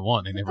the fuck they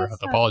want. They never have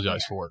to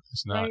apologize for it.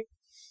 It's not. Right?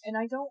 And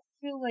I don't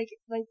feel like,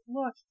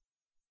 look,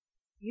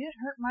 you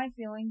didn't hurt my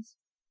feelings.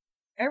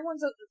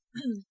 Everyone's,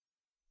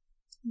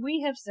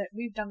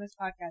 we've done this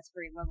podcast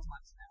for 11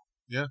 months now.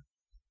 Yeah.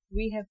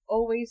 We have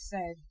always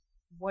said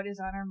what is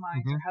on our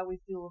minds Mm-hmm. or how we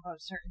feel about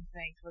certain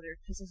things, whether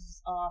it pisses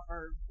us off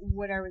or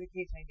whatever the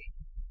case may be.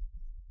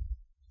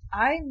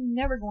 I'm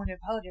never going to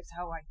apologize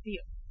how I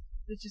feel.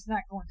 It's just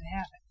not going to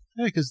happen.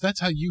 Yeah, because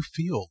that's how you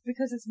feel.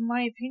 Because it's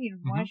my opinion.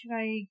 Mm-hmm. Why should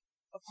I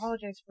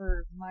apologize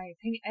for my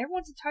opinion?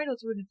 Everyone's entitled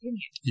to an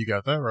opinion. You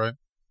got that right.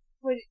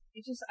 But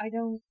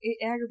it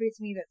aggravates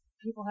me that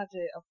people have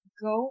to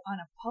go on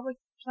a public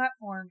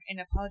platform and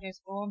apologize.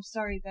 Oh, I'm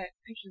sorry that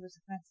picture was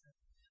offensive.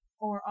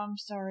 Or, I'm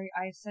sorry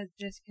I said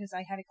this because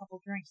I had a couple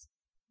drinks.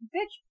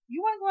 Bitch,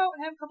 you want to go out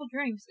and have a couple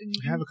drinks. And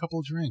have a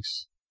couple of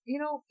drinks.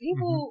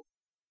 People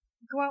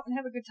go out and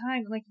have a good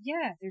time. Like,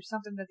 yeah, there's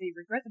something that they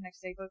regret the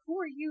next day, but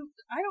who are you?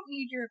 I don't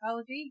need your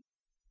apology.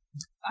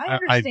 I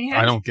understand.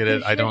 I don't get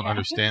it. I don't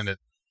happens. understand it.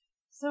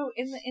 So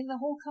in the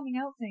whole coming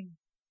out thing,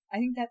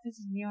 I think that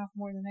pisses me off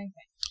more than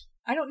anything.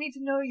 I don't need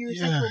to know your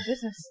sexual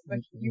business.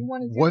 Like, you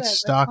want to do what that,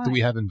 stock that's do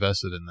we fine. have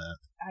invested in that?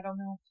 I don't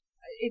know.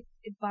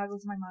 It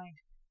boggles my mind.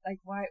 Like,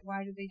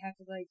 why do they have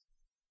to,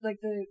 like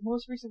the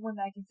most recent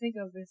one that I can think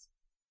of is,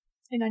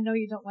 and I know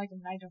you don't like him,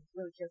 and I don't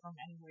really care for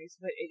him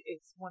anyways, but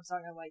it's one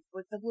song I like,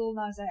 but the Lil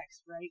Nas X,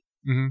 right?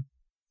 Mm-hmm.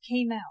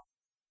 Came out.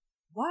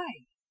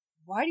 Why?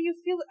 Why do you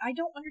feel, I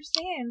don't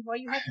understand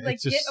why you have to,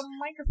 get a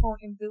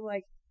microphone and be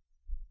like,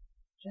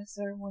 just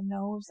so everyone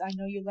knows, I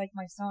know you like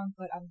my song,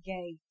 but I'm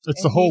gay.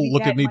 It's the whole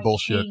look at me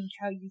bullshit. Change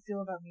how you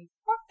feel about me.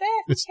 Fuck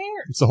that. Who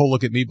cares? It's the whole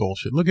look at me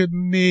bullshit. Look at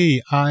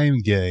me. I'm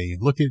gay.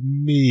 Look at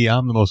me.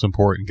 I'm the most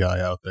important guy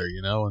out there,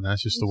 and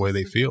that's just the way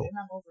they feel. And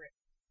I'm over it.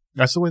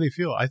 That's the way they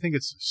feel. I think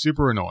it's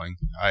super annoying.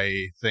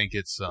 I think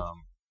it's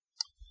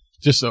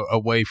just a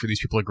way for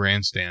these people to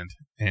grandstand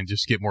and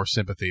just get more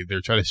sympathy.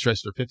 They're trying to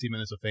stretch their 50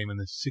 minutes of fame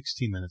into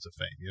 16 minutes of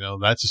fame.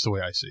 That's just the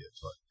way I see it.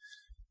 But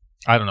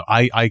I don't know.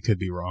 I could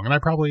be wrong, and I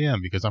probably am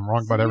because I'm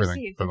wrong about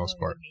everything for the most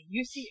part.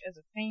 You see it as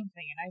a fame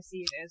thing, and I see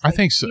it as. I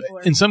think so.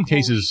 In some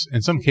cases,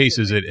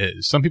 it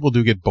is. Some people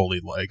do get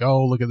bullied, like,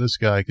 "Oh, look at this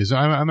guy." Because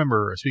I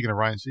remember, speaking of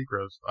Ryan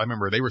Seacrest, I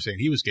remember they were saying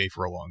he was gay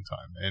for a long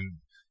time, and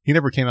he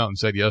never came out and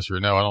said yes or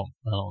no. I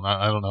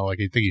don't know. Like,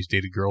 I think he's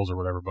dated girls or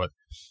whatever, but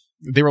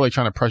they were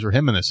trying to pressure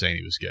him into saying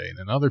he was gay, and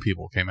then other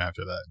people came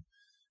after that.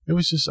 It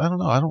was just, I don't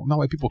know. I don't know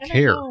why people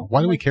care.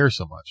 Why do we care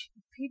so much?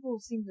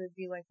 People seem to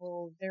be like,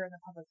 well, they're in the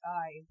public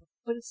eye,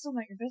 but it's still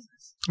not your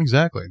business.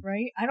 Exactly.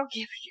 Right? I don't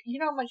give a shit. You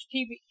know how much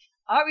TV...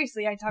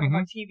 Obviously, I talk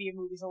about TV and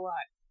movies a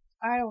lot.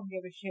 I don't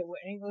give a shit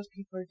what any of those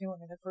people are doing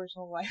in their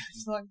personal life.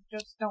 It's like,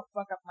 just don't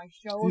fuck up my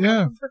show.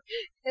 Yeah.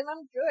 And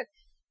I'm good.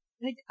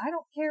 Like, I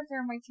don't care if they're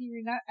on my TV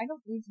or not. I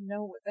don't need to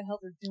know what the hell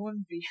they're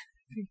doing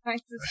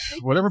behind the scenes.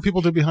 Whatever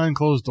people do behind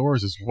closed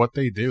doors is what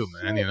they do,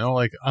 man.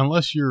 Like,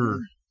 unless you're...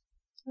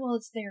 Well,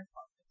 it's their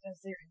fault because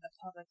they're in the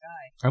public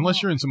eye.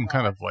 Unless you're in some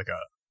kind of like a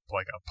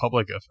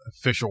public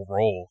official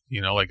role,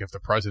 like if the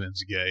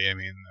president's gay. I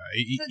mean,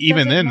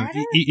 even then,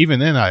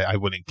 I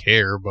wouldn't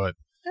care. But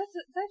that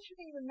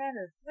shouldn't even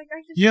matter. Like,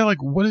 I just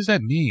like, what does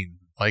that mean?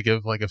 Like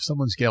if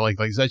someone's gay, like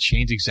does that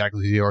change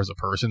exactly who they are as a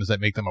person? Does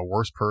that make them a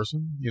worse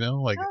person?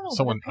 Like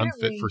someone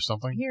unfit for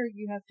something? Here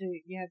you have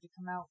to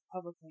come out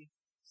publicly.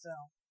 So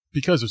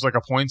because there's like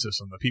a point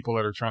system. The people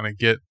that are trying to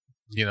get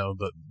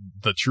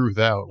the truth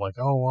out, like,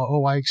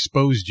 oh, I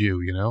exposed you,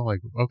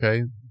 like,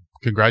 okay,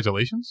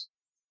 congratulations,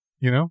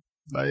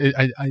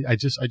 I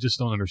just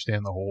don't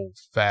understand the whole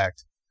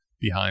fact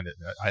behind it.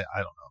 I don't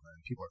know,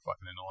 man. People are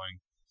fucking annoying.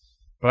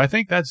 But I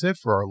think that's it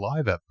for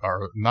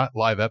our not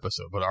live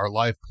episode, but our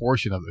live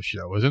portion of the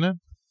show, isn't it?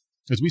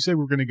 As we say,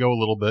 we're going to go a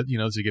little bit,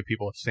 to give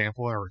people a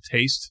sample or a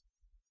taste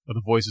of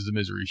the Voices of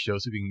Misery show,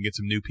 so we can get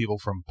some new people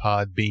from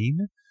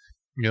Podbean.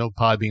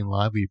 Podbean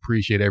Live, we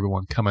appreciate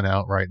everyone coming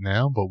out right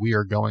now, but we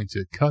are going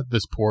to cut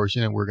this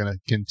portion and we're going to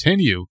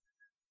continue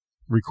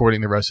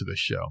recording the rest of the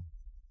show.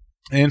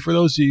 And for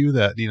those of you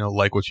that,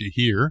 like what you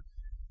hear,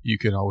 you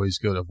can always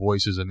go to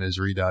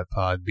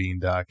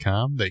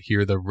voicesofmisery.podbean.com to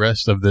hear the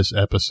rest of this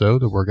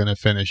episode that we're going to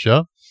finish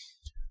up.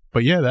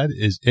 But yeah, that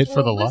is it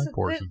for the live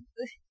portion.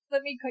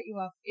 Let me cut you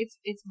off. It's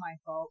my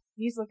fault.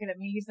 He's looking at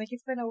me. He's like,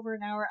 it's been over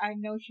an hour. I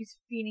know she's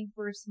fiending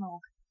for a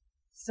smoke.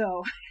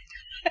 So,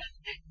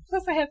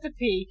 plus I have to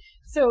pee.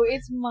 So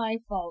it's my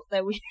fault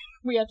that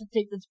we have to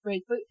take this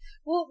break. But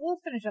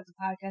we'll finish up the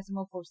podcast and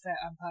we'll post that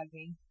on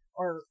Podbean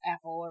or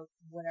Apple or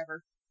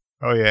whatever.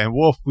 Oh yeah, and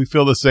Wolf, we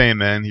feel the same,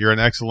 man. You're an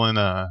excellent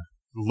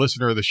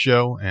listener of the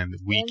show, and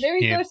we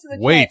can't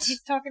wait. Chat.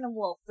 He's talking to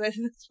Wolf. That's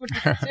what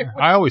he's doing.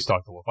 I always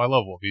talk to Wolf. I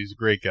love Wolf. He's a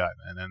great guy,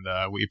 man, and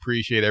we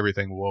appreciate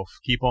everything, Wolf.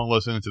 Keep on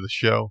listening to the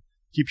show.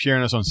 Keep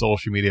sharing us on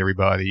social media,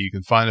 everybody. You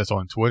can find us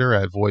on Twitter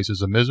at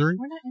Voices of Misery.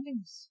 We're not ending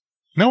this.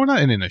 No, we're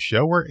not ending the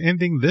show. We're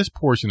ending this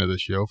portion of the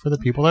show for the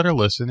people that are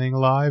listening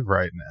live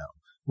right now.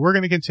 We're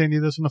going to continue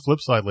this on the flip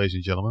side, ladies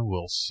and gentlemen.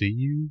 We'll see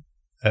you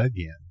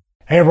again.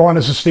 Hey everyone,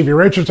 this is Stevie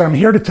Richards. I'm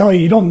here to tell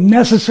you don't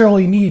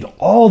necessarily need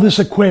all this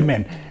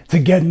equipment to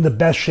get in the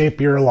best shape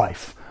of your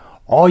life.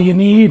 All you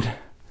need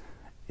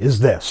is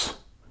this,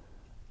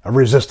 a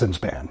resistance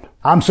band.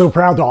 I'm so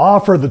proud to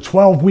offer the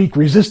 12-week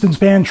resistance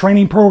band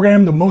training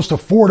program, the most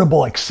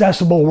affordable,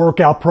 accessible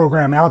workout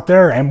program out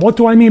there. And what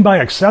do I mean by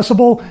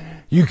accessible?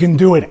 You can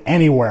do it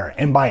anywhere.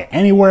 And by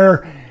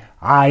anywhere,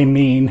 I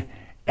mean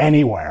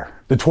anywhere.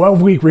 The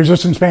 12-week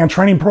resistance band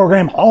training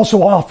program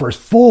also offers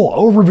full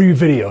overview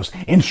videos,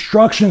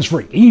 instructions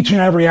for each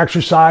and every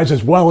exercise,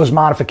 as well as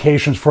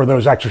modifications for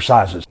those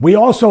exercises. We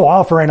also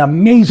offer an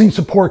amazing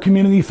support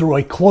community through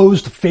a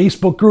closed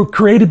Facebook group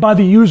created by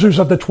the users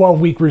of the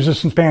 12-week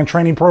resistance band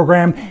training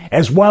program,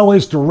 as well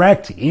as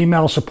direct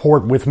email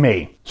support with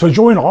me. So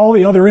join all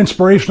the other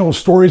inspirational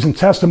stories and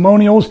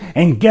testimonials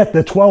and get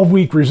the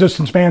 12-week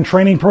resistance band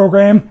training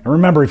program. And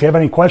remember, if you have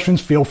any questions,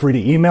 feel free to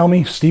email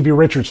me,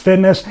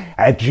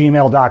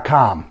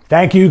 StevieRichardsFitness@gmail.com.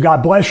 Thank you.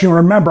 God bless you. And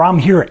remember, I'm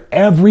here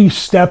every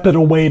step of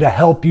the way to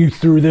help you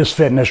through this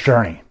fitness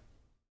journey.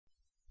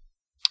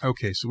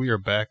 Okay, so we are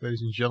back,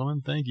 ladies and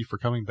gentlemen. Thank you for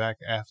coming back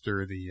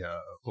after the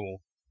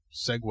little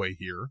segue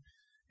here.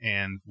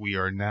 And we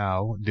are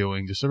now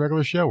doing just a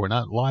regular show. We're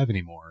not live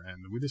anymore.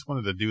 And we just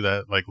wanted to do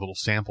that like little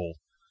sample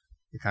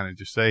to kind of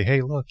just say,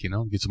 hey, look,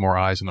 get some more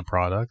eyes on the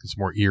product, get some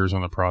more ears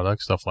on the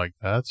product, stuff like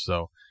that.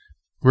 So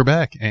we're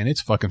back, and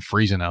it's fucking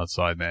freezing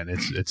outside, man.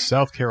 It's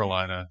South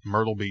Carolina,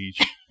 Myrtle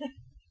Beach. I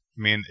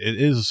mean, it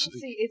is.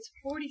 Let's see, it's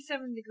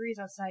 47 degrees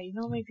outside. You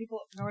know how many people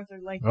up north are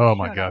like, oh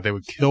my God, they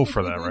would kill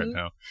for that right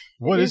now.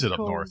 What is it up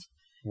north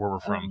where we're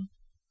from?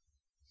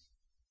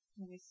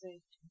 Let me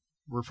see.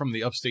 We're from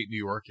the upstate New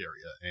York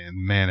area,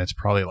 and man, it's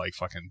probably like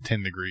fucking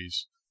 10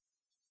 degrees.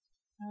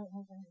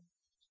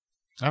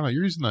 I don't know.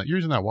 You're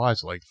using that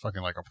watch like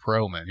fucking like a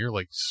pro, man. You're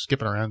like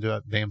skipping around to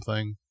that damn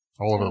thing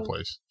all over the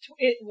place.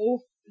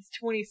 It's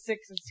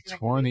 26.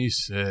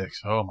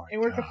 26. Oh my God.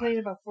 And we're complaining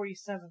about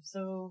 47.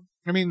 So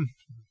I mean,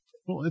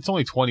 well, it's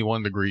only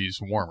 21 degrees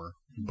warmer,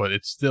 but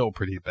it's still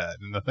pretty bad.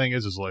 And the thing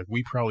is like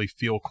we probably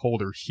feel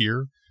colder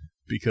here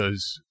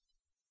because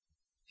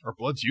our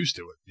blood's used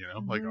to it.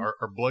 Mm-hmm. Like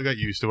our blood got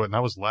used to it. And I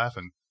was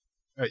laughing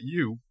at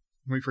you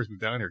when we first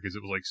moved down here because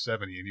it was like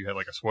 70 and you had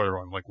like a sweater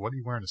on. Like, what are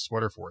you wearing a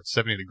sweater for? It's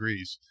 70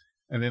 degrees.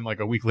 And then like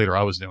a week later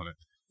I was doing it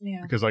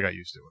because I got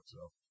used to it.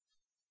 So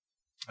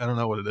I don't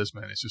know what it is,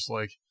 man. It's just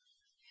like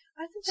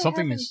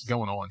something's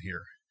going on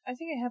here. I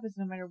think it happens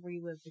no matter where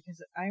you live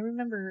because I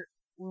remember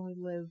when we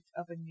lived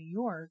up in New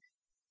York,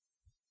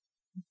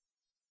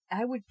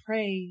 I would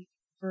pray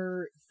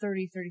for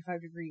 30,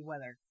 35 degree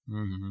weather.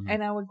 Mm-hmm.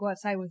 And I would go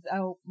outside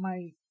without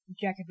my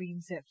jacket being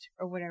zipped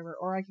or whatever.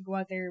 Or I could go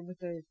out there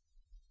with a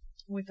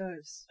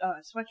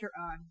sweatshirt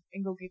on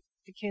and go get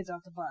the kids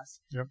off the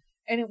bus. Yep.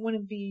 And it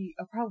wouldn't be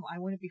a problem. I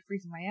wouldn't be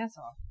freezing my ass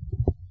off.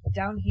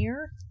 Down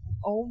here,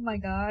 oh my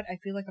God, I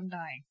feel like I'm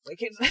dying. Like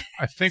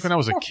I think when I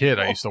was a kid,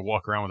 I used to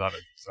walk around without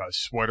a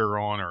sweater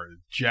on or a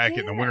jacket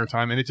in the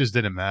wintertime, and it just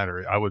didn't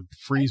matter. I would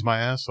freeze my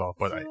ass off,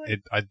 but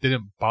it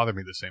didn't bother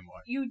me the same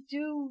way. You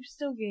do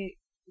still get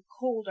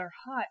cold or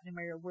hot no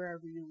matter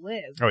wherever you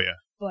live. Oh, yeah.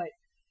 But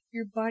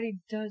your body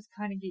does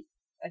kind of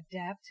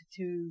adapt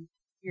to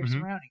your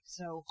surroundings.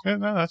 So yeah,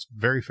 no, that's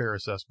very fair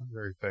assessment.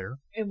 Very fair.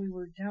 And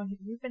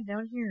we've been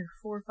down here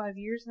 4 or 5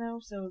 years now.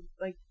 So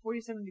like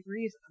 47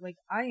 degrees, like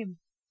I am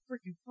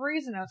freaking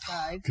freezing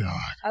outside. Oh,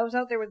 God. I was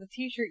out there with a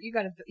t-shirt. You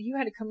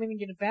had to come in and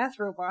get a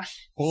bathrobe on.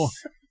 Well,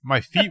 my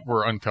feet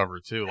were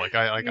uncovered too. Like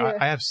I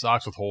have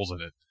socks with holes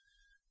in it.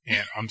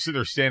 And I'm sitting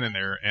there standing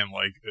there and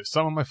like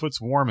some of my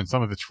foot's warm and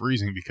some of it's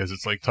freezing because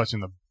it's like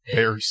touching the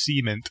bare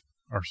cement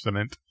or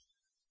cement.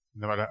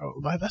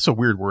 That's a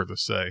weird word to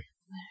say.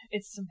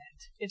 It's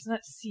cement. It's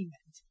not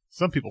cement.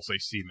 Some people say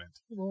cement.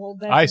 Well,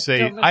 I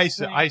say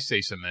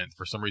cement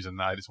for some reason.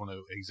 I just want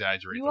to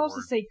exaggerate. You the also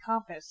word. say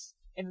compass,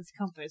 and it's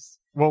compass.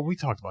 Well, we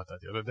talked about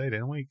that the other day,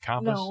 didn't we?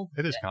 Compass. No,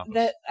 it is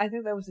compass. I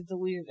think that was a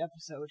deleted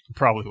episode.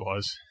 Probably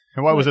was.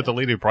 And why was it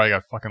deleted? Probably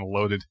got fucking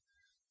loaded.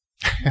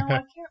 No, I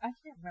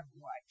can't remember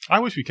why. I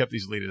wish we kept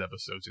these deleted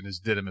episodes and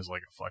just did them as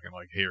like a fucking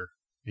like here.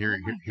 Here God,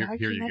 you can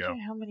you go.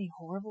 imagine how many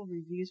horrible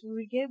reviews we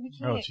would get? We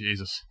Oh, can't.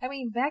 Jesus. I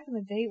mean, back in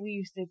the day, we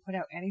used to put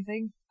out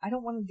anything. I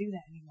don't want to do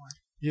that anymore.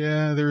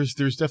 Yeah, there's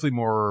definitely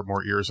more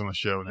ears on the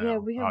show now. Yeah,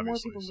 we have more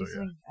obviously, people so,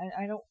 listening.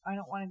 I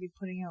don't want to be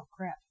putting out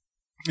crap.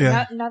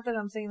 Yeah. Not that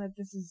I'm saying that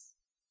this is,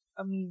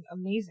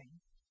 amazing,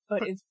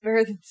 but it's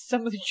better than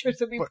some of the shows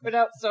that we put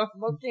out. So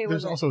I'm okay with it.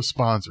 There's also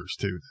sponsors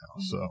too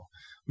now,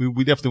 Mm-hmm. so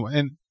we definitely,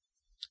 and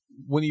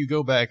when you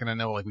go back, and I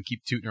know like we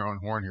keep tooting our own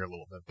horn here a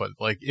little bit, but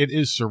like it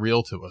is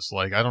surreal to us.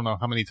 Like I don't know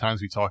how many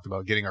times we talked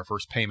about getting our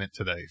first payment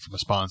today from a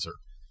sponsor.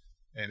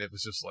 And it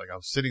was just like, I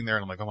was sitting there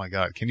and I'm like, oh my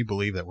God, can you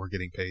believe that we're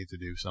getting paid to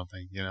do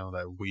something,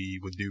 that we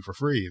would do for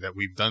free, that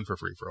we've done for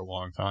free for a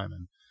long time.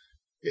 And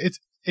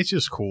it's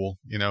just cool,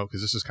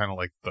 because this is kind of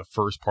like the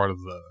first part of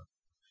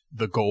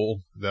the goal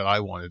that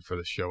I wanted for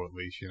the show, at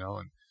least,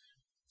 and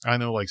I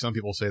know like some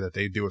people say that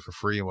they do it for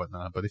free and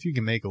whatnot, but if you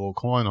can make a little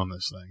coin on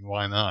this thing,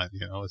 why not?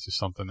 It's just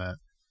something that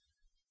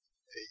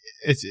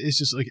it's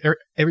just like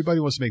everybody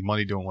wants to make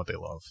money doing what they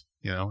love,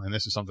 and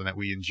this is something that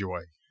we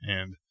enjoy.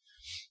 And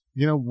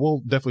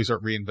we'll definitely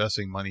start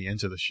reinvesting money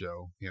into the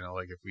show.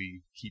 Like if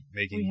we keep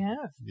making. We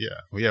have.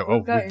 Yeah. Well, yeah.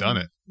 We've done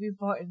it. We've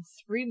bought in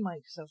 3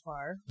 mics so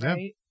far, Yeah.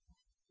 right?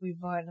 We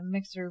bought a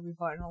mixer. We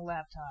bought a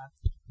laptop.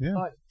 Yeah.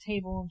 Bought a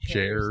table and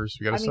Chairs.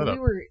 We got a setup. we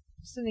were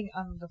sitting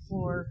on the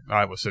floor.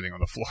 I was sitting on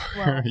the floor.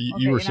 Well,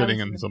 you were and I sitting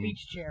was in a some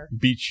beach chair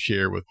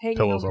chair, with hanging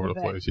pillows over over the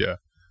the bed. place. Yeah.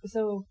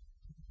 So,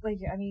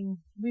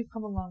 we've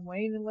come a long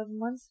way in 11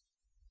 months,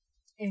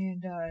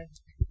 and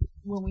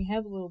when we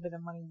have a little bit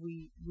of money,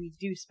 we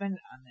do spend it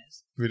on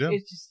this. We do.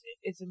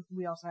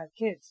 We also have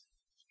kids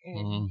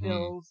and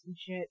bills and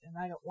shit, and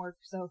I don't work,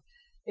 so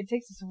it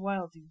takes us a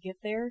while to get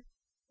there.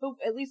 But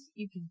at least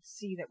you can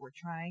see that we're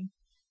trying.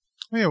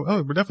 Yeah,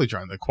 we're definitely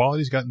trying. The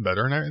quality's gotten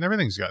better, and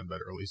everything's gotten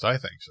better. At least I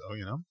think so.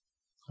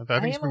 I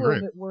think it's been I am a great.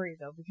 little bit worried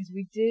though, because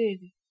we did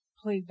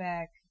play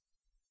back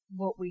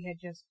what we had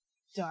just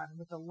done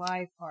with the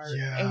live part,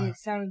 Yeah. and it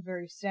sounded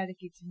very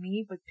staticky to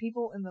me. But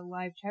people in the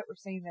live chat were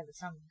saying that it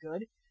sounded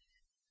good.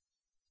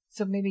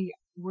 So maybe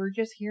we're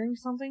just hearing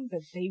something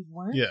that they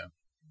weren't. Yeah.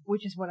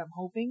 Which is what I'm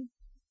hoping.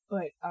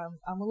 But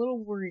I'm a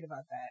little worried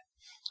about that.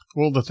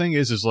 Well, the thing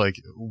is like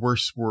we're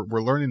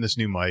learning this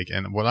new mic,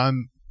 and what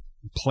I'm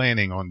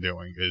planning on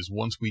doing is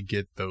once we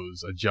get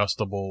those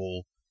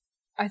adjustable,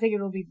 I think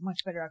it'll be much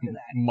better after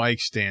that. mic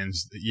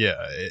stands,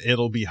 yeah,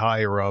 it'll be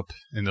higher up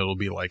and it'll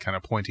be like kind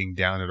of pointing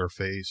down at our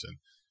face, and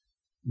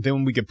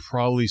then we could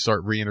probably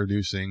start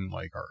reintroducing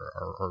like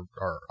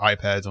our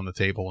iPads on the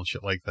table and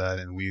shit like that,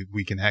 and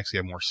we can actually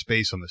have more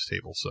space on this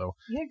table. So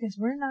Yeah, because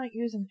we're not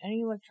using any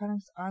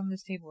electronics on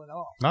this table at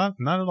all.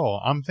 not at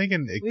all. I'm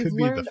thinking it We've could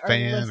be the learned our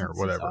fan lesson or since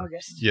whatever.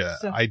 August, Yeah,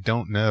 so- I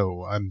don't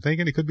know. I'm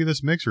thinking it could be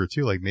this mixer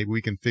too. Like maybe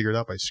we can figure it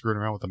out by screwing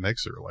around with the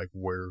mixer, like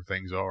where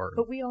things are,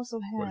 But we also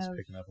what it's have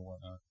picking up and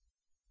whatnot.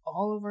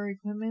 all of our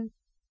equipment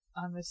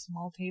on this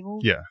small table.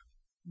 Yeah.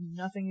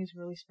 Nothing is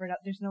really spread out.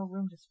 There's no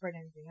room to spread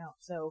anything out.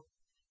 So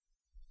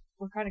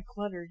we're kind of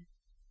cluttered.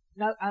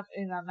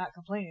 And I'm not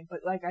complaining,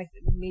 but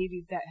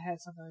maybe that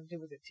has something to do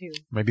with it too.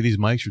 Maybe these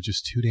mics are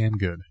just too damn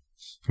good.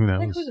 Who knows?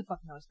 Like, who the fuck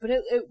knows? But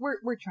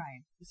we're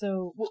trying.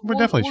 So We're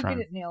definitely we'll trying.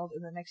 get it nailed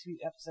in the next few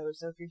episodes.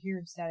 So if you're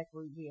hearing static,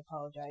 we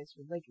apologize.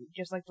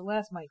 Just like the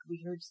last mic,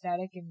 we heard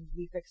static and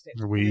we fixed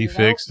it. We Figured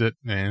fixed out it,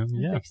 and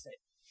and yeah. fixed it.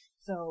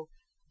 So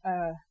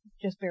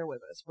just bear with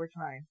us. We're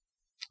trying.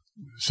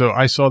 So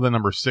I saw the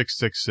number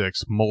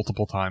 666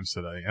 multiple times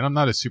today, and I'm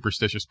not a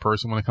superstitious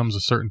person when it comes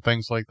to certain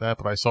things like that,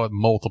 but I saw it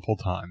multiple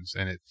times,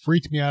 and it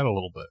freaked me out a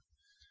little bit.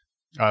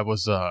 I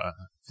was,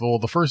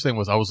 the first thing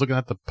was I was looking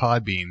at the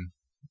Podbean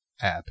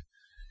app,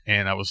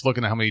 and I was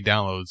looking at how many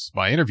downloads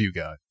my interview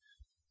got.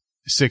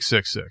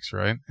 666,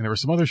 right? And there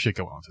was some other shit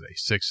going on today.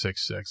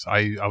 666.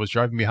 I was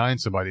driving behind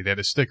somebody. They had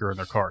a sticker in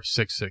their car,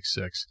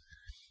 666.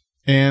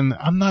 And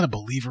I'm not a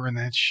believer in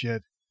that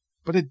shit,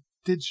 but it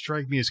did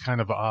strike me as kind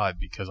of odd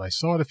because I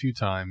saw it a few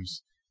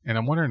times, and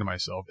I'm wondering to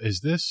myself, is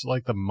this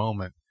like the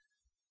moment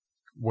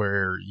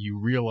where you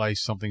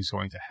realize something's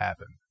going to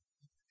happen?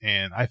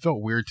 And I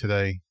felt weird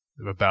today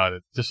about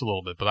it, just a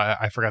little bit, but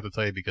I forgot to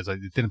tell you because it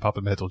didn't pop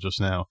in my head till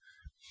just now.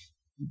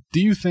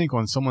 Do you think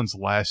on someone's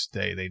last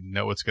day they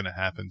know what's going to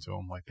happen to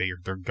them, like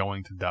they're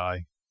going to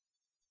die?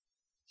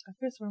 I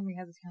guess when we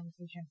had this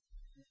conversation,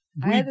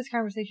 I had this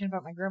conversation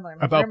about my grandmother.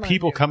 About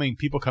people coming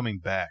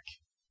back,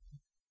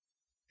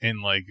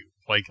 and like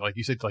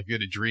you said, like you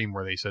had a dream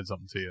where they said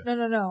something to you.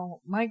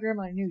 No. My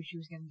grandmother knew she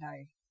was going to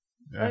die.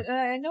 Yeah. But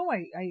I know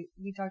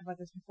we talked about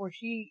this before.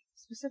 She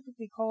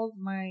specifically called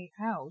my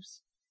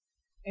house,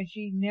 and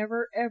she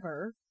never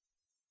ever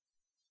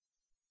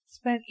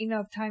spent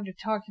enough time to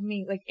talk to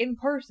me. Like in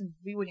person,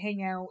 we would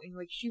hang out, and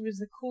like she was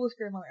the coolest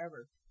grandmother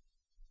ever.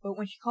 But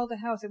when she called the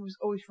house, it was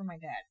always for my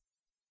dad.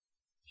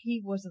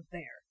 He wasn't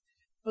there.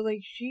 But like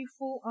she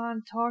full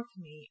on talked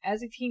to me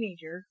as a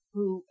teenager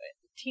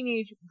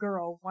teenage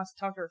girl wants to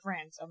talk to her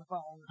friends on the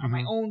phone, on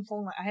my own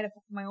phone line. I had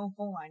my own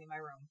phone line in my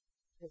room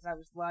because I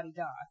was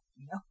la-di-da,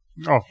 you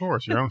know? Oh, of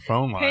course, your own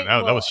phone line.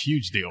 That was a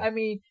huge deal. I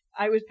mean,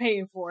 I was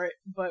paying for it,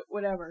 but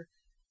whatever.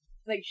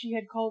 Like, she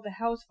had called the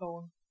house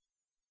phone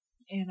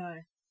and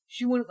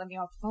she wouldn't let me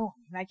off the phone,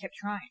 and I kept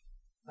trying.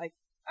 Like,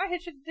 I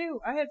had shit to do.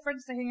 I had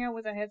friends to hang out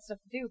with. I had stuff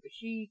to do, but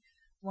she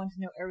wanted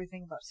to know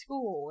everything about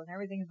school and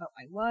everything about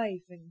my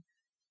life and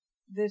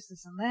this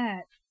and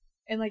that.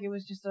 And, like, it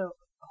was just a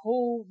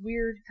whole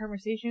weird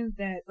conversation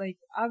that, like,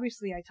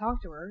 obviously I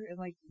talked to her, and,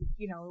 like,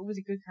 you know, it was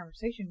a good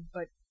conversation,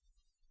 but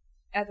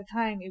at the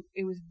time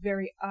it was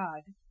very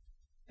odd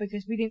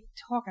because we didn't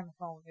talk on the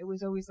phone. It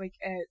was always, like,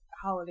 at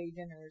holiday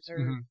dinners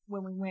or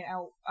when we went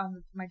out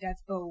on my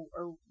dad's boat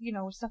or, you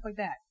know, stuff like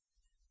that.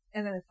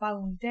 And then the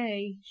following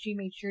day, she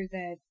made sure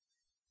that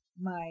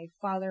my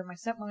father and my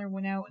stepmother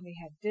went out and they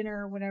had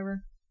dinner or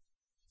whatever.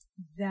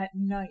 That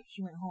night,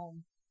 she went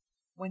home,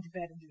 went to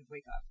bed, and didn't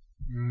wake up.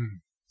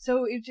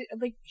 So it just,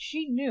 like,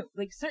 she knew.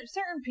 Like,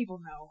 certain people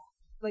know.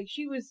 Like,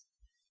 she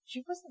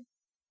wasn't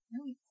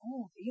really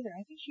old either.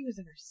 I think she was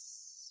in her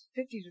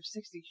 50s or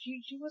 60s.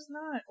 She was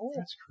not old.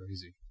 That's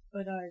crazy.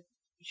 But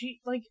she,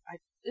 like,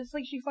 it's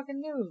like she fucking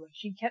knew. Like,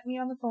 she kept me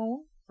on the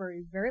phone for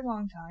a very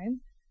long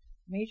time,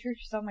 made sure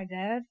she saw my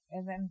dad,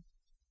 and then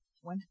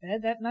went to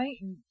bed that night,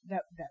 and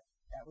that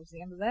was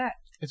the end of that.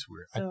 It's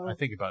weird. So, I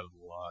think about it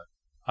a lot.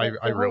 The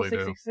I really whole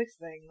do. 666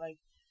 thing, like,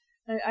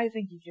 I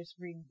think you just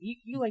read.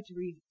 You like to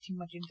read too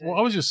much into. Well,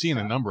 I was just seeing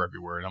stuff. a number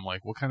everywhere, and I'm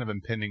like, what kind of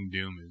impending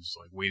doom is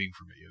like waiting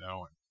for me? You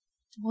know?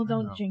 Well,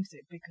 don't jinx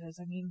it, because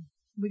I mean,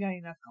 we got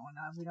enough going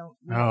on. We don't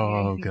need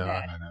Oh anything God,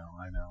 bad. I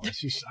know. It's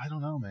just I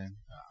don't know, man.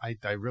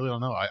 I really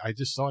don't know. I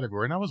just saw it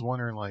everywhere, and I was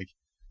wondering, like,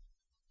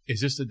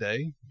 is this the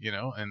day? You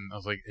know? And I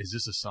was like, is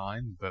this a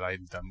sign that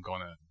I'm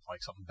gonna,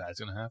 like, something bad's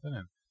gonna happen?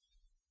 And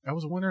I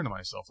was wondering to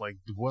myself, like,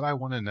 would I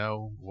want to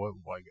know what,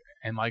 like,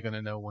 am I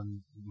gonna know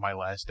when my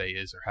last day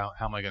is, or how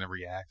am I gonna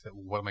react?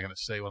 What am I gonna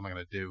say? What am I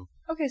gonna do?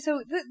 Okay,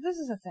 so this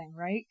is a thing,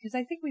 right? Because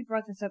I think we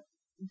brought this up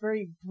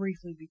very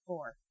briefly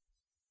before.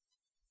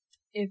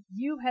 If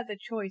you had the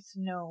choice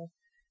to know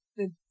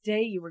the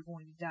day you were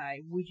going to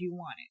die, would you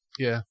want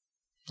it? Yeah,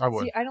 I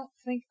would. See, I don't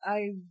think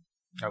I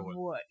would.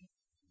 would.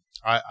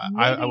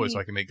 I would, so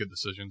I can make good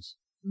decisions.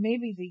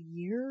 Maybe the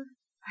year?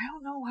 I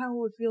don't know how I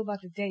would feel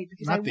about the day,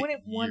 because Not I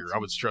wouldn't the want year. to... I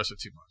would stress it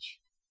too much.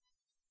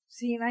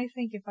 See, and I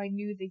think if I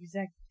knew the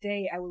exact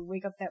day, I would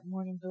wake up that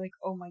morning and be like,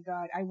 "Oh my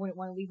God, I wouldn't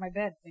want to leave my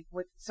bed. Like,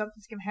 what?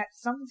 Something's gonna happen.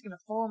 Something's gonna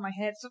fall on my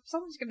head.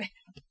 Something's gonna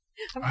happen.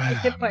 I'm gonna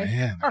get hit by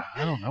a car."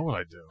 I don't know what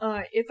I'd do.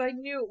 If I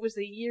knew it was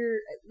a year,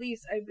 at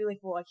least I'd be like,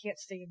 "Well, I can't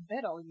stay in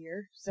bed all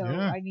year, so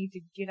Yeah. I need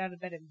to get out of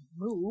bed and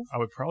move." I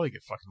would probably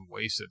get fucking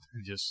wasted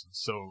and just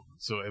so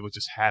it would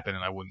just happen,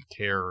 and I wouldn't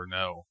care or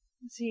know.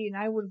 See, and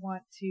I would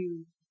want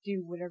to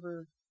do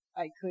whatever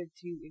I could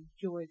to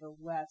enjoy the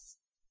last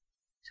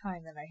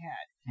time that I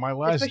had. My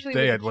last Especially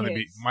day, with I'd the want to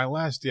be kids.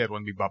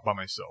 by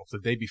myself. The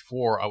day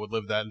before, I would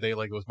live that day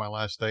like it was my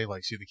last day,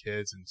 like see the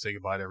kids and say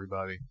goodbye to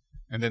everybody.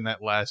 And then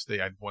that last day,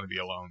 I'd want to be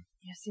alone.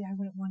 Yeah, see, I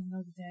wouldn't want to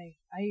know the day.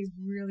 I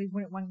really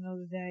wouldn't want to know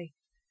the day.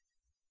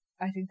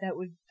 I think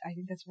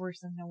that's worse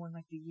than knowing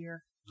like the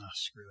year. Oh,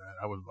 screw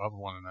that. I would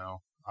want to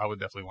know. I would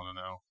definitely want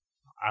to know.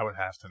 I would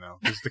have to know.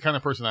 Because the kind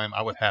of person I am,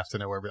 I would have to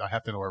know everything. I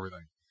have to know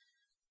everything.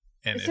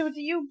 And So do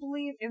you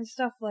believe in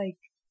stuff like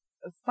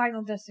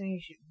Final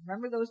Destination?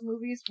 Remember those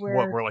movies where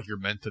where like you're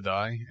meant to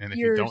die, and if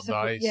you don't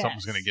die,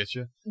 something's gonna get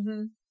you?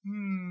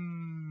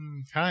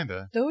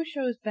 Kinda. Those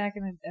shows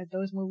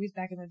those movies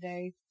back in the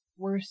day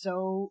were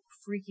so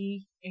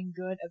freaky and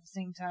good at the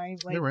same time.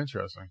 Like, They were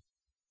interesting.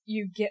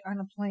 you get on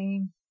a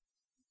plane,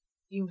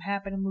 you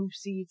happen to move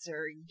seats,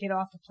 or you get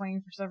off the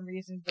plane for some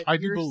reason, but I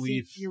do your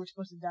believe- seat, you were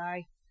supposed to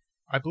die.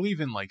 I believe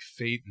in like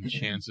fate and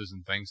chances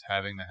and things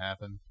having to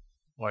happen.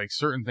 Like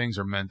certain things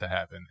are meant to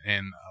happen,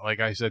 and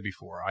like I said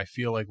before, I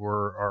feel like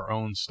we're our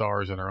own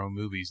stars in our own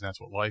movies, and that's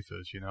what life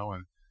is, you know.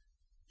 And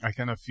I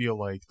kind of feel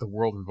like the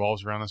world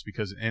revolves around us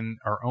because, in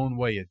our own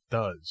way, it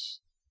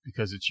does,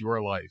 because it's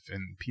your life,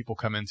 and people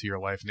come into your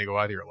life and they go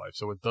out of your life,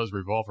 so it does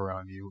revolve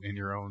around you in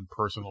your own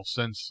personal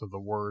sense of the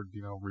word,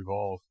 you know,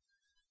 revolve.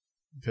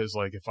 Because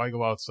like if I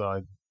go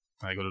outside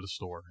and I go to the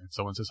store and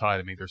someone says hi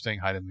to me, they're saying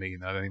hi to me,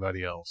 not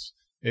anybody else.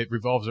 It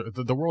revolves.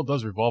 The world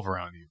does revolve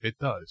around you. It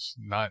does.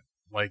 Not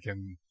like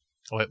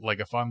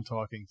if I'm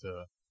talking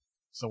to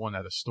someone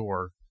at a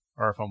store,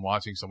 or if I'm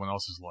watching someone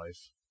else's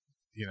life,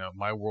 you know,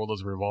 my world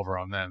doesn't revolve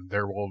around them.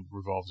 Their world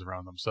revolves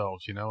around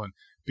themselves, you know, and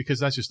because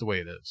that's just the way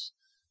it is.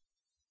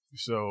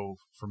 So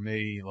for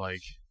me,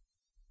 like,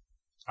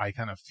 I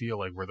kind of feel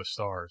like we're the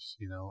stars,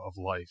 you know, of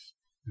life,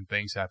 and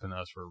things happen to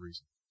us for a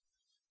reason.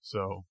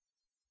 So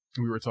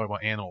we were talking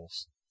about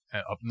animals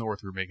up north.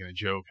 We were making a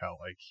joke how,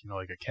 like, you know,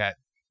 like a cat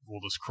will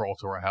just crawl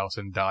to our house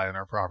and die on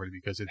our property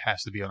because it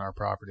has to be on our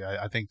property.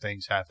 I think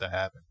things have to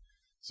happen.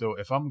 So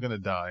if I'm going to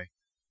die,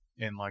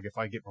 and like if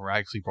I get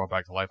miraculously brought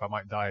back to life, I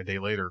might die a day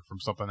later from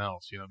something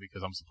else, you know,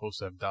 because I'm supposed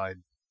to have died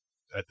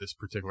at this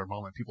particular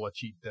moment. People that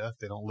cheat death,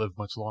 they don't live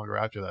much longer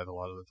after that a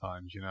lot of the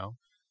times, you know,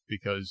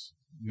 because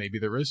maybe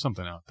there is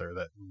something out there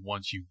that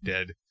once you're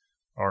dead,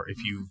 or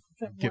if you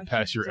get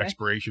past your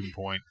expiration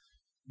point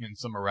and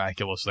some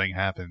miraculous thing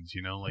happens,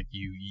 you know, like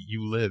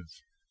you live.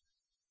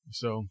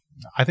 So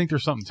I think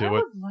there's something to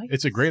it.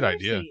 It's a great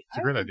idea. It's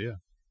a great idea.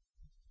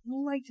 I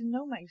would like to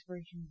know my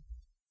expiration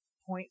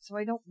point so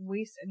I don't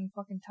waste any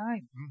fucking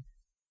time. Mm.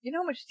 You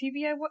know how much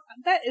TV I watch?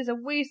 That is a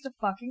waste of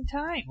fucking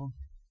time. Well,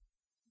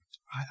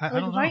 I Like,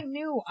 don't if know. I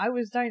knew I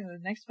was dying in the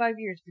next 5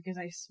 years because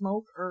I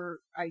smoke or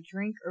I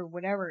drink or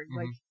whatever, Mm-hmm.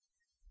 like,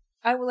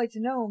 I would like to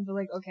know and be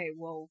like, okay,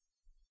 well,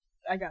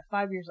 I got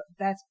 5 years left.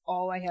 That's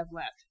all I have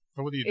left.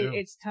 But what do you do?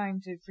 It's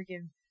time to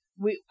freaking,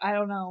 I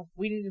don't know.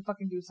 We need to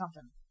fucking do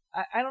something.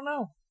 I don't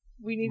know.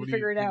 We need to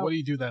figure it out. What do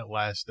you do that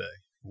last day?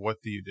 What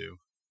do you do?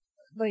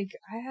 Like,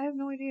 I have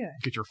no idea.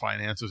 Get your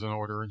finances in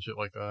order and shit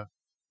like that?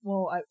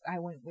 Well, I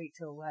wouldn't wait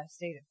till the last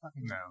day to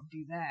fucking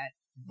do that.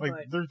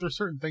 Like, but there's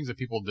certain things that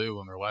people do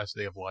on their last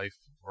day of life,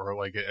 or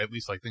like at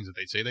least like things that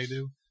they say they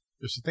do.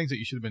 There's some things that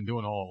you should have been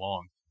doing all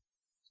along.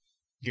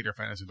 Get your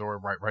finances in order,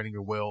 writing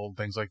your will,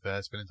 things like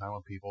that, spending time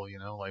with people, you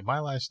know? Like, my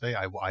last day,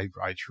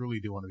 I truly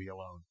do want to be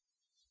alone.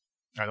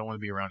 I don't want to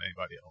be around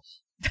anybody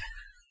else.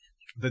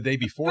 The day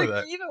before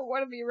that... You don't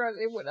want to be around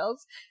anyone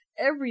else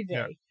every day.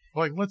 Yeah.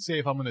 Like, let's say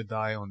if I'm going to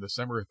die on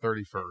December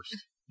 31st,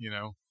 you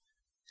know,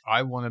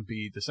 I want to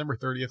be December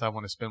 30th, I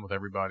want to spend with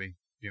everybody,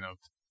 you know,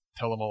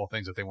 tell them all the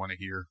things that they want to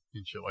hear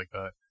and shit like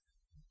that.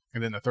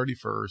 And then the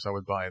 31st, I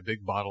would buy a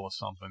big bottle of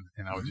something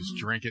and I would just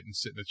drink it and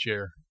sit in a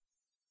chair,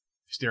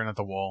 staring at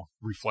the wall,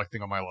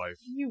 reflecting on my life.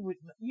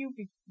 You'd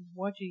be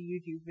watching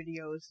YouTube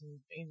videos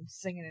and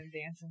singing and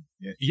dancing.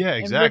 Yeah,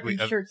 exactly. And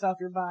ripping shirts off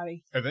your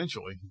body.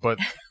 Eventually. But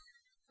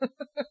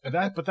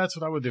that's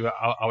what I would do.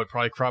 I would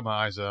probably cry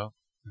my eyes out,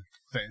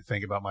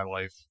 think about my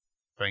life,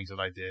 things that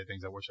I did,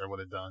 things I wish I would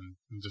have done,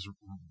 and just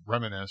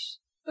reminisce.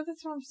 But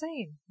that's what I'm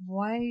saying.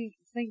 Why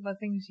think about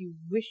things you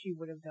wish you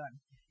would have done?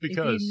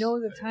 Because if you know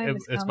the time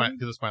is coming,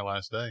 because it's my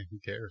last day. Who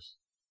cares?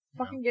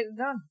 Fucking get it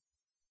done.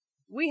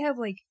 We have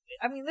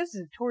this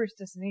is a tourist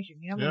destination.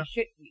 You know how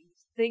many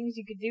things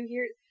you could do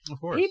here? Of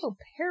course. People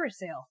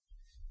parasail.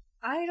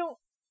 I don't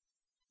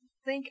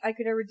think I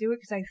could ever do it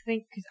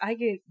because I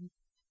get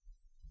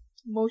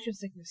motion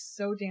sickness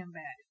so damn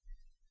bad.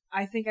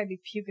 I think I'd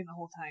be puking the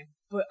whole time.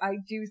 But I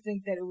do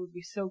think that it would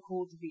be so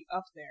cool to be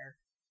up there.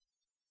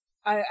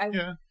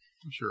 I'm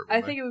sure.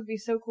 I think it would be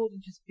so cool to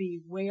just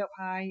be way up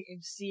high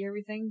and see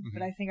everything,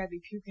 but I think I'd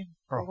be puking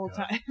the whole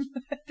time.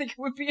 I think it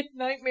would be a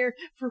nightmare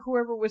for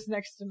whoever was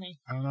next to me.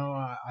 I don't know.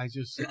 I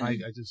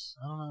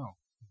don't know.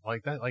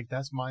 Like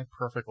that's my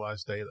perfect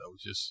last day though.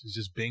 It's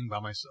just being by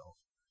myself.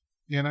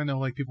 Yeah, and I know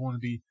like people want to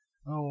be,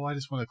 I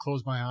just want to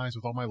close my eyes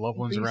with all my loved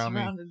ones around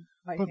me.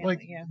 But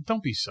family,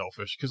 don't be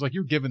selfish because like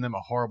you're giving them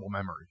a horrible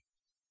memory.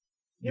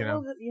 You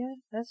know?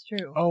 That's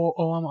true.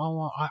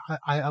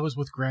 I was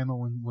with Grandma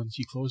when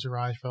she closed her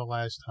eyes for the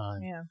last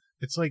time. Yeah.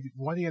 It's like,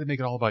 why do you got to make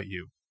it all about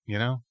you? You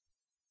know?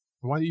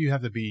 Why do you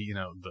have to be, you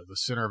know, the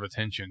center of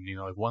attention? You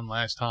know, like one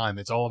last time,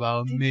 it's all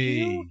about me.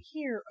 Did you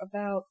hear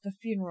about the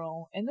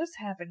funeral? And this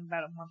happened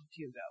about a month or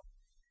two ago,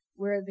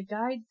 where the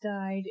guy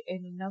died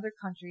in another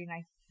country, and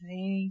I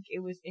think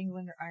it was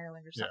England or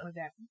Ireland or something like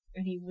that.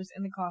 And he was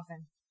in the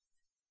coffin,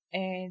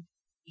 and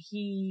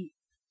he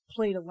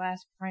played a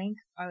last prank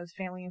on his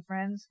family and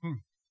friends,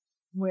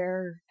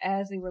 where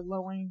as they were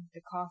lowering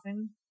the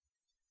coffin,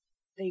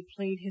 they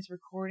played his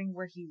recording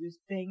where he was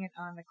banging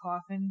on the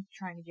coffin,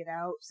 trying to get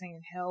out,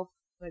 saying help,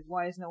 like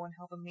why is no one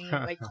helping me,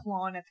 like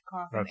clawing at the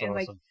coffin. That's and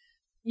awesome. Like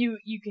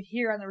you could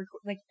hear on the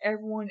record, like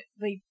everyone,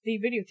 they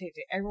videotaped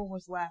it, everyone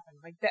was laughing,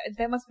 like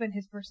that must have been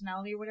his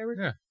personality or whatever.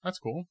 Yeah, that's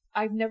cool.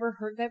 I've never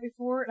heard that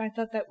before, and I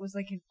thought that was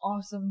like an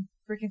awesome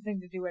freaking thing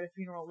to do at a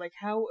funeral. Like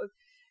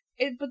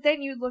but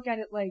then you look at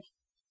it like,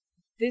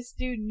 this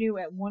dude knew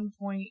at one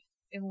point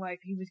in life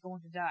he was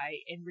going to die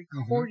and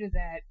recorded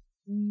that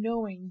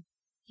knowing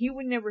he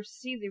would never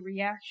see the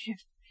reaction.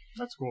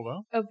 That's cool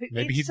though. Of it.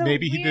 Maybe It's so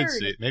maybe he did weird.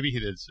 see it. Maybe he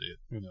did see it.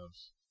 Who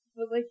knows?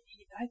 But like,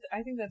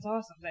 I think that's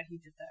awesome that he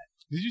did that.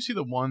 Did you see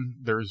the one?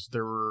 There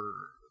were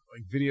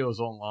like videos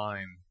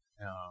online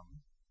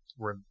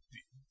where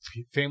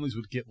the families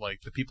would get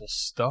like the people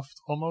stuffed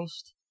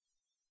almost.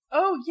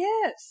 Oh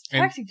yes,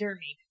 And-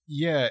 taxidermy.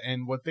 Yeah,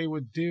 and what they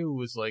would do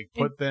was like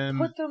put them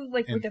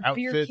like in with a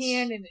beer outfits.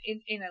 can and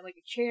in a, like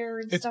a chair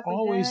and It's stuff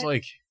always like that.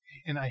 like,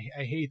 and I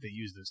hate to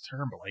use this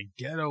term, but like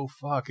ghetto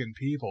fucking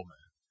people,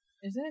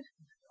 man. Is it?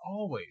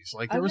 Always.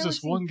 Like I've there was never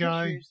this seen one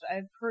guy. pictures.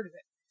 I've heard of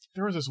it.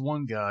 There was this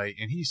one guy,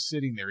 and he's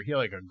sitting there. He had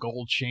like a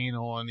gold chain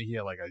on. He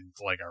had like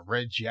a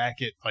red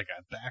jacket, like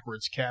a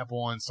backwards cap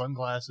on,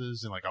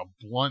 sunglasses, and like a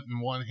blunt in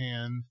one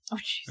hand, Oh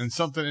jeez. and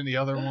something in the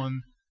other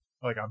one,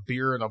 like a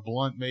beer and a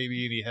blunt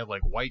maybe. And he had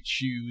like white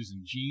shoes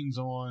and jeans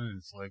on, and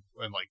it's like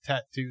and like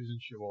tattoos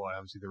and shit. Well,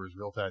 obviously there was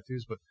real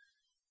tattoos, but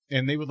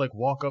and they would like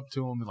walk up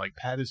to him and like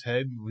pat his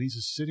head when he's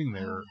just sitting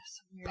there, that's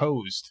so weird.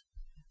 posed.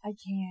 I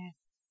can't.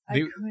 I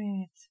They-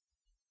 couldn't.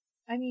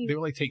 I mean, They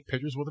would like take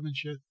pictures with him and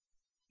shit.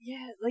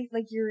 yeah,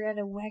 like you're at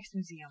a wax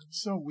museum.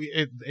 So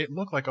it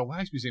looked like a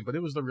wax museum, but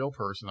it was the real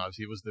person.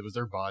 Obviously, it was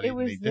their body. It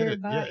was and they their did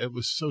it. body. Yeah, it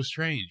was so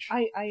strange.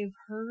 I've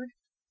heard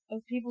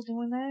of people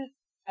doing that.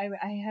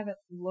 I haven't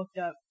looked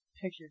up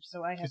pictures,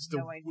 so I have It's the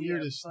no idea.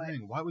 weirdest but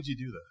thing. Why would you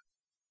do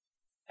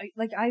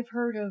that? I've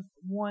heard of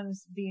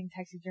ones being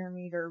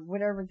taxidermied or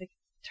whatever the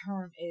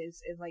term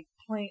is, and like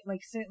playing,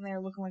 like sitting there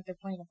looking like they're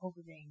playing a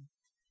poker game.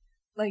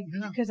 Like,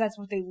 Yeah. because that's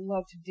what they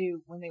love to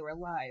do when they were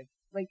alive.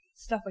 Like,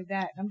 stuff like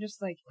that. And I'm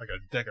just like, Like a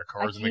deck of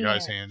cards in the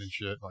guy's hand and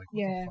shit. Like, what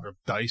Yeah. the fuck,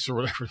 dice or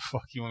whatever the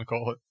fuck you want to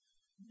call it.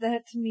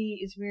 that to me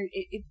is weird.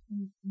 It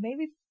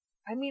maybe,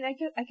 I mean, I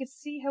could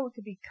see how it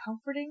could be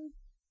comforting,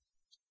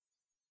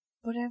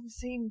 but at the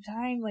same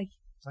time, like,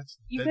 That's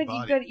you dead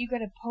got body. you got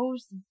to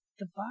pose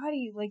the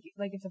body like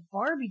it's a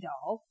Barbie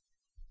doll,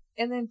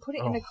 and then put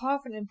it in a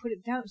coffin and put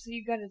it down. So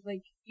you got to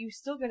you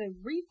still got to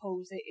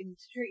repose it and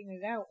straighten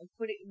it out and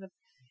put it in the.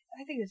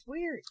 I think it's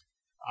weird.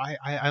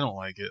 I don't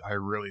like it. I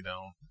really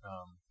don't.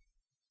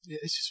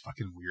 It's just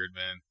fucking weird,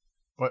 man.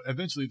 But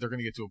eventually they're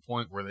gonna get to a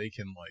point where they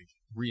can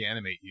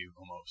reanimate you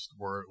almost,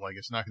 where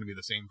it's not gonna be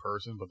the same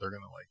person, but they're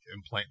gonna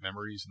implant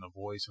memories and the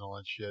voice and all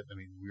that shit. I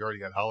mean, we already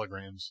got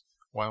holograms.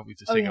 Why don't we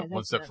just take it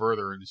one step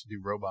further and just do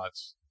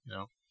robots? You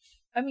know?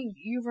 I mean,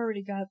 you've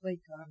already got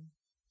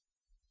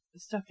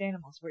stuffed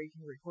animals where you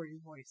can record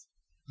your voice.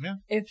 Yeah.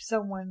 If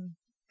someone,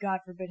 God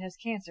forbid, has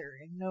cancer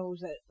and knows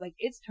that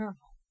it's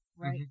terminal,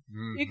 right?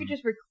 Mm-hmm. You could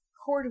just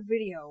record a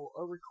video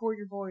or record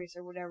your voice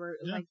or whatever.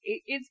 Yeah.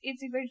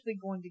 It's eventually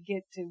going to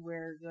get to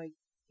where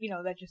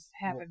that just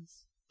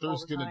happens.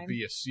 There's going to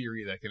be a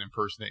Siri that can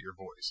impersonate your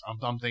voice.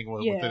 I'm thinking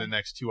within the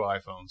next 2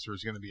 iPhones,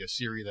 there's going to be a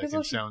Siri that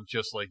can sound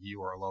just like you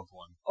or a loved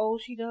one. All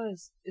she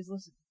does is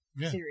listen.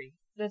 Siri.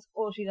 That's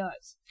all she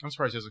does. I'm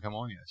surprised she hasn't come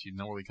on yet. She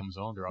normally comes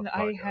on throughout the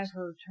I podcast. have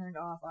her turned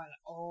off on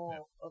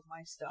all of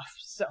my stuff.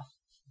 So.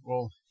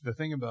 Well, the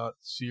thing about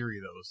Siri,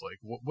 though, is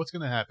what's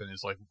going to happen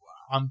is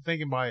I'm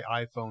thinking by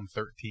iPhone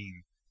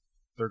 13,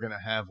 they're going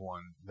to have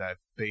one that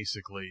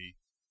basically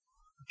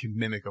can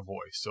mimic a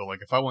voice. So,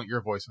 if I want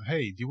your voice,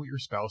 hey, do you want your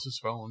spouse's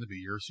phone to be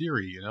your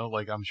Siri? You know,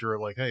 I'm sure,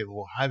 hey,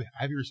 well, have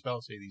your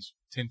spouse say these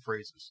 10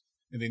 phrases,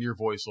 and then your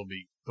voice will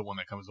be the one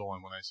that comes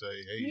on when I say,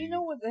 hey, you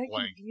know what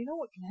blank. you know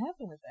what can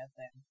happen with that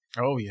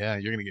then? Oh yeah,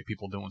 you're gonna get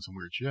people doing some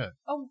weird shit.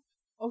 Oh,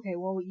 okay.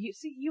 Well,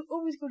 you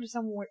always go to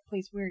some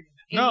place weird.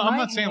 No, I'm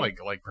not saying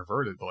like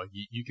perverted, but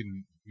you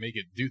can make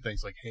it do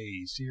things like,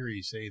 hey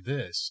Siri, say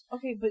this.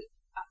 Okay, but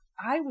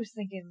I was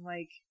thinking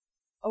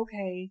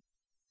okay,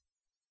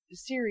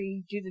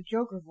 Siri, do the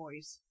Joker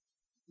voice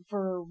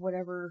for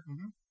whatever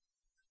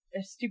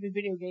a stupid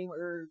video game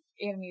or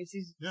animated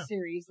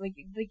series.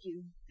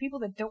 People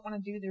that don't want to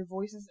do their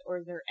voices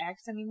or their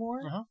acts anymore,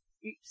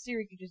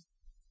 Siri could just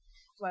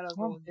flat out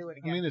go and do it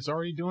again. I mean, it's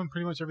already doing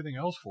pretty much everything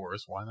else for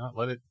us. Why not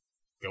let it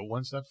go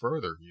one step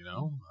further? You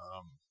know,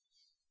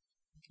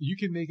 you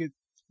can make it.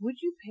 Would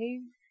you pay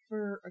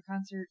for a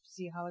concert to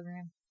see a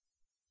hologram?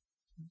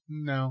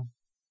 No,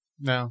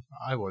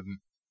 I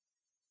wouldn't.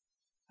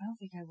 I don't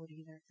think I would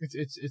either.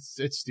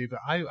 It's stupid.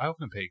 I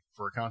wouldn't pay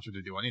for a concert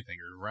to do anything.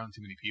 You're around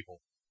too many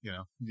people. You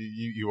know,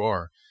 you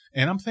are.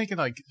 And I'm thinking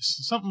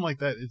something like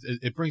that.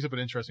 It brings up an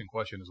interesting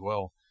question as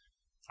well.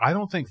 I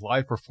don't think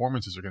live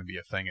performances are going to be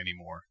a thing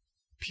anymore.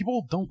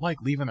 People don't like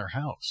leaving their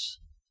house.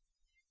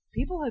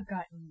 People have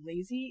gotten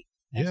lazy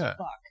as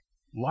fuck.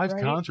 Live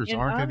concerts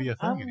aren't going to be a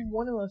thing I'm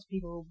anymore. one of those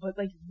people, but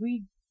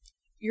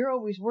you're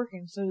always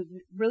working, so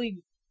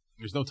really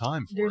there's no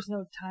time for There's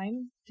no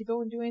time to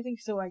go and do anything,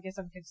 so I guess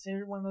I'm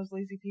considered one of those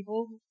lazy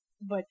people,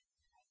 but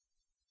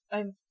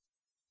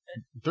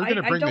they're going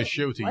to bring the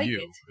show to like you.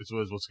 It. Is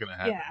what's going to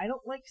happen. Yeah, I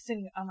don't like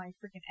sitting on my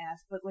freaking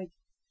ass, but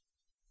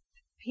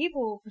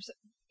people,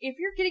 if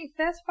you're getting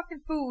fast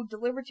fucking food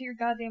delivered to your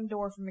goddamn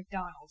door from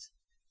McDonald's,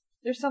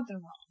 there's something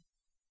wrong.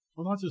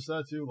 Well, not just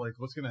that too.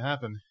 What's going to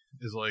happen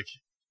is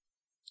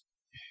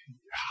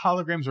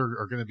holograms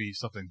are going to be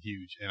something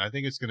huge, and I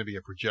think it's going to be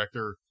a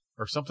projector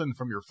or something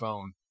from your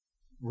phone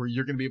where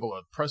you're going to be able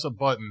to press a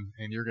button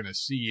and you're going to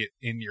see it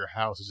in your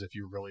house as if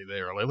you're really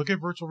there. Look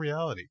at virtual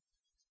reality.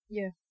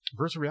 Yeah.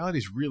 Virtual reality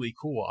is really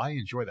cool. I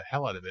enjoy the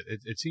hell out of it.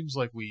 It seems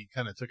like we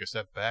kind of took a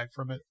step back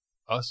from it,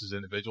 us as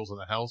individuals in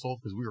the household,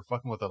 because we were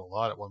fucking with it a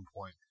lot at one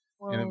point.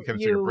 Well, and then we kind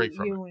of took a break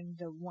from it. You and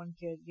the one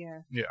kid, yeah.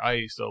 Yeah,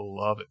 I still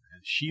love it,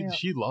 man.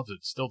 She loves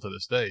it still to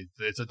this day.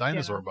 It's a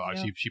dinosaur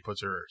box. Yeah. She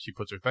puts her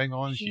thing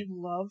on. She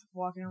loved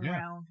walking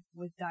around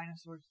with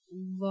dinosaurs.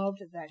 Loved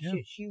that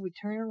shit. She would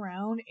turn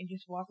around and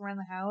just walk around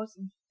the house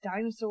and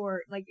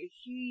dinosaur.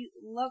 She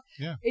loved.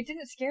 Yeah. It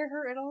didn't scare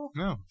her at all.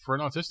 No, for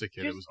an autistic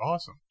kid, it was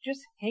awesome.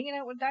 Just hanging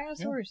out with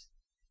dinosaurs.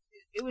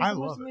 Yeah. It was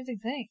the most amazing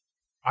thing.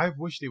 I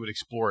wish they would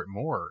explore it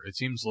more. It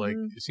seems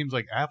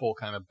like Apple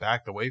kind of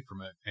backed away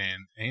from it,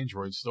 and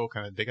Android still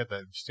they got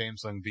that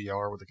Samsung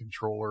VR with the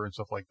controller and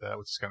stuff like that,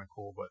 which is kind of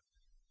cool. But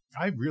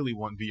I really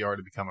want VR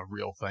to become a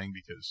real thing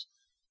because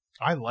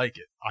I like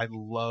it. I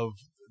love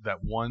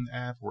that one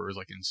app where it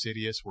was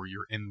Insidious, where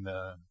you're in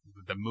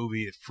the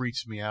movie. It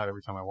freaks me out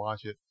every time I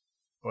watch it,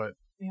 but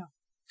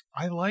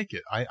I like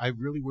it. I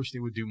really wish they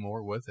would do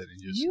more with it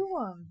and just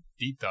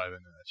deep dive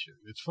into that shit.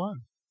 It's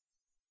fun.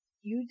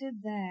 You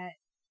did that.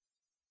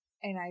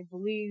 And I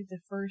believe the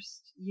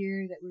first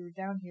year that we were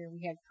down here,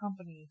 we had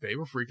company. They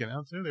were freaking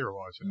out too. They were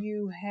watching it.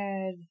 You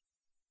had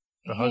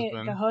the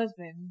husband. The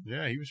husband.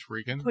 Yeah, he was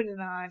freaking. Put it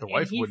on. The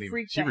wife wouldn't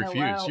even. She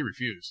refused. She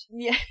refused.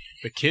 Yeah.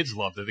 The kids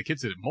loved it. The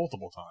kids did it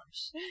multiple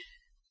times.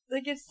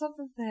 It's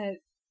something that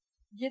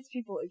gets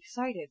people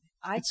excited.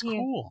 It's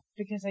cool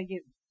because I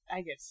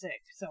I get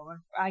sick, so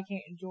I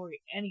can't enjoy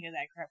any of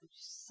that crap, which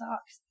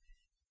sucks.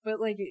 But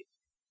like,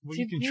 well,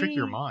 you can trick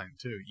your mind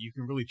too. You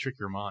can really trick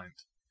your mind,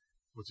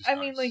 which is. I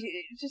nice. mean, like,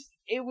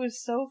 it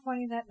was so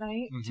funny that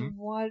night to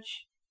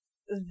watch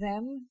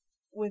them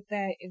with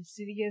that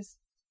Insidious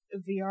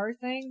VR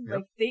thing. Yep.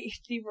 Like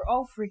they were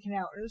all freaking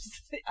out.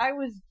 I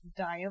was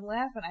dying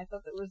laughing. I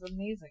thought that was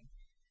amazing.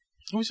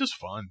 It was just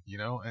fun,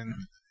 and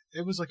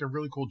it was like a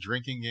really cool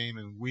drinking game,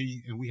 and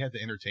we had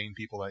to entertain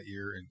people that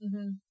year,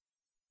 and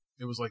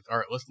it was like, all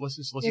right, let's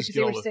just get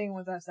they all were staying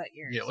with us that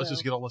year. Yeah, let's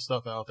just get all the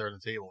stuff out there on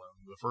the table.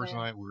 And the first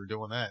night we were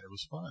doing that, it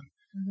was fun.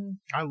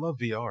 I love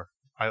VR.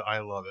 I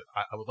love it.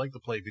 I would like to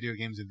play video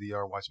games in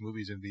VR, watch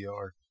movies in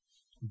VR.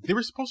 They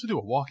were supposed to do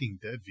a Walking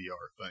Dead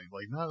VR thing,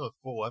 like not a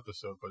full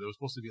episode, but it was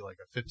supposed to be like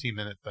a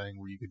 15-minute thing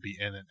where you could be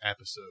in an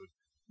episode.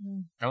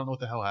 I don't know what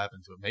the hell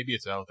happened to it. Maybe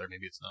it's out there,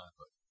 maybe it's not,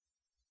 but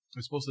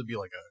it's supposed to be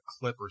like a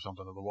clip or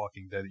something of The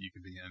Walking Dead that you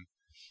could be in.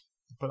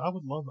 But I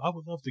would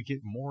love to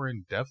get more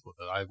in depth with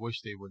it. I wish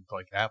they would,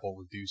 like Apple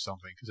would do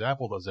something, because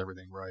Apple does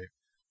everything right.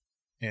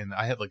 And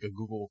I had like a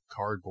Google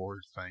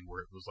Cardboard thing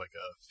where it was like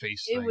a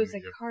face thing. It was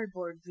a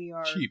cardboard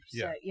VR cheap,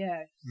 set.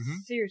 Yeah,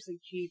 seriously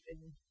cheap,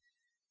 and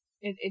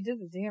it did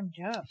the damn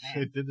job,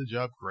 man. It did the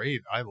job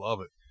great. I love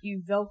it.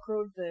 You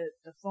Velcroed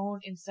the phone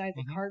inside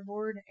the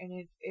cardboard,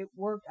 and it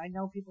worked. I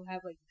know people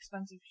have like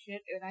expensive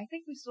shit, and I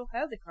think we still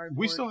have the cardboard.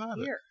 We still have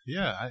here. it.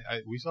 Yeah,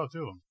 we saw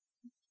two of them.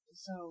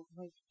 So,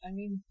 like, I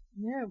mean,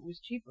 yeah, it was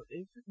cheap, but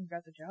it freaking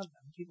got the job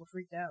done. People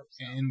freaked out.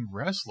 So. In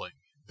wrestling,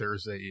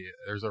 there's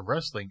a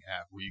wrestling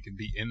app where you can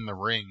be in the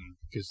ring,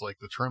 because like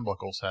the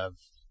turnbuckles have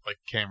like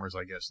cameras,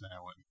 I guess,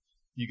 now, and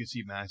you can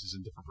see matches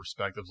in different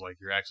perspectives, like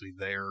you're actually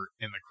there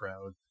in the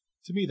crowd.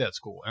 To me, that's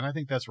cool, and I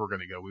think that's where we're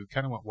going to go. We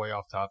kind of went way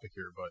off topic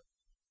here, but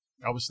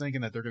I was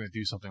thinking that they're going to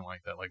do something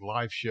like that, like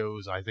live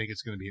shows. I think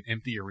it's going to be an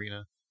empty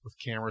arena with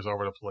cameras all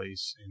over the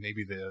place, and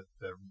maybe the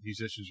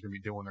musicians are going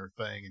to be doing their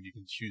thing, and you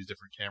can choose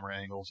different camera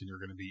angles, and you're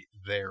going to be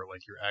there,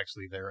 like you're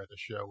actually there at the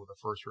show with a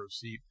first row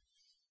seat.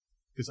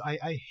 Because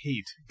I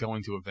hate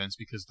going to events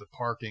because the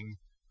parking,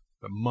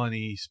 the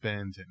money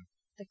spent, and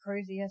the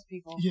crazy ass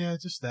people. Yeah,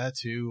 just that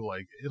too.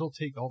 Like, it'll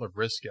take all the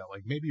risk out.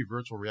 Like, maybe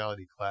virtual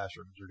reality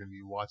classrooms, you're going to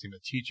be watching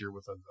a teacher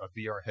with a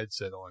VR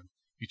headset on.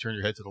 You turn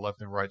your head to the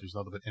left and right, there's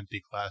nothing but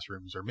empty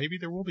classrooms. Or maybe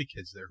there will be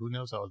kids there. Who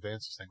knows how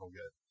advanced this thing will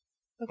get.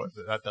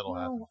 But that'll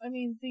happen. I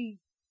mean,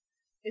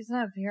 it's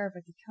not VR,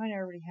 but they kind of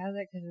already have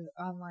that because of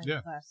online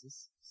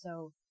classes.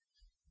 So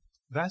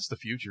that's the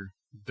future.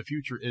 The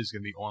future is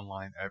going to be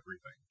online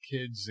everything.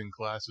 Kids in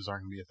classes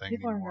aren't going to be a thing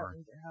People anymore. People aren't going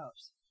to leave their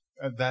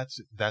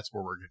house. That's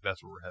where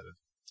we're headed.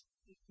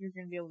 You're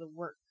going to be able to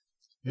work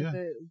with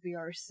the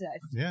VR set.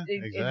 Yeah,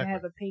 exactly. And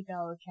have a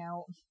PayPal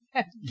account.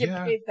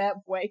 Get paid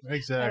that way.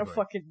 Exactly. I don't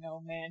fucking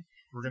know, man.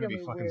 We're going to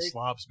be fucking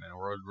slobs, man.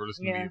 We're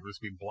just going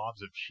to be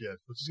blobs of shit,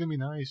 which is going to be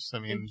nice. I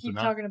mean, they keep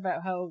talking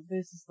about how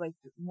this is like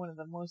one of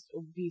the most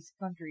obese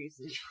countries.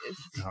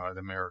 God,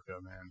 America,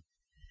 man.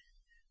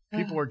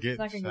 People are getting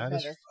fat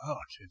as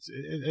fuck.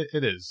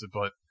 It is,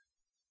 but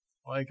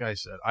like I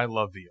said, I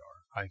love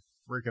VR. I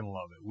freaking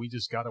love it. We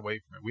just got away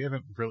from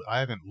it. I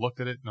haven't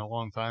looked at it in a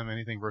long time,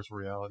 anything virtual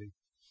reality.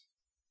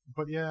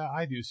 But yeah,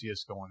 I do see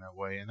us going that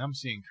way, and I'm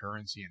seeing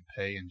currency and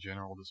pay in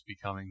general just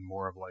becoming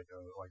more of like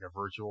a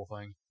virtual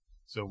thing.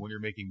 So when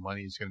you're making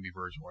money, it's going to be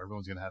virtual.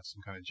 Everyone's going to have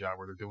some kind of job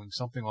where they're doing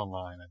something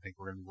online. I think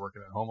we're going to be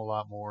working at home a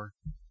lot more.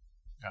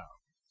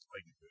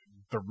 Like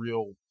the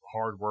real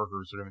hard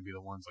workers are going to be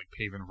the ones like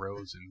paving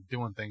roads and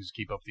doing things to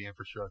keep up the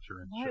infrastructure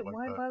and shit like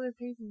that. Why bother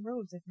paving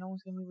roads if no one's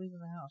going to be leaving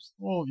the house?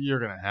 Well,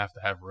 you're going to have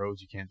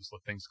roads. You can't just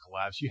let things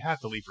collapse. You have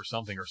to leave for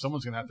something, or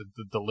someone's going to have to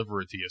deliver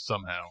it to you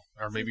somehow,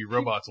 or maybe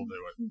robots will do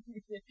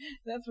it.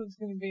 That's what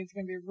it's going to be. It's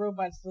going to be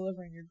robots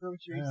delivering your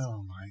groceries.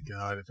 Oh my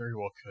God, it very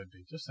well could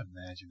be. Just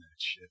imagine that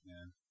shit,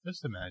 man.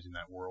 Just imagine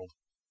that world.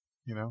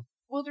 You know?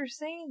 Well, they're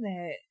saying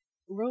that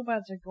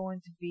robots are going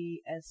to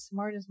be as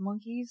smart as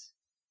monkeys,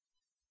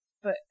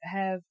 but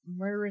have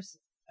murderous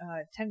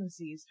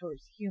tendencies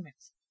towards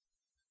humans.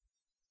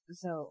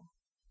 So,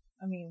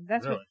 I mean,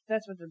 that's what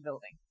they're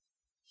building.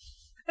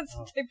 That's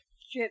the type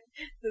of shit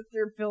that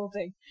they're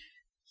building.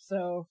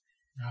 So,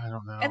 I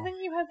don't know. And then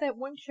you have that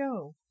one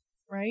show,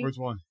 right? Which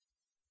one?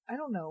 I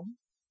don't know.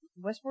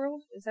 Westworld?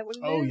 Is that what it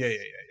is? Oh, yeah.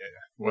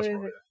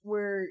 Westworld.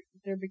 Where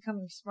they're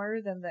becoming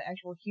smarter than the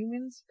actual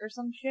humans or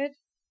some shit,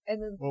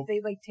 and then they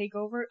like take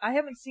over. I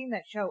haven't seen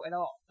that show at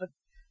all, but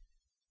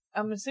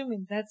I'm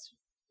assuming that's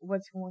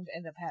what's going to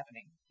end up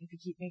happening if you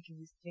keep making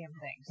these damn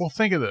things. Well,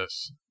 think of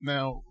this.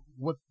 Now,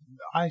 what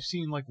I've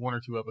seen like 1 or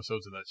 2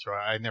 episodes of that show.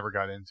 I never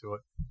got into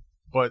it.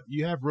 But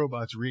you have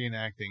robots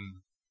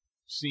reenacting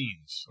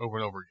scenes over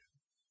and over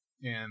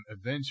again. And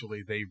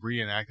eventually they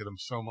reenacted them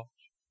so much.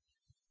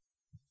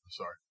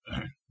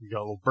 Sorry. You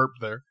got a little burp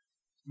there.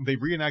 They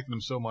reenacted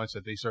them so much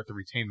that they start to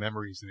retain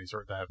memories and they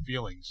start to have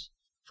feelings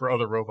for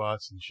other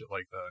robots and shit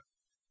like that.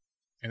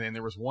 And then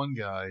there was one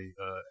guy,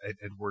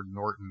 Edward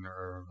Norton,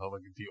 or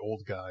like the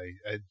old guy,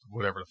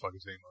 whatever the fuck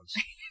his name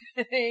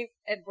was.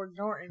 Edward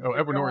Norton. Oh,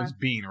 Edward Norton's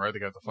Bean, right? They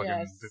got the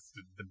fucking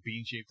the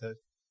bean-shaped head.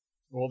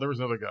 Well, there was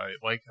another guy,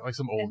 like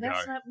some old and guy.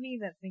 that's not me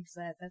that thinks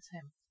that. That's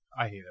him.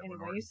 I hate Edward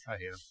Norton. Anyways. I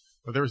hate him.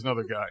 But there was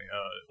another guy,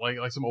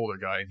 like some older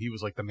guy, and he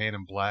was like the Man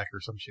in Black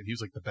or some shit. He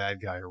was like the bad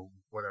guy or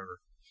whatever.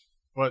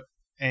 But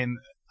and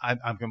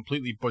I'm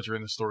completely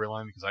butchering the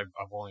storyline because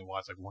I've only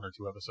watched like 1 or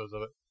 2 episodes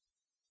of it.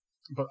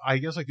 But I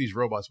guess like these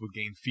robots would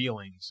gain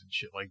feelings and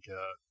shit.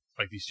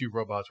 Like these 2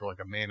 robots were like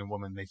a man and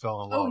woman. They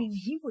fell in love. Oh, and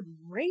he would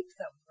rape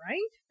them, right?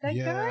 That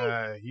guy?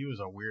 Yeah, he was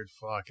a weird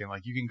fuck, and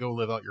like you can go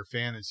live out your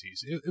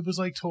fantasies. It was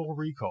like Total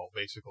Recall,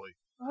 basically,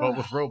 but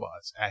with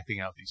robots acting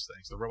out these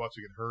things. The robots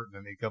would get hurt, and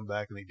then they come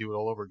back and they do it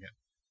all over again.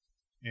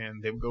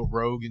 And they would go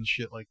rogue and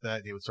shit like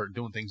that. They would start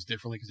doing things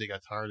differently because they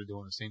got tired of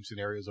doing the same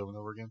scenarios over and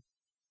over again.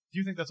 Do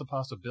you think that's a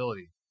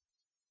possibility?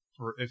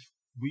 For if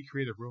we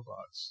created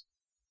robots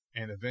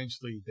and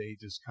eventually they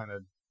just kind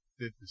of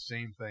did the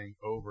same thing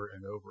over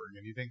and over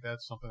again, do you think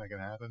that's something that can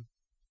happen?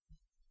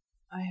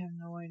 I have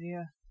no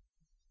idea.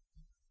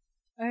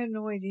 I have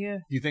no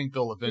idea. Do you think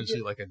they'll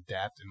eventually like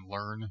adapt and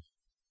learn?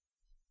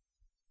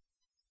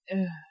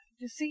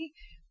 You see,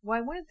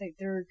 why wouldn't they?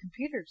 They're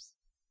computers.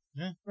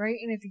 Yeah. Right?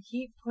 And if you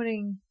keep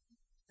putting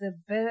the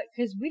best,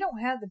 because we don't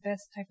have the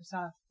best type of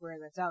software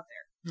that's out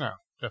there. No,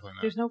 definitely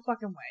not. There's no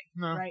fucking way.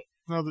 No. Right?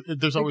 No,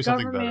 there's always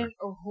something better. The government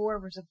or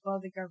whoever's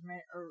above the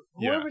government or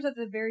whoever's at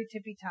the very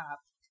tippy top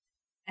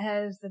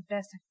has the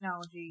best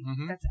technology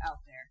that's out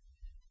there.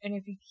 And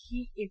if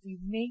you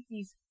make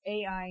these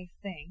AI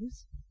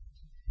things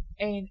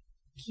and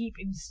keep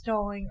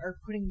installing or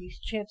putting these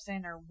chips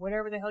in or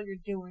whatever the hell you're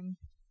doing,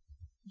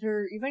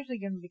 they're eventually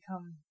going to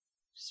become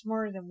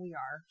smarter than we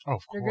are. Oh,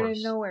 of They're course. going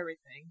to know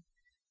everything.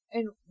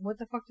 And what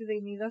the fuck do they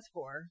need us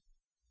for?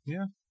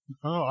 Yeah.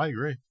 Oh, I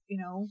agree. You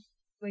know,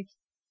 like,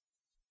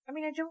 I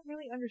mean, I don't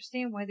really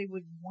understand why they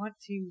would want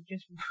to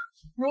just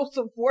rule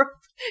the world,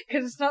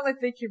 because it's not like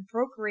they can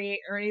procreate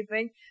or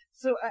anything.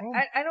 So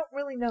I don't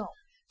really know.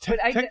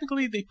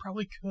 Technically, they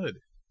probably could.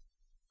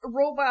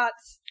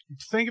 Robots.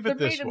 Think of it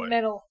this way. Made of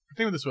metal.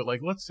 Think of it this way.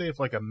 Like, let's say if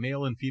like a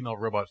male and female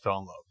robot fell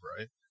in love,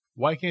 right?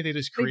 Why can't they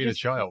just create a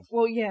child?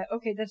 Well, yeah,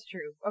 okay, that's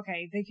true.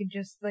 Okay, they can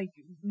just, like,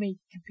 make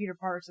computer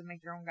parts and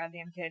make their own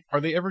goddamn kid. Are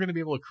they ever going to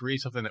be able to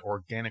create something that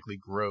organically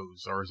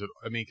grows? Or is it,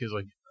 I mean, because,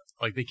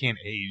 like, they can't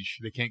age.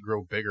 They can't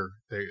grow bigger.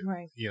 They,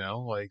 right. You know,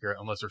 like, or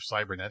unless they're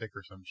cybernetic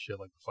or some shit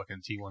like the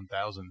fucking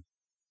T-1000.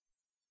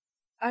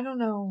 I don't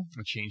know.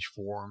 And change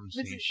forms,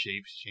 change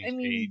shapes,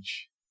 change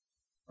age.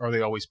 Are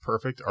they always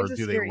perfect, or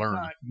do they learn?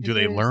 Thought, do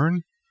they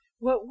learn?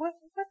 What was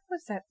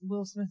that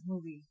Will Smith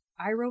movie?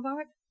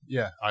 iRobot?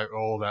 Yeah,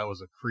 that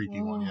was a creepy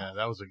one. Yeah,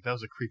 that was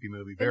a creepy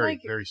movie. Very,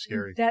 very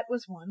scary. That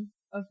was one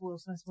of Will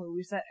Smith's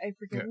movies that I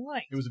freaking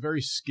liked. It was a very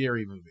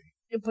scary movie.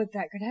 But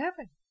that could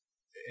happen.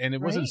 And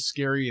it wasn't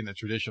scary in the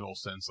traditional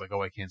sense, like,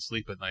 oh, I can't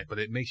sleep at night, but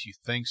it makes you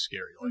think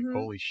scary. Like,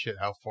 holy shit,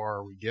 how far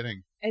are we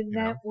getting? And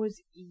that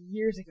was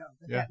years ago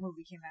that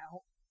movie came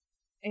out.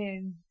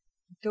 And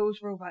those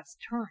robots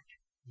turned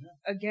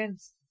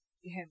against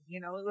him,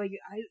 you know, like,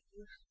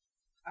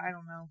 I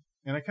don't know.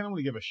 And I kind of want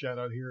to give a shout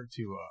out here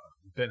to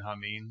Ben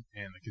Hameen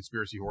and the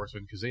Conspiracy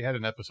Horsemen, because they had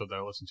an episode that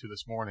I listened to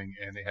this morning,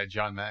 and they had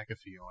John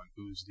McAfee on,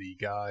 who's the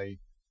guy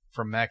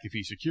from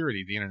McAfee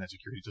Security, the internet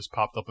security. Just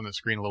popped up on the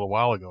screen a little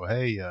while ago.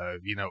 Hey,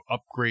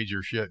 upgrade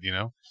your shit, you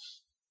know?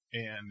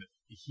 And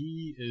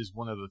he is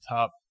one of the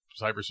top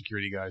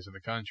cybersecurity guys in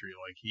the country.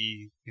 Like,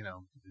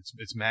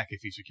 it's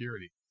McAfee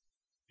Security.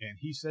 And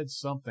he said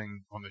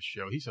something on the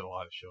show. He said a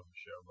lot of shit on the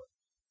show, but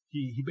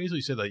he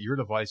basically said that your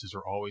devices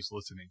are always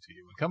listening to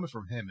you. And coming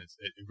from him,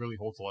 it really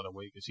holds a lot of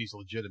weight because he's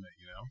legitimate,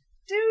 you know?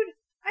 Dude,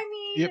 I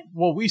mean...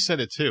 well, we said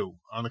it too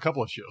on a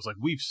couple of shows. Like,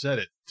 we've said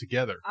it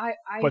together.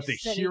 But to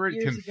hear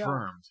it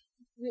confirmed...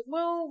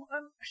 Well,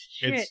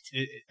 shit.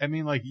 I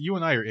mean, like, you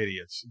and I are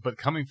idiots, but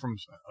coming from,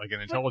 like, an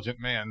intelligent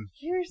man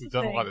who's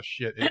done a lot of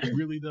shit, it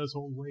really does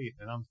hold weight,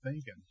 and I'm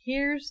thinking.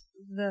 Here's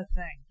the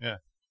thing. Yeah.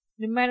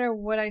 No matter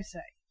what I say,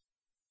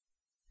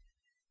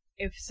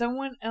 if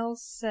someone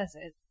else says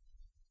it,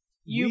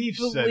 We've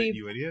said it,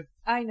 you idiot.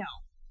 I know,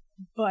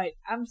 but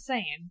I'm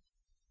saying,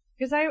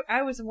 because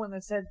I was the one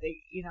that said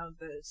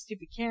the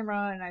stupid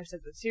camera, and I said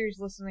the Siri's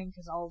listening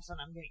because all of a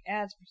sudden I'm getting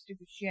ads for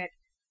stupid shit.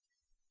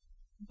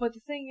 But the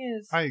thing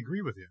is, I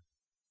agree with you.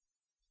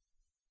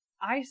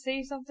 I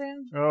say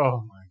something.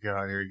 Oh my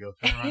god, here you go.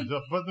 Turn around.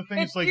 But the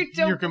thing is, like,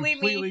 you're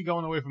completely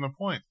going away from the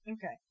point.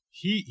 Okay.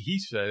 He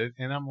said it,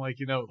 and I'm like,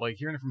 like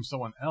hearing it from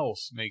someone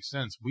else makes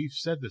sense. We've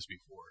said this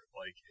before.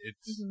 Like,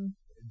 it's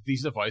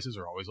these devices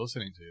are always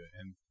listening to you,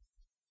 and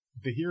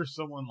to hear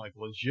someone like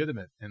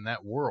legitimate in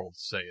that world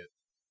say it,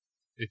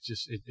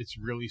 it's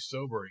really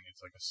sobering.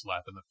 It's like a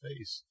slap in the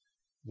face.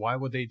 Why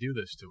would they do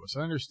this to us?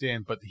 I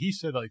understand, but he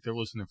said like they're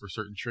listening for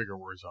certain trigger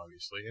words,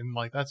 obviously, and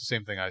like that's the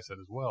same thing I said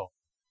as well,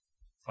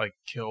 like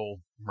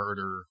kill,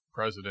 murder,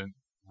 president,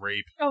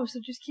 rape. Oh,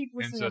 so just keep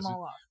listening them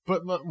all up.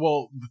 But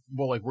well,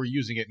 like we're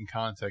using it in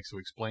context to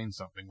explain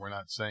something. We're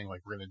not saying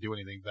like we're going to do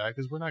anything bad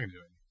because we're not going to do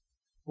anything.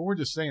 But we're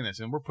just saying this,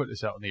 and we're putting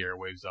this out in the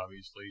airwaves,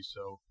 obviously.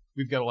 So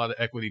we've got a lot of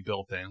equity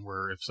built in.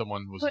 Where if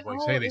someone was like,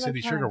 "Hey, they said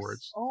these trigger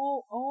words,"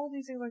 all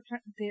these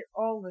electronics, they're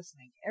all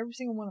listening. Every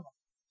single one of them.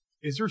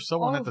 Is there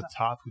someone All at of the them.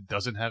 top who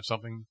doesn't have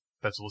something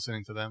that's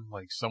listening to them?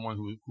 Like someone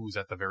who's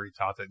at the very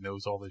top that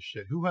knows all this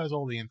shit? Who has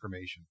all the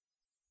information?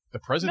 The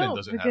president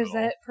doesn't have it because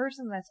all. that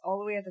person that's all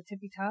the way at the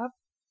tippy top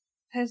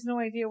has no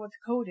idea what the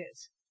code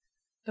is.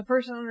 The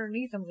person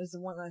underneath them is the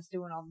one that's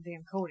doing all the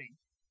damn coding.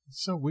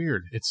 It's so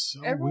weird. It's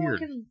so Everyone weird.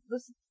 can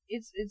listen.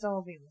 It's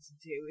all being listened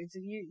to. It's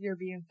you're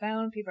being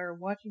found. People are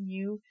watching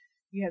you.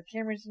 You have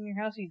cameras in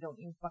your house and you don't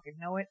even fucking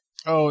know it.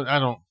 Oh, I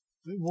don't.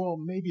 Well,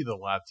 maybe the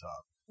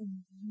laptop.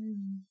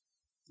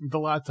 Mm-hmm. The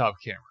laptop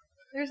camera.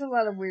 There's a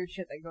lot of weird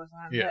shit that goes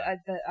on Yeah.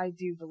 that I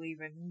do believe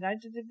in. But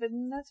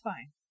that's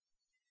fine.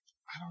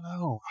 I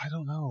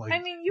don't know. Like, I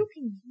mean, you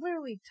can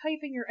literally type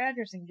in your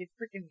address and get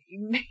freaking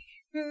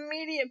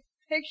immediate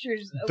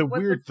pictures of The what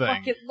weird the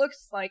fuck thing- it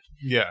looks like.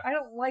 yeah. I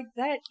don't like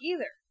that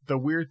either. The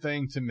weird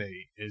thing to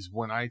me is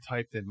when I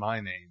typed in my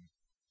name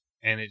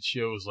and it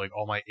shows like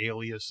all my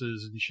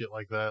aliases and shit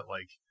like that,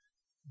 like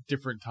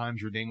different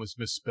times your name was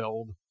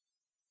misspelled.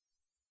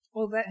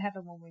 Well, that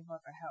happened when we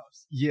bought the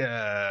house.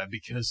 Yeah,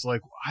 because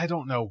like I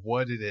don't know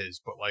what it is,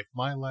 but like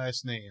my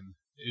last name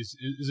is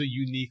a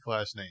unique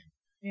last name.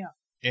 Yeah.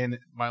 And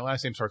my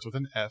last name starts with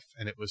an F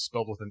and it was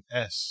spelled with an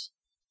S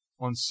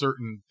on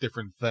certain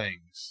different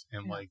things.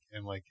 And Yeah.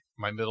 like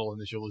my middle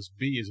initial is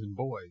B as in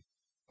boy,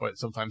 but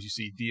sometimes you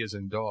see D as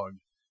in dog.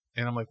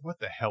 And I'm like, what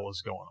the hell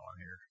is going on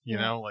here? You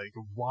Yeah. know, like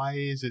why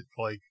is it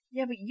like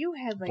Yeah, but you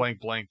had like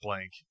blank blank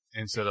blank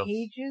instead of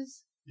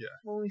pages. Yeah.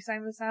 When we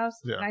signed this house,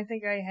 Yeah. and I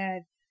think I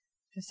had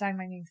to sign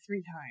my name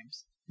 3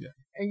 times. Yeah.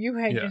 And you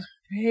had Yeah. just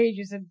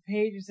pages and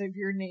pages of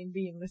your name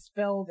being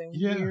misspelled and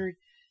Yeah. weird.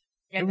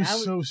 And it was I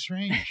so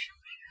strange.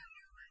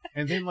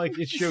 And then like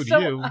it showed So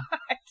you,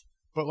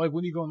 but like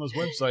when you go on those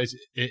websites,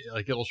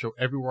 it'll show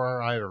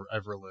everywhere I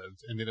ever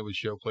lived, and then it would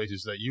show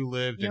places that you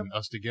lived Yep. and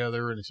us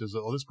together, and it says,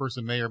 oh, this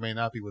person may or may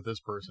not be with this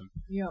person,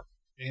 Yep.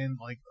 and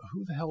like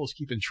who the hell is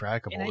keeping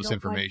track of And all I this don't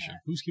like information?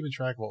 that. Who's keeping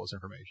track of all this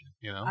information?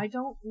 You know, I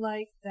don't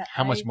like that.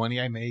 how much money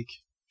I make,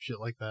 shit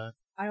like that.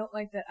 I don't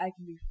like that I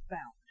can be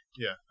found.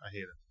 Yeah, I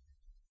hate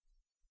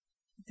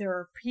it. There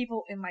are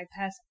people in my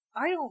past.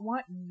 I don't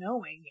want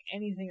knowing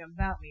anything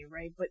about me,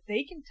 right? But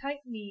they can type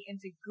me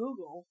into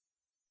Google,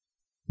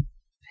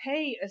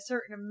 pay a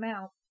certain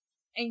amount,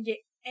 and get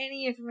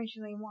any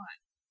information they want.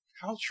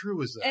 How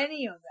true is that?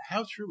 Any of that.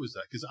 How true is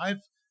that? Because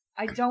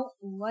I don't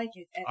like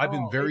it at all. I've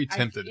been very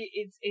tempted.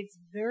 It's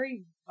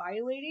very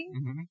violating.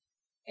 Mhm.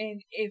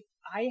 And if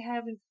I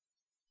haven't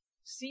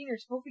seen or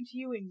spoken to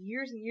you in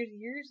years and years and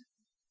years,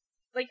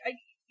 like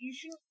you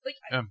shouldn't like.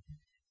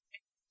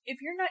 If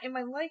you're not in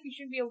my life, you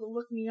shouldn't be able to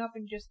look me up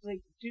and just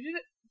like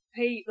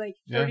pay like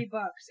 $30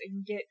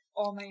 and get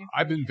all my information.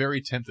 I've been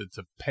very tempted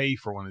to pay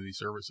for one of these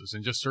services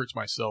and just search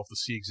myself to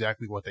see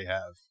exactly what they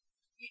have.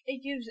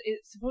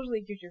 It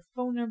supposedly gives your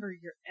phone number,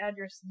 your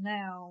address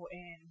now,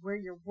 and where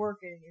you're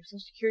working, and your social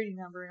security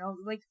number, and all.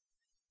 Like,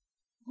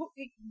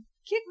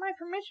 get my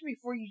permission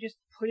before you just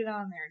put it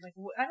on there. Like,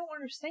 I don't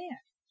understand.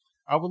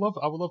 I would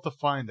love to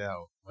find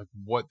out like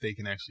what they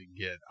can actually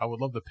get. I would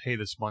love to pay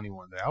this money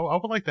one day. I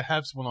would like to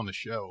have someone on the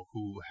show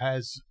who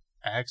has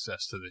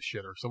access to this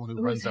shit, or someone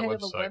who runs that head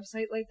website. of a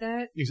website like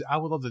that? I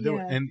would love to do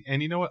Yeah. it.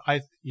 And you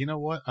know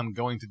what? I'm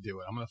going to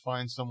do it. I'm going to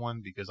find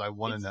someone because I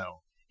want to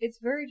know. It's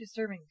very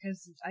disturbing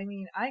because I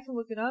mean I can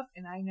look it up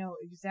and I know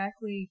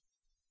exactly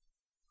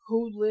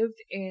who lived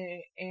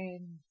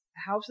in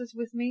houses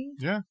with me.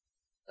 Yeah.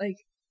 Like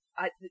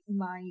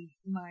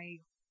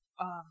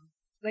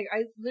like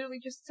I literally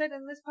just said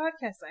in this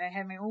podcast that I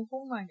had my own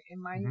phone line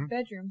in my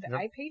bedroom that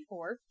I paid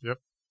for. Yep.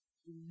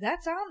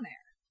 That's on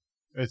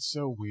there. It's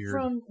so weird.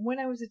 From when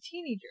I was a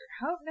teenager.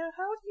 How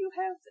do you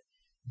have?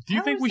 Do you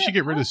how think is we that should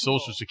get rid of possible?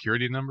 social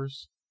security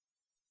numbers?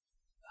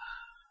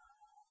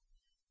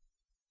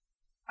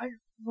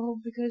 Well,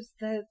 because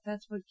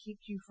that's what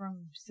keeps you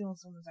from stealing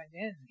someone's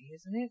identity,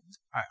 isn't it?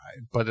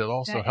 But it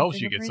also That helps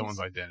you get fingerprints? someone's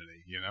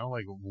identity. You know,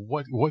 like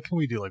what can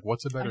we do? Like,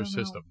 what's a I better don't know.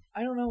 system?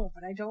 I don't know,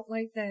 but I don't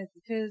like that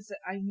because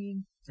I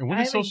mean, And when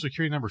I does social haven't-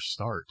 security numbers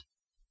start?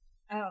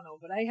 I don't know,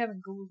 but I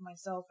haven't Googled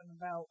myself in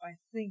about I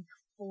think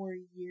 4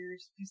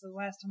 years because the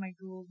last time I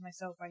Googled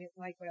myself, I didn't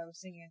like what I was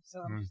seeing,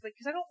 so I'm just like,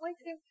 because I don't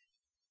like it.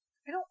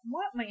 I don't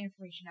want my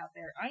information out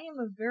there. I am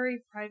a very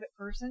private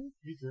person.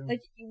 Me too.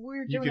 Like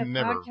we're You doing a can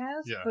never-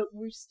 podcast, yeah. but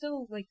we're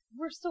still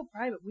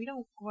private. We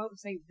don't go out and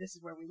say this is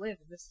where we live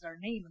and this is our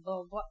name and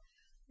blah blah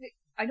blah.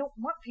 I don't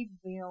want people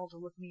being able to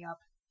look me up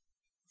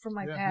from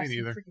my Yeah, me past and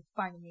neither. freaking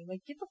finding me.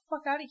 Like get the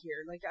fuck out of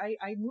here. Like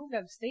I moved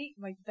out of state.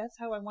 Like that's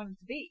how I wanted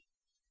to be.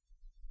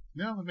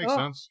 No, that makes Oh,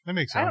 sense. That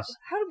makes I don't. sense.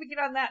 How did we get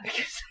on that?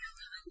 Because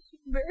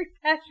I'm very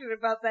passionate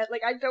about that.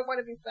 Like I don't want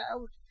to be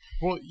found.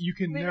 Well, you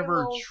can Leave it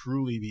never alone.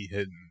 truly be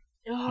hidden.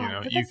 Oh, know,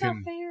 but you that's can-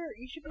 not fair.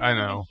 You should be I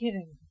able to know. be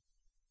hidden.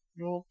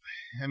 Well,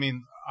 I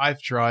mean, I've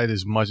tried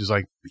as much as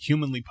I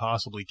humanly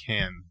possibly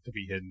can to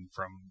be hidden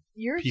from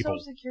Your people.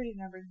 social security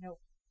number. No,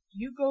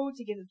 you go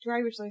to get a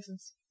driver's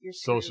license. You're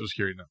social screwed.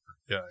 security number.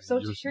 Yeah,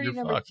 Social you're, security you're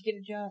number fucked. to get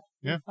a job.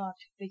 Yeah. You're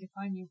fucked. They can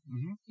find you.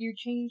 Hmm. You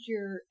change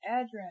your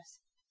address.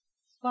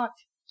 Fucked.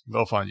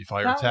 They'll find you.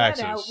 File your Found that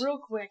taxes. out real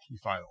quick. You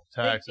file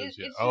taxes. It's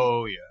Yeah. just-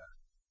 Oh yeah.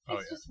 Oh,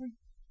 It's just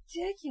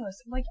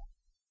ridiculous. Like,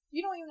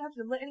 you don't even have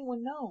to let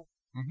anyone know.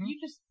 Mm-hmm. You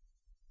just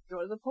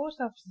go to the post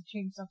office and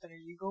change something, or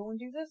you go and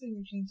do this and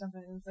you change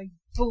something, and it's like,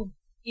 boom,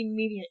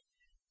 immediate.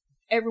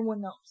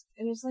 Everyone knows.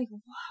 And it's like,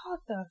 what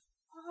the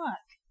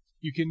fuck?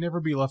 You can never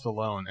be left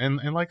alone. And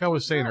like I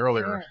was saying Not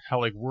earlier, fair. how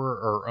like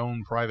we're our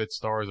own private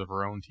stars of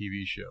our own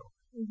TV show.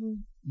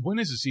 Mm-hmm. When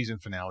is the season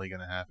finale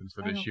going to happen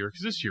for I this don't year?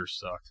 Because this year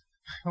sucked.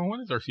 When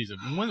is our season?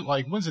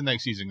 When's the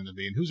next season going to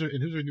be? And who's our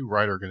new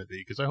writer going to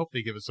be? Because I hope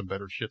they give us some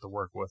better shit to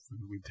work with than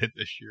we did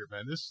this year,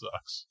 man. This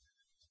sucks.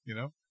 You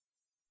know?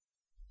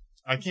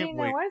 I can't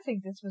wait. Now I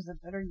think this was a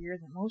better year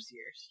than most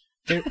years.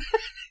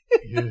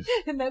 Yes.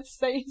 And that's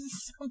saying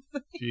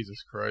something.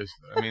 Jesus Christ.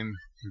 I mean,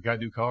 we got a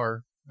new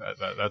car.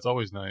 That's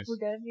always nice. We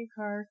got a new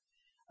car.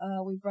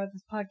 We brought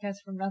this podcast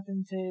from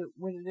nothing to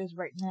what it is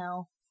right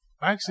now.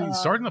 Actually,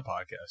 starting the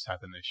podcast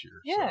happened this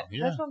year. Yeah, so,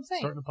 yeah, that's what I'm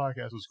saying. Starting the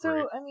podcast was So,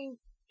 great. I mean,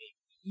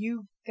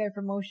 you got a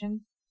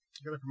promotion.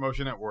 Got a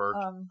promotion at work.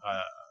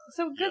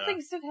 So good yeah.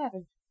 things did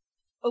happen,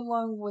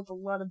 along with a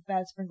lot of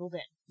bad sprinkled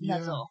in.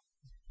 That's Yeah. all.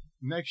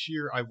 Next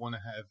year, I want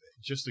to have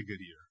just a good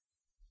year.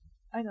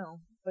 I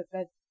know, but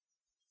that,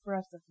 for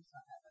us, that does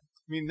not happen.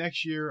 I mean,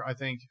 next year,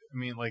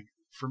 like,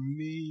 for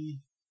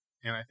me,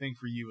 and I think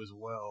for you as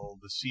well,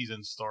 the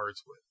season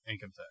starts with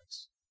income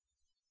tax.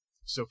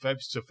 So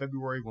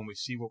February, when we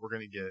see what we're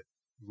going to get,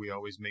 we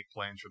always make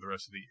plans for the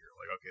rest of the year.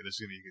 Like, okay, this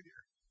is going to be a good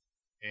year.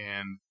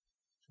 And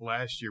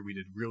last year, we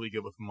did really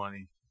good with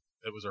money.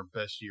 It was our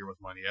best year with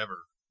money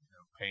ever. You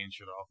know, paying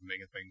shit off and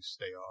making things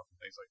stay off and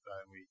things like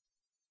that. And we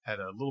had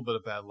a little bit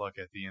of bad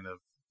luck at the end of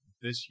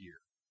this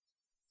year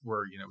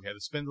where, you know, we had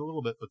to spend a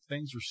little bit, but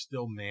things are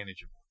still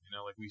manageable. You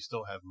know, like we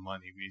still have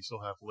money. We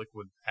still have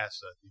liquid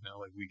asset. You know,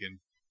 like we can,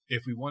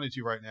 if we wanted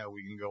to right now,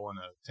 we can go on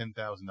a $10,000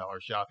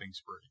 shopping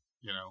spree.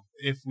 You know,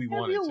 if we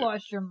wanted you to.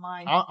 lost your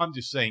mind? I'm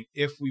just saying,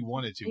 if we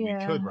wanted to, yeah,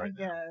 we could right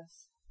I now.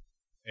 guess.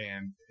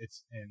 And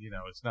you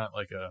know, it's not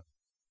like a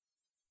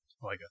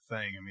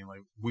thing. I mean,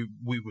 like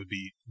we would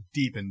be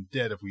deep in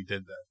debt if we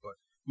did that, but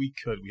we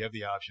could. We have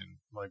the option.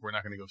 Like, we're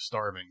not going to go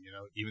starving. You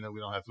know, even though we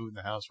don't have food in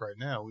the house right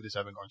now, we just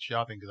haven't gone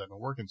shopping because I've been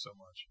working so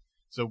much.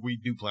 So we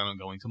do plan on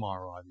going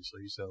tomorrow,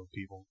 obviously. So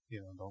people,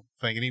 you know, don't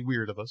think any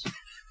weird of us.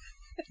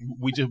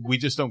 we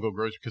just don't go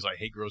grocery because I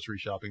hate grocery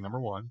shopping.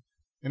 Number one,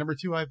 and number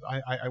two, I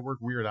work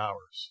weird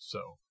hours.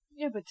 So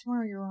Yeah, but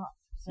tomorrow you're off.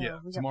 So yeah,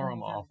 we got tomorrow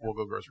plenty I'm of time off. to go.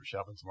 We'll go grocery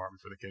shopping tomorrow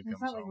before the kid It's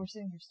comes not like home. we're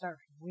sitting here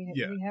starving. We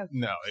Yeah, have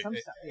no, some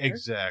stuff here.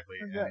 exactly.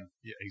 We're good. And,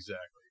 yeah,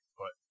 exactly.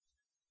 But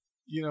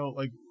you know,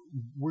 like,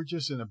 we're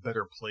just in a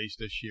better place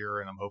this year,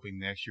 and I'm hoping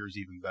next year is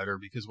even better,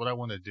 because what I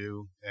want to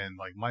do, and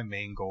like my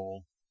main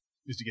goal,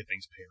 is to get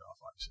things paid off.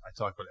 I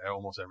talk about it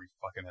almost every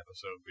fucking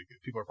episode because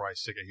people are probably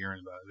sick of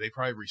hearing about it. They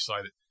probably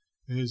recite it.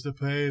 Is to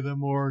pay the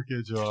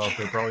mortgage off.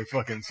 They're probably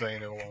fucking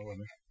saying it along with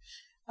me.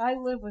 I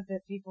live with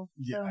it, people.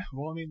 Yeah. So.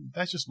 Well, I mean,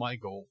 that's just my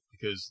goal,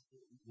 because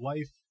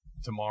life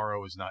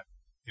tomorrow is not,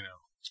 you know,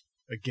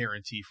 a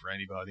guarantee for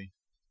anybody.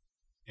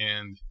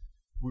 And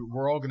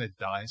we're all going to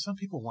die. And some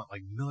people want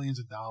like millions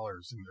of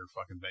dollars in their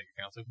fucking bank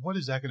accounts. Like, what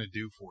is that going to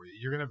do for you?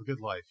 You're going to have a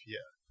good life.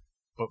 Yeah.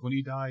 But when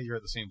you die, you're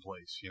at the same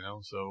place, you know?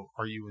 So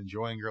are you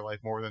enjoying your life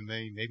more than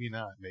they? Maybe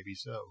not. Maybe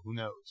so. Who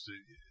knows?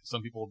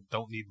 Some people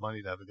don't need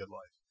money to have a good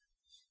life.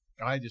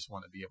 I just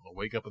want to be able to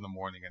wake up in the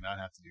morning and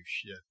not have to do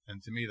shit.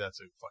 And to me,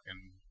 that's a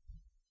fucking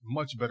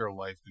much better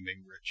life than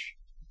being rich.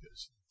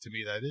 Because to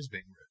me, that is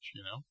being rich, you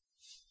know?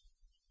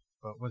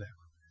 But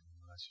whatever, man.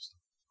 That's just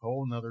a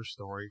whole nother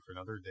story for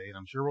another day. And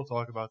I'm sure we'll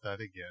talk about that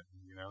again,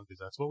 you know?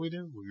 Because that's what we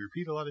do. We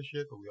repeat a lot of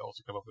shit, but we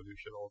also come up with new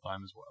shit all the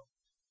time as well.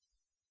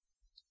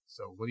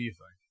 So what do you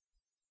think?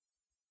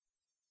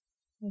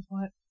 With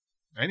what?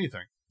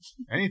 Anything.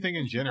 Anything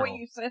in general. What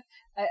you said,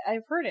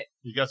 I've heard it.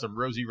 You got some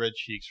rosy red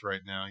cheeks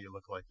right now. You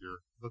look like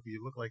you're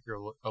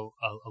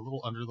a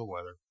little under the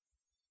weather.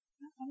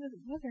 I'm under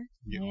the weather.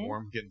 Getting man.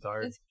 warm, getting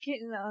tired. It's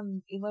getting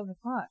 11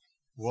 o'clock.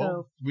 Well,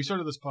 so, we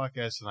started this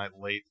podcast tonight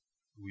late.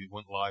 We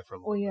went live for a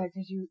little well, yeah, bit.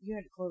 because you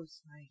had to close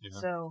tonight. Yeah.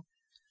 So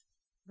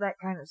that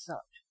kind of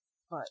sucked.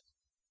 But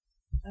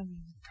I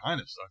mean,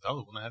 Kind of sucked. I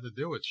was the one that had to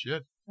do it.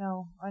 Shit.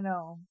 no, I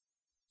know.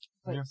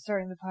 But Yeah.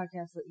 starting the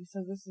podcast,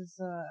 so this is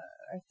our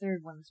third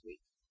one this week.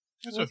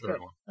 That's That's our third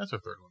good. one. That's our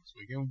third one this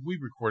week. And we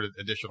recorded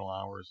additional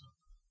hours.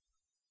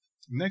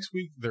 Next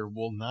week, there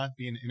will not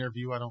be an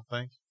interview, I don't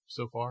think,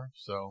 so far.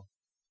 So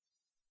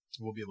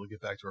we'll be able to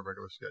get back to our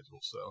regular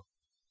schedule. So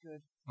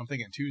Good. I'm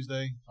thinking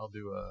Tuesday, I'll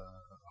do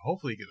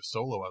hopefully get a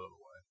solo out of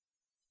the way.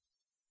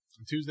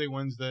 And Tuesday,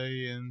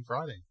 Wednesday, and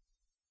Friday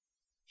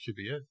should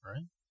be it,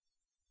 right?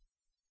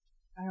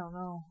 I don't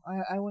know.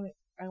 I wouldn't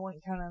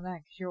count on that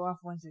because you're off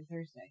Wednesday,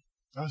 Thursday.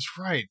 That's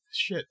right.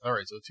 Shit. All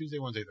right. So Tuesday,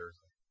 Wednesday,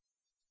 Thursday.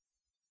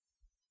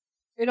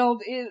 It Who knows?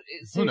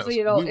 seriously,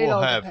 it all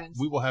depends.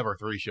 We will have our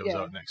 3 shows Yeah.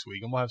 out next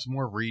week, and we'll have some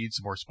more reads,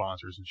 some more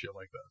sponsors, and shit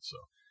like that. So,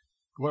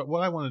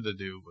 what I wanted to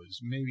do was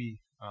maybe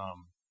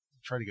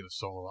try to get a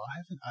solo.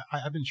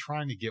 I've been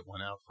trying to get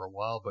one out for a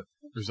while, but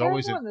there's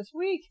always one this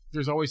week.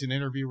 there's always an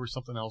interview or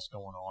something else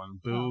going on.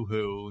 Boo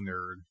hoo,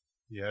 nerd.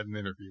 You had an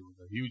interview with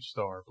a huge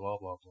star. Blah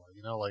blah blah.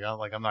 You know, like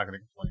I'm not going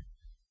to complain.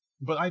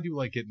 But I do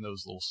like getting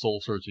those little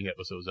soul-searching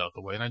episodes out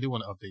the way, and I do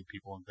want to update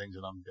people on things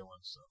that I'm doing,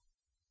 so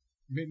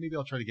maybe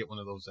I'll try to get one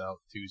of those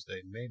out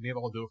Tuesday. Maybe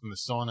I'll do it from the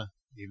sauna,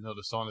 even though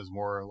the sauna is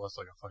more or less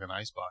like a fucking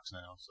icebox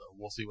now, so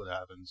we'll see what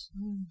happens.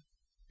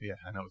 Yeah,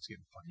 I know it's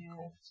getting fucking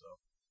cold, so.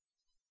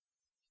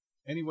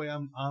 Anyway,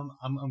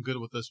 I'm good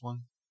with this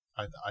one.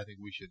 I think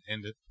we should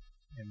end it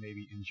and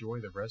maybe enjoy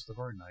the rest of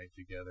our night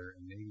together,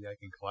 and maybe I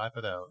can clap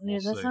it out. Yeah,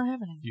 that's not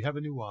happening. You have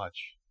a new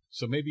watch.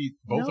 So maybe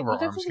both of our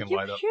arms can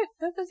light up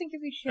That doesn't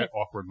give you shit. at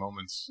awkward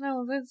moments.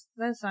 No, that's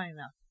not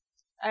enough.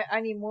 I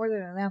need more than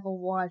an Apple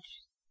Watch,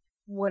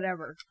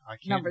 whatever I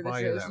can't number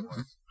buy this you is. that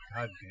one.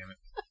 God damn it.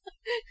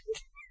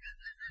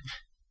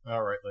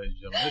 All right, ladies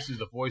and gentlemen, this is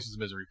the Voices of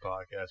Misery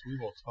podcast. We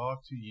will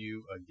talk to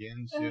you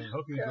again soon.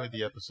 Hope you enjoyed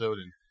the episode,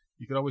 and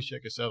you can always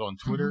check us out on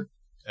Twitter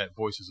at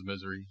Voices of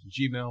Misery,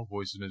 Gmail,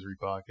 Voices of Misery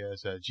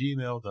Podcast at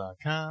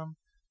gmail.com.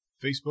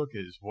 Facebook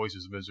is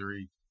Voices of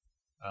Misery.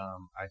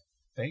 I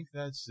think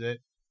that's it.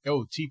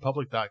 Oh,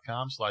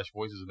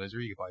 tpublic.com/Voices of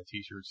Misery. You can buy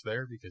t-shirts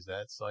there because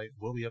that site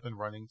will be up and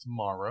running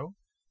tomorrow.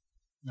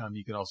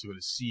 You can also go to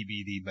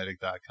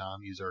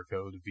cbdmedic.com. Use our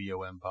code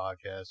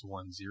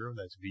VOMPodcast10.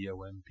 That's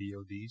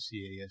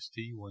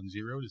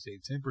VOMPODCAST10 to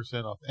save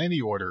 10% off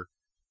any order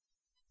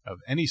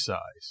of any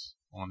size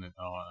on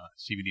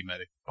CBD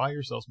Medic. Buy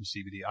yourself some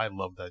CBD. I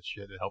love that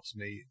shit. It helps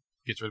me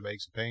get rid of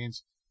aches and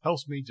pains.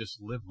 Helps me just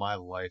live my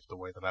life the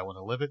way that I want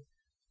to live it.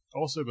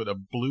 Also go to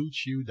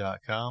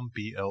bluechew.com,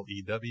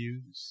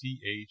 BLEWCHEW.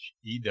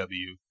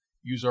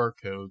 Use our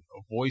code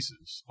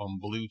VOICES on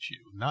Blue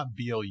Chew, not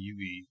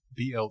BLUE,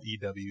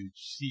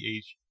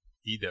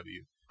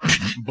 BLEWCHEW.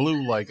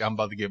 Blue like I'm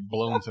about to get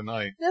blown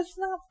tonight. That's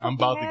not I'm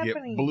about happening. to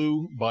get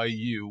blue by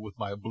you with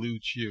my Blue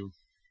Chew.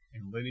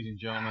 And ladies and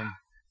gentlemen,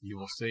 you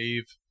will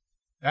save.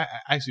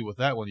 Actually, with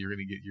that one, you're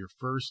going to get your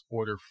first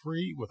order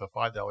free with a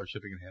 $5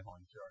 shipping and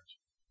handling charge.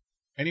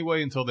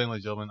 Anyway, until then,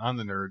 ladies and gentlemen, I'm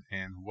the nerd.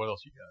 And what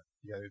else you got?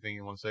 You got anything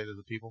you want to say to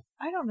the people?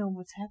 I don't know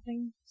what's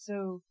happening,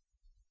 so.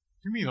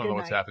 You mean you don't know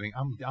what's Good night. happening?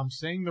 I'm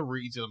saying the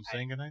reads and I'm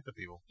saying good night to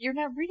people. You're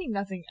not reading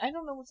nothing. I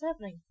don't know what's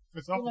happening.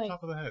 It's off Good the night.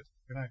 top of the head.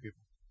 Good night,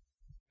 people.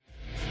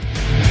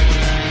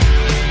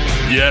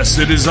 Yes,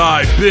 it is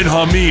I, Bin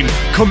Hameen,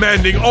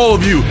 commanding all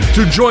of you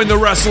to join the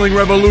wrestling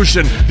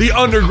revolution, the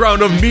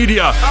underground of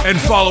media, and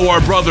follow our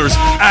brothers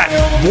at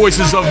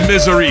Voices of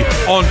Misery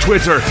on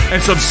Twitter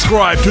and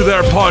subscribe to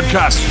their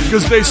podcast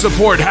because they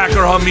support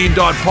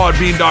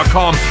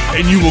hackerhameen.podbean.com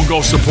and you will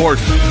go support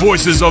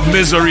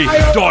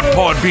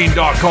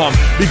voicesofmisery.podbean.com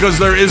because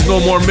there is no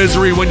more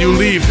misery when you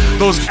leave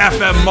those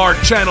FM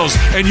marked channels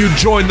and you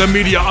join the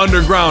media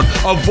underground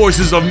of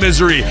Voices of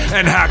Misery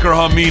and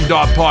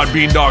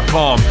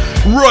hackerhameen.podbean.com.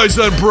 Rise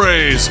and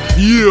praise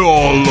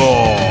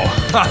YOLO!